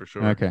 two of us for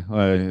sure. Okay.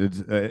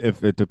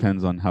 If it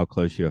depends on how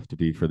close you have to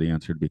be for the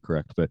answer to be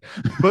correct, but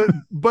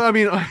But I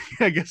mean,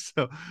 I guess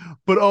so.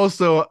 But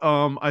also,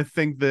 I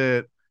think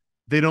that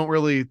they don't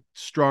really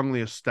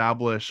strongly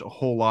establish a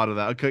whole lot of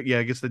that. Okay, yeah,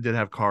 I guess they did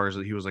have cars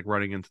that he was like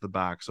running into the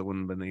back, so it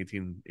wouldn't have been the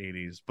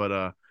 1880s.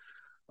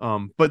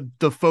 But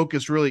the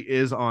focus really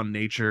is on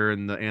nature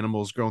and the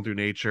animals growing through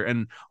nature.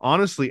 And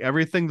honestly,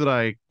 everything that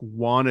I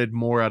wanted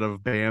more out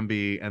of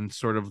Bambi and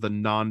sort of the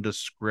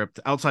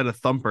nondescript outside of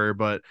Thumper,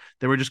 but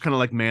they were just kind of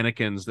like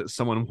mannequins that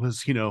someone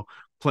was,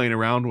 playing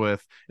around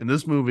with. In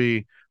this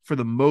movie, for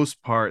the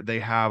most part,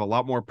 they have a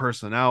lot more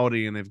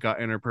personality and they've got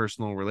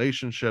interpersonal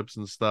relationships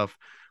and stuff.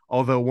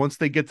 Although once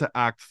they get to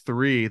act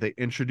three, they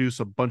introduce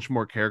a bunch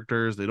more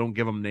characters. They don't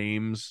give them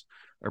names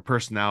or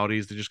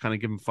personalities. They just kind of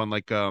give them fun.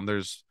 Like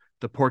there's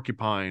the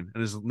porcupine,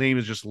 and his name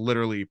is just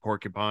literally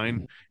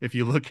porcupine. If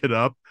you look it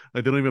up,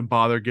 like they don't even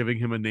bother giving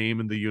him a name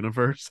in the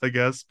universe, I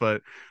guess.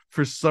 But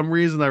for some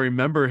reason, I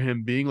remember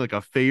him being like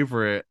a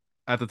favorite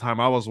at the time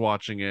I was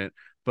watching it.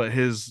 But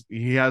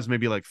he has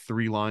maybe like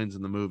three lines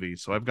in the movie,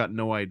 so I've got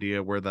no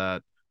idea where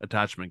that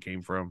attachment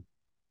came from.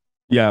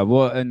 yeah,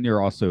 well, and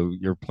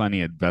you're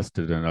plenty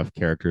invested in enough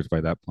characters by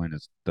that point.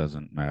 It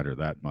doesn't matter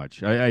that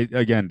much. I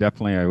again,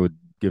 definitely, I would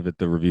give it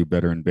the review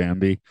better in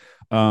Bambi.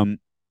 Um,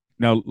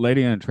 Now,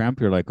 Lady and the Tramp,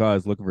 you're like, oh, I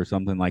was looking for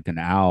something like an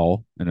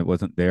owl, and it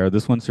wasn't there.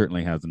 This one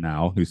certainly has an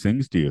owl who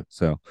sings to you.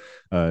 So,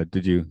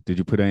 did you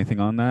put anything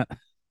on that?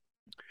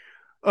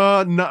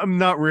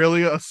 Not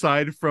really.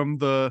 Aside from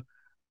the,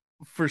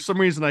 for some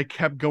reason, I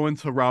kept going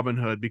to Robin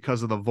Hood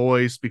because of the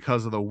voice,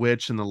 because of the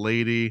witch and the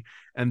lady,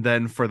 and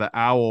then for the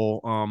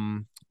owl,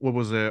 what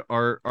was it?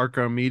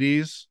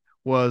 Archimedes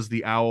was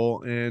the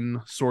owl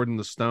in Sword in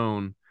the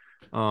Stone,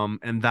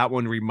 and that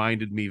one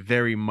reminded me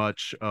very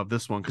much of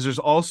this one because there's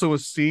also a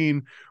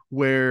scene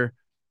where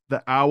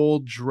the owl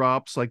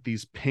drops like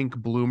these pink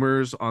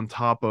bloomers on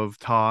top of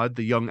Todd,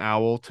 the young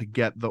owl, to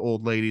get the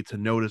old lady to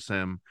notice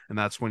him, and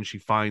that's when she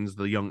finds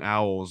the young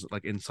owls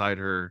like inside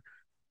her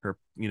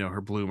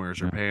bloomers,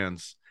 her Yeah.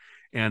 pants.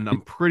 And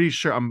I'm pretty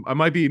sure I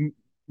might be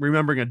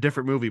remembering a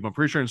different movie, but I'm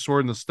pretty sure in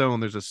Sword in the Stone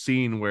there's a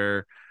scene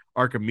where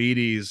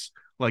Archimedes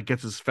like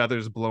gets his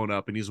feathers blown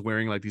up and he's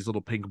wearing like these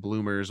little pink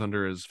bloomers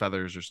under his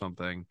feathers or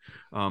something.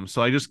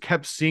 So I just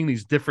kept seeing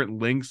these different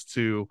links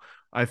to,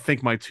 I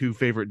think, my two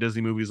favorite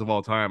Disney movies of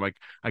all time. Like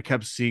I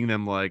kept seeing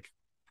them like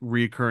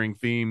recurring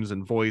themes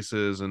and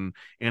voices and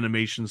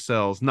animation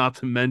cells, not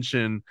to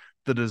mention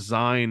the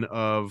design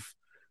of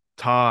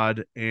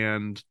Todd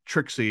and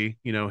Trixie,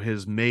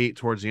 his mate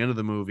towards the end of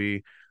the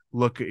movie,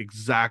 look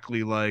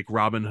exactly like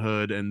Robin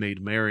Hood and Maid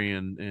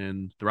Marian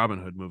in the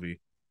Robin Hood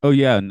movie. Oh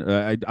yeah,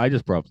 and I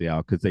just brought up the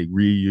owl because they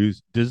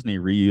reuse Disney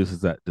reuses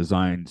that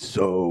design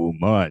so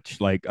much.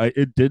 Like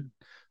it did.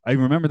 I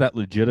remember that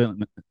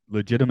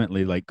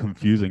legitimately like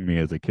confusing me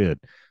as a kid.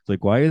 It's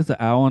like, why is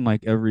the owl in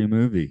like every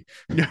movie?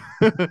 Yeah.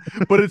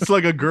 But it's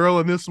like a girl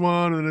in this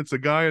one, and then it's a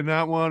guy in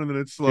that one, and then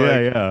it's Yeah,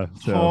 like yeah.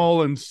 So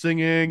tall and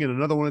singing, and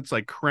another one it's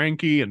like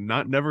cranky and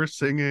not never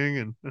singing.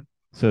 And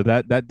so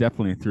that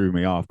definitely threw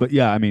me off. But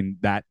yeah, I mean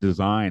that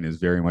design is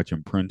very much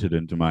imprinted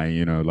into my,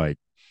 like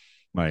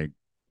my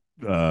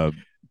uh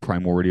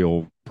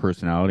primordial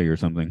personality or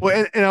something.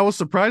 well, and I was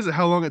surprised at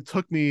how long it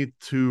took me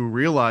to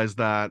realize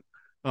that.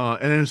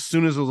 And as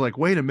soon as I was like,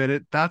 wait a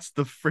minute, that's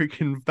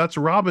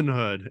Robin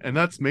Hood and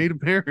that's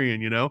Maid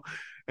Marian.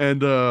 And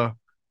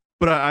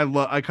but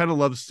I kind of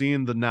love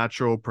seeing the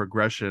natural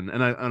progression.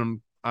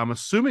 And I'm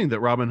assuming that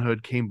Robin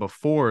Hood came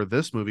before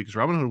this movie because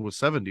Robin Hood was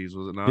 70s,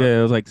 was it not? Yeah,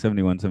 it was like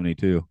 71,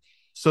 72.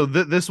 So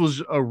this was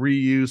a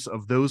reuse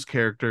of those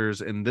characters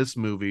in this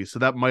movie. So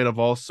that might have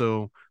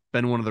also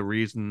been one of the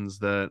reasons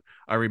that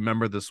I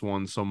remember this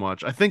one so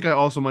much. I think I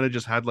also might have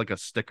just had like a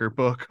sticker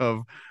book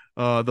of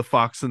the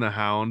Fox and the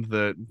Hound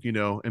that,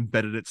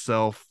 embedded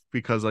itself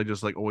because I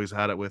just like always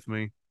had it with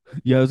me.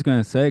 Yeah, I was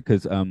gonna say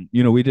because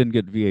we didn't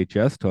get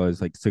VHS till I was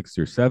like 6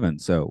 or 7.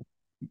 So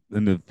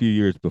in the few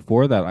years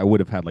before that, I would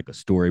have had like a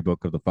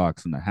storybook of the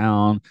Fox and the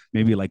Hound,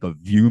 maybe like a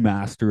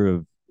Viewmaster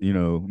of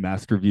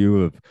master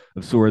view of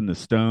Sword in the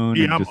Stone,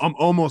 Yeah, and I'm, just I'm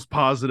almost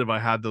positive I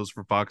had those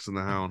for Fox and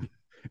the Hound.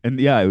 and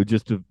yeah, it would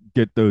just to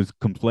get those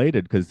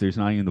conflated because there's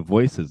not even the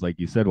voices, like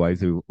you said. Why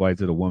is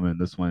it a woman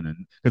this one?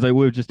 And because I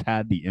would have just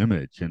had the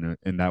image, and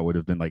that would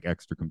have been like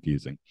extra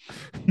confusing.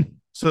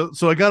 So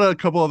I got a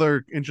couple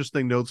other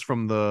interesting notes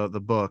from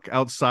the book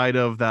outside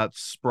of that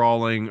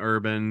sprawling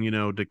urban,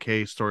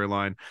 decay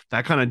storyline.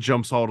 That kind of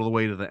jumps all the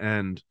way to the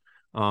end.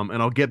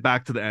 And I'll get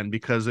back to the end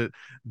because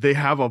they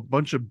have a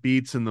bunch of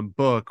beats in the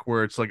book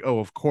where it's like, oh,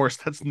 of course,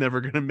 that's never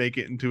gonna make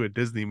it into a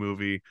Disney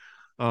movie.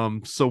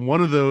 So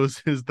one of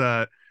those is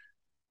that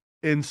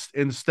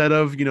instead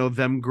of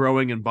them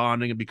growing and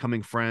bonding and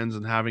becoming friends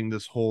and having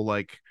this whole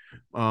like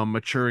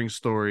maturing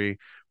story,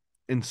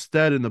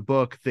 instead in the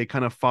book they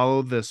kind of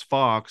follow this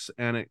fox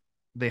and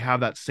they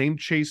have that same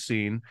chase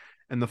scene,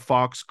 and the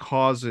fox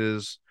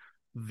causes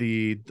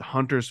the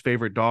hunter's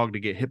favorite dog to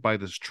get hit by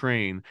this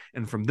train,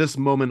 and from this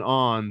moment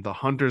on the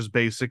hunter's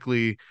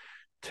basically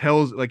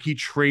tells, like, he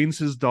trains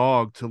his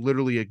dog to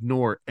literally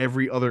ignore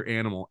every other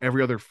animal,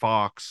 every other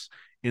fox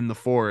in the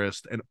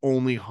forest, and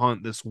only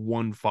hunt this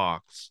one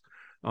fox.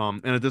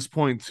 And at this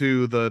point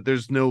too,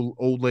 there's no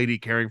old lady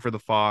caring for the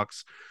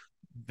fox.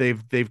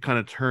 They've kind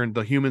of turned,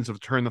 the humans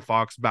have turned the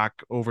fox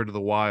back over to the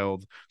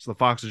wild, so the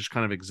fox is just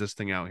kind of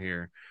existing out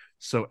here.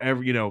 So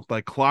every,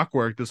 like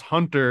clockwork, this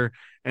hunter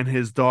and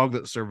his dog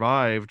that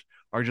survived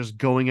are just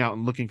going out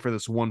and looking for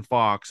this one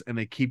fox, and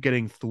they keep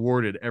getting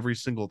thwarted every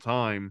single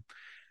time.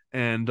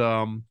 And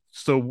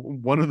so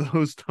one of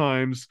those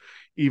times,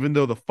 even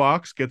though the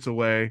fox gets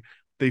away,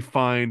 they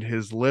find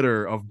his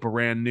litter of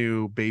brand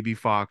new baby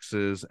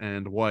foxes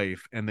and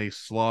wife, and they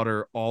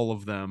slaughter all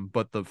of them,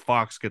 but the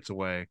fox gets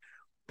away.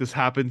 This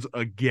happens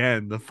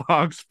again. The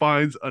fox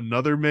finds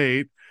another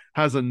mate,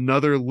 has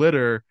another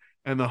litter,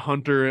 and the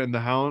hunter and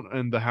the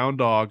hound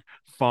dog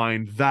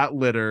find that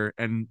litter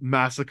and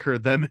massacre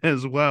them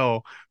as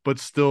well. But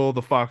still,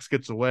 the fox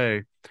gets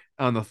away.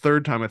 On the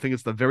third time, I think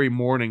it's the very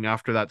morning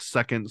after that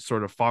second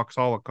sort of fox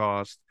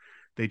holocaust,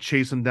 they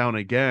chase him down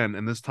again,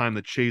 and this time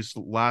the chase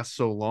lasts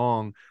so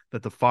long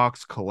that the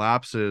fox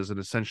collapses and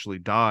essentially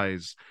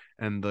dies,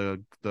 and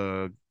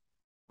the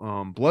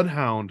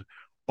bloodhound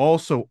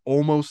also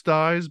almost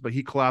dies, but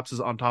he collapses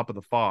on top of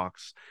the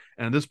fox.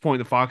 And at this point,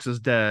 the fox is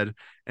dead,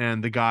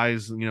 and the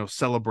guy's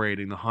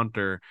celebrating the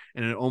hunter,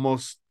 and it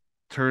almost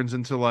turns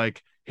into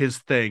like his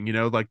thing,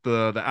 like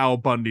the Al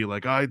Bundy,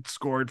 like I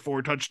scored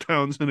 4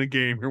 touchdowns in a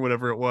game or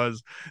whatever it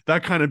was.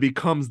 That kind of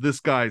becomes this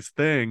guy's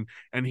thing,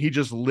 and he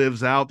just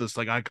lives out this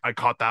like I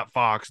caught that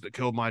fox that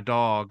killed my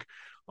dog.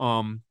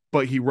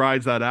 But he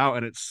rides that out,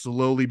 and it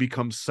slowly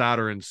becomes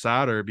sadder and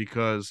sadder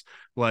because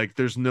like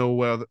there's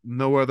no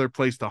other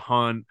place to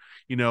hunt.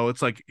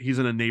 It's like he's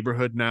in a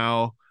neighborhood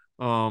now.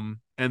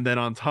 And then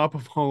on top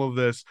of all of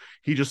this,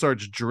 he just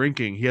starts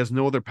drinking. He has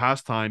no other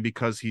pastime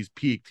because he's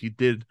peaked. He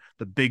did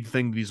the big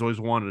thing that he's always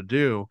wanted to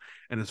do.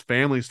 And his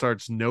family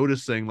starts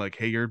noticing, like,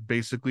 hey, you're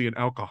basically an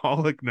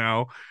alcoholic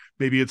now.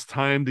 Maybe it's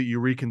time that you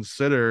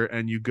reconsider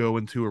and you go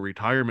into a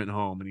retirement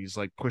home. And he's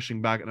like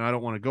pushing back, and I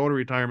don't want to go to a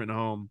retirement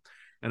home.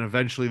 And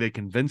eventually they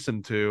convince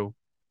him to.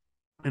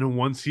 And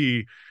once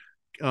he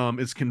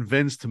is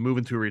convinced to move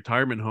into a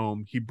retirement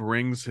home, he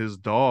brings his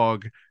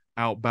dog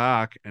out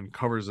back and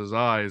covers his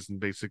eyes and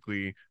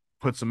basically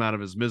puts him out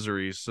of his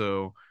misery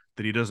so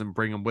that he doesn't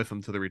bring him with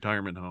him to the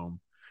retirement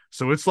home.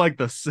 So it's like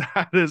the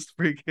saddest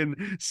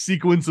freaking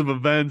sequence of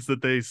events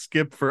that they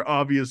skip for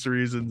obvious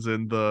reasons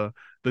in the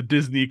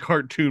Disney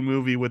cartoon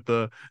movie with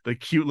the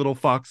cute little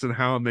fox and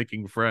hound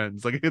making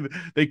friends. Like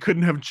they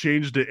couldn't have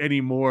changed it any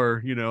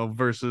more,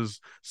 versus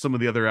some of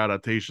the other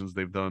adaptations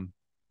they've done.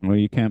 Well,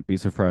 you can't be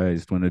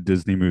surprised when a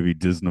Disney movie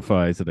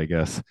Disneyfies it, I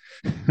guess.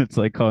 It's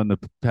like calling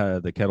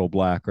the kettle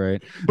black,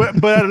 right?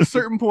 But at a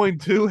certain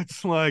point too,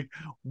 it's like,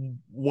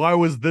 why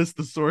was this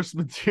the source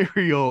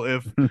material?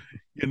 If I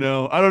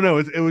don't know,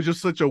 it was just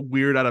such a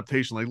weird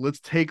adaptation. Like, let's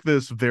take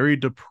this very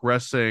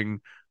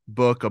depressing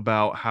book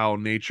about how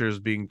nature is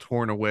being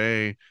torn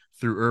away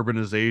through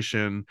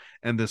urbanization,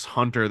 and this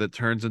hunter that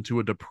turns into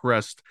a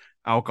depressed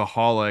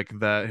alcoholic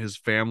that his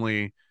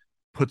family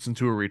puts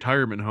into a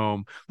retirement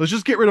home. Let's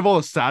just get rid of all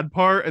the sad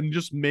part and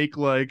just make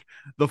like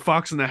the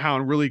fox and the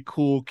hound really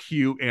cool,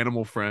 cute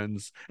animal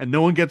friends, and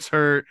no one gets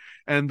hurt.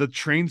 And the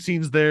train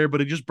scene's there, but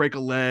he just break a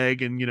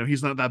leg, and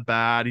he's not that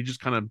bad. He just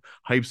kind of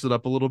hypes it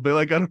up a little bit.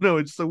 Like, I don't know,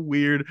 it's so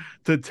weird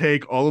to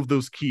take all of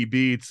those key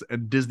beats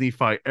and Disney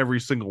fight every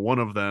single one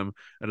of them.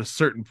 At a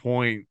certain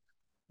point,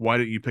 why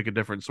didn't you pick a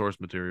different source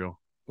material?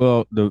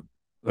 Well,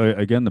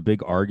 again, the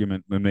big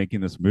argument when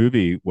making this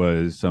movie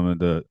was some of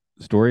the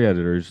story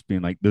editors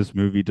being like, this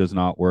movie does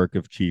not work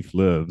if Chief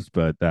lives,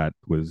 but that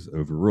was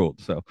overruled.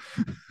 So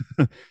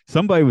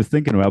somebody was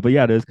thinking about, but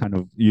yeah, it is kind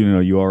of,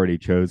 you already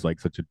chose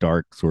like such a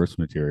dark source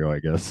material,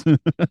 I guess.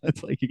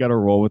 It's like you got to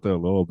roll with it a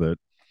little bit.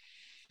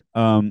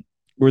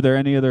 Were there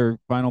any other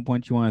final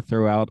points you want to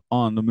throw out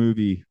on the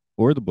movie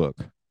or the book?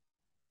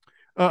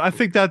 I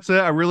think that's it.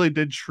 I really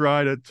did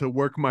try to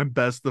work my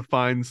best to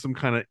find some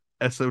kind of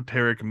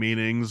esoteric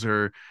meanings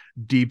or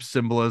deep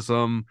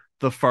symbolism.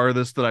 The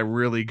farthest that I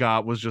really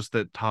got was just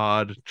that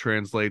Todd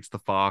translates the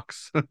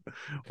fox,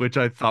 which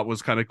I thought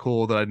was kind of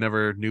cool that I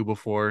never knew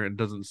before. It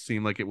doesn't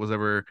seem like it was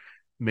ever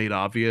made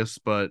obvious,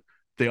 but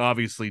they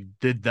obviously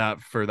did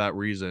that for that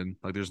reason.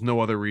 Like, there's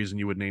no other reason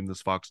you would name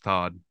this fox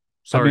Todd.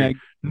 Sorry, I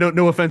mean,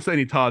 no offense to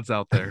any Todds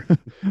out there.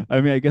 I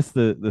mean, I guess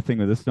the thing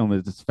with this film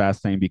is it's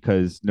fascinating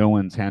because no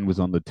one's hand was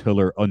on the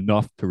tiller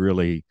enough to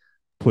really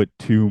put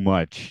too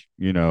much,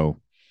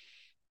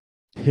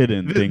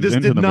 hidden things This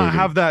into did the not movie.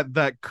 have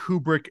that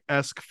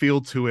Kubrick-esque feel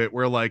to it,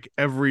 where like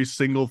every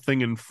single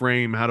thing in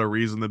frame had a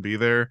reason to be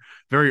there.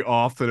 Very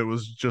often it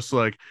was just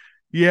like,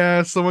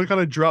 yeah, someone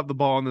kind of dropped the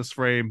ball in this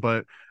frame,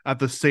 but at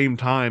the same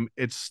time,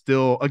 it's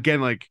still,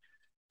 again, like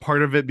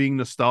part of it being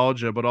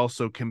nostalgia, but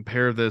also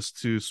compare this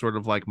to sort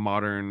of like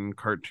modern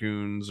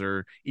cartoons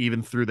or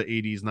even through the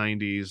 80s,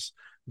 90s.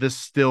 This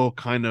still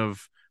kind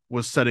of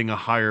was setting a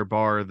higher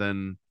bar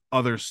than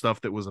other stuff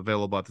that was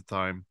available at the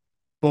time.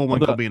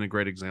 Bullwinkle Although, being a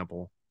great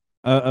example.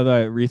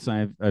 although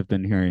recently I've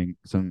been hearing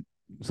some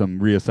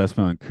reassessment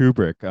on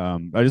Kubrick.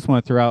 I just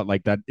want to throw out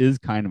like that is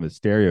kind of a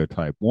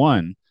stereotype.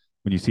 One,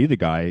 when you see the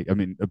guy, I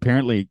mean,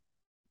 apparently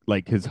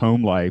like his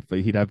home life,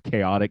 he'd have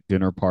chaotic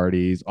dinner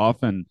parties.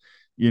 Often,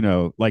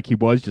 like he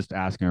was just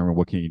asking everyone,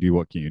 "What can you do?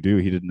 What can you do?"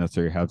 He didn't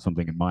necessarily have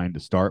something in mind to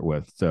start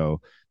with. So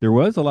there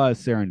was a lot of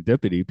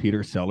serendipity.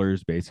 Peter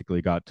Sellers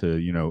basically got to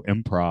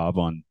improv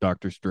on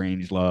Doctor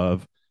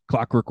Strangelove,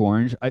 Clockwork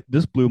Orange.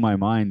 This blew my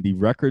mind. The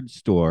record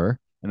store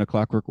in A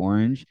Clockwork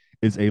Orange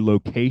is a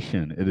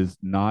location. It is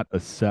not a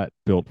set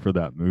built for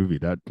that movie.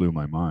 That blew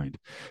my mind.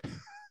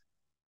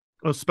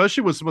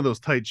 Especially with some of those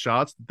tight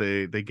shots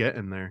that they get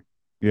in there.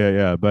 Yeah,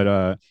 yeah.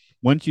 But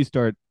once you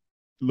start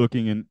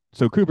looking in,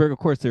 so Kubrick, of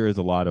course, there is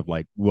a lot of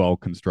like well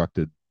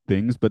constructed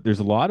things, but there's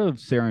a lot of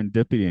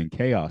serendipity and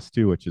chaos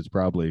too, which is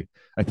probably,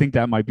 I think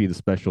that might be the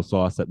special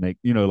sauce that make,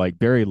 like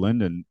Barry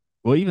Lyndon.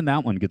 Well, even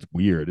that one gets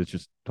weird. It's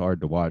just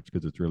hard to watch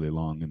because it's really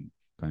long and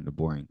kind of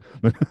boring.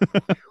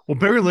 Well,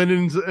 Barry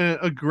Lyndon's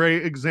a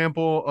great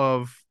example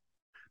of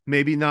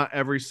maybe not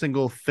every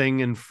single thing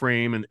in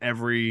frame in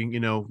every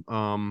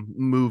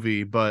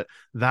movie, but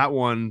that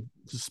one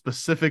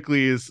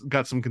specifically has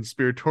got some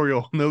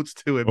conspiratorial notes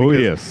to it. Oh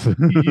yes.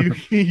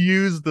 He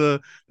used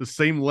the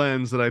same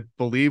lens that I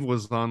believe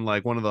was on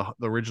like one of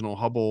the original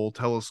Hubble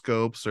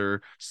telescopes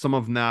or some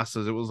of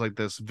NASA's. It was like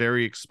this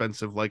very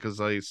expensive Leica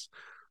Zeiss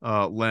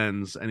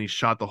lens, and he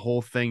shot the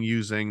whole thing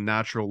using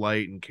natural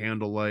light and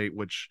candlelight,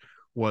 which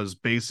was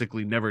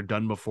basically never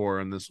done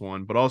before in this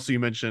one. But also, you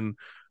mentioned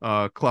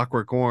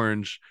Clockwork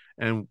Orange,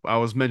 and I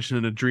was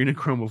mentioning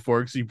Adrenochrome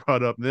before because you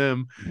brought up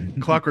them.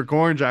 Clockwork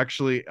Orange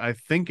actually, I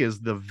think, is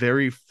the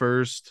very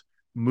first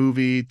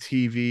movie,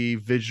 TV,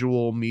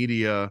 visual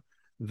media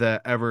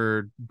that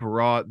ever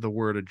brought the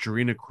word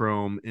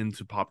adrenochrome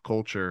into pop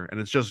culture, and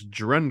it's just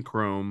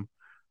adrenochrome.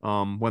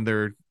 When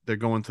they're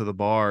going to the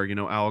bar,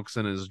 Alex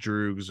and his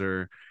droogs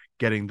are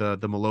getting the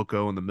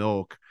Moloko and the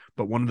milk,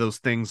 but one of those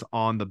things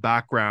on the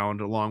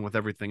background along with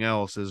everything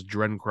else is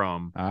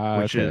adrenochrome,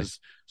 which Okay. is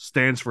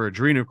stands for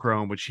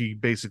adrenochrome, which he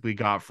basically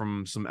got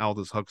from some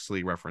Aldous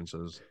Huxley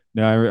references.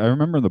 Now, I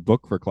remember in the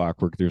book for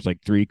Clockwork, there's like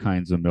three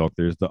kinds of milk.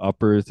 There's the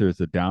uppers, there's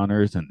the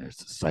downers, and there's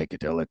the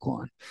psychedelic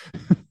one.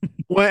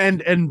 Well,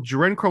 and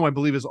adrenochrome, I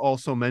believe, is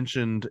also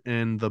mentioned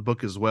in the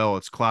book as well.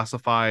 It's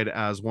classified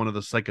as one of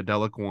the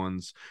psychedelic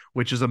ones,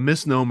 which is a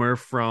misnomer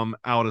from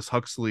Aldous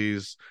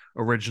Huxley's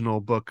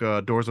original book,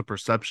 Doors of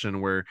Perception,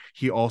 where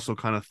he also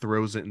kind of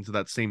throws it into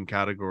that same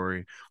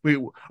category.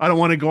 I don't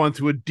want to go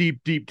into a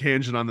deep, deep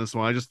tangent on this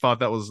one. I just thought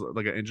that was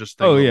like an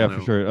interesting Oh little yeah, for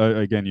note.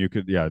 sure. Again, you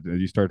could, yeah.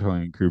 You start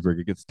talking Kubrick,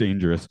 it gets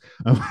dangerous.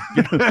 So,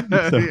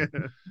 Yeah.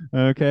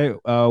 okay,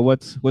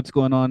 what's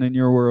going on in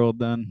your world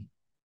then?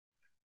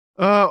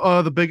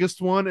 The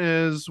biggest one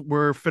is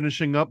we're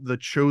finishing up the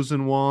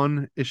Chosen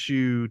One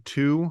issue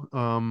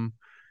 2.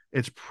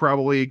 It's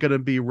probably gonna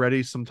be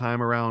ready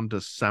sometime around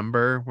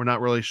December. We're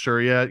not really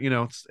sure yet.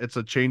 It's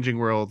a changing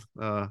world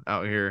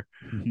out here,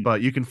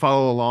 but you can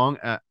follow along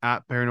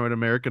at Paranoid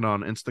American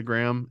on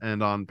Instagram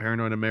and on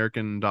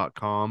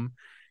paranoidamerican.com.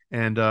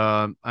 And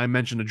I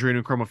mentioned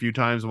Adrenochrome a few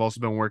times. I've also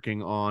been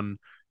working on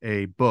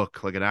a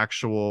book, like an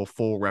actual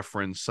full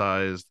reference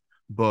sized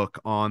book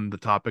on the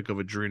topic of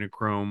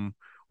adrenochrome,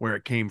 where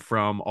it came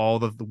from, all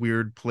the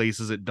weird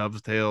places it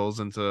dovetails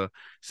into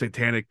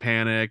satanic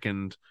panic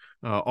and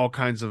all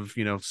kinds of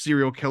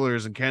serial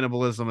killers and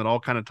cannibalism. It all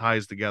kind of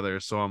ties together.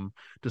 So I'm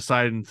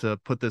deciding to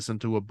put this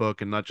into a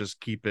book and not just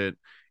keep it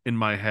in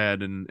my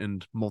head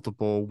and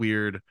multiple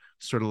weird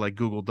sort of like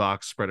Google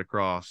Docs spread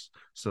across.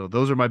 So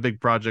those are my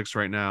big projects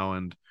right now.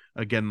 And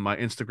again, my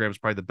Instagram is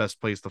probably the best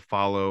place to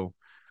follow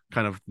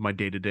kind of my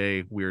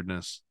day-to-day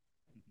weirdness.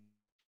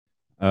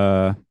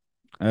 Uh,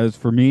 as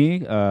for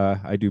me,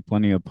 I do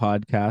plenty of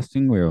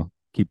podcasting. We'll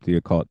keep the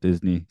Occult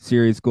Disney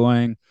series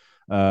going.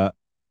 Uh,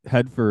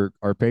 Head for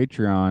our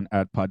Patreon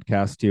at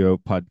Podcastio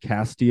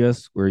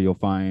Podcastius, where you'll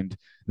find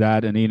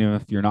that. And even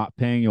if you're not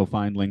paying, you'll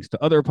find links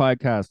to other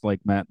podcasts like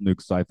Matt and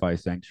Luke's Sci-Fi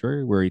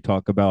Sanctuary, where he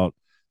talk about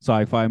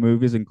sci-fi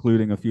movies,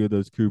 including a few of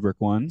those Kubrick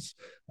ones.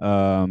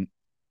 Time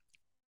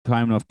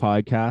Enough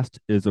Podcast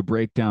is a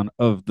breakdown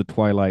of the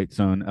Twilight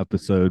Zone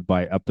episode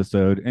by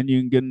episode, and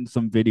you can get in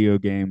some video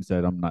games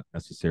that I'm not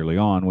necessarily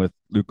on with.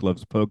 Luke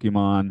Loves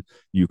Pokemon.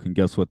 You can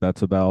guess what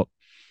that's about.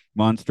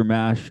 Monster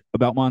Mash,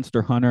 about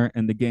Monster Hunter,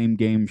 and the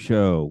Game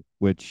Show,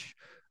 which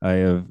I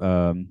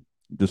have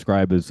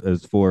described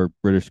as four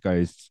British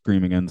guys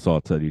screaming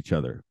insults at each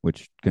other,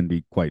 which can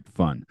be quite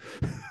fun.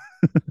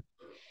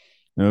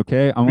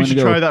 Okay, I'm We going to should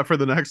go. try that for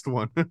the next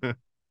one.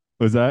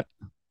 Was that?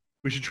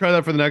 We should try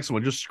that for the next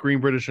one. Just scream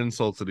British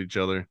insults at each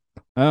other.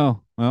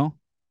 Oh, well,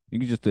 you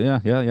can just, yeah.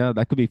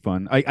 That could be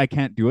fun. I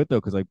can't do it though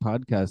because I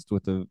podcast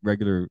with a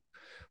regular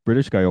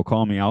British guy who'll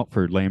call me out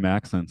for lame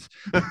accents.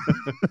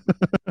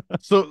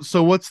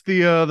 So what's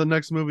the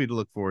next movie to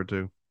look forward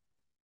to?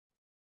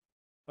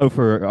 Oh,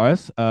 for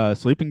us,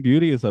 Sleeping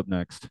Beauty is up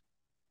next.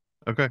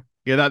 Okay.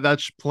 Yeah,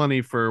 that's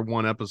plenty for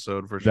one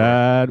episode for sure.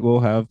 That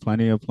we'll have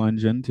plenty of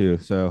plunge into.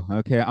 So,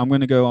 okay, I'm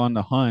going to go on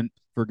the hunt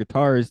for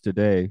guitars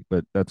today,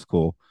 but that's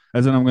cool.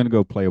 As in, I'm going to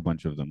go play a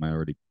bunch of them. I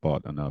already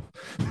bought enough.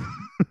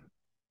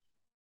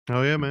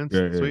 Oh yeah, man.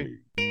 Sweet.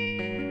 Yay.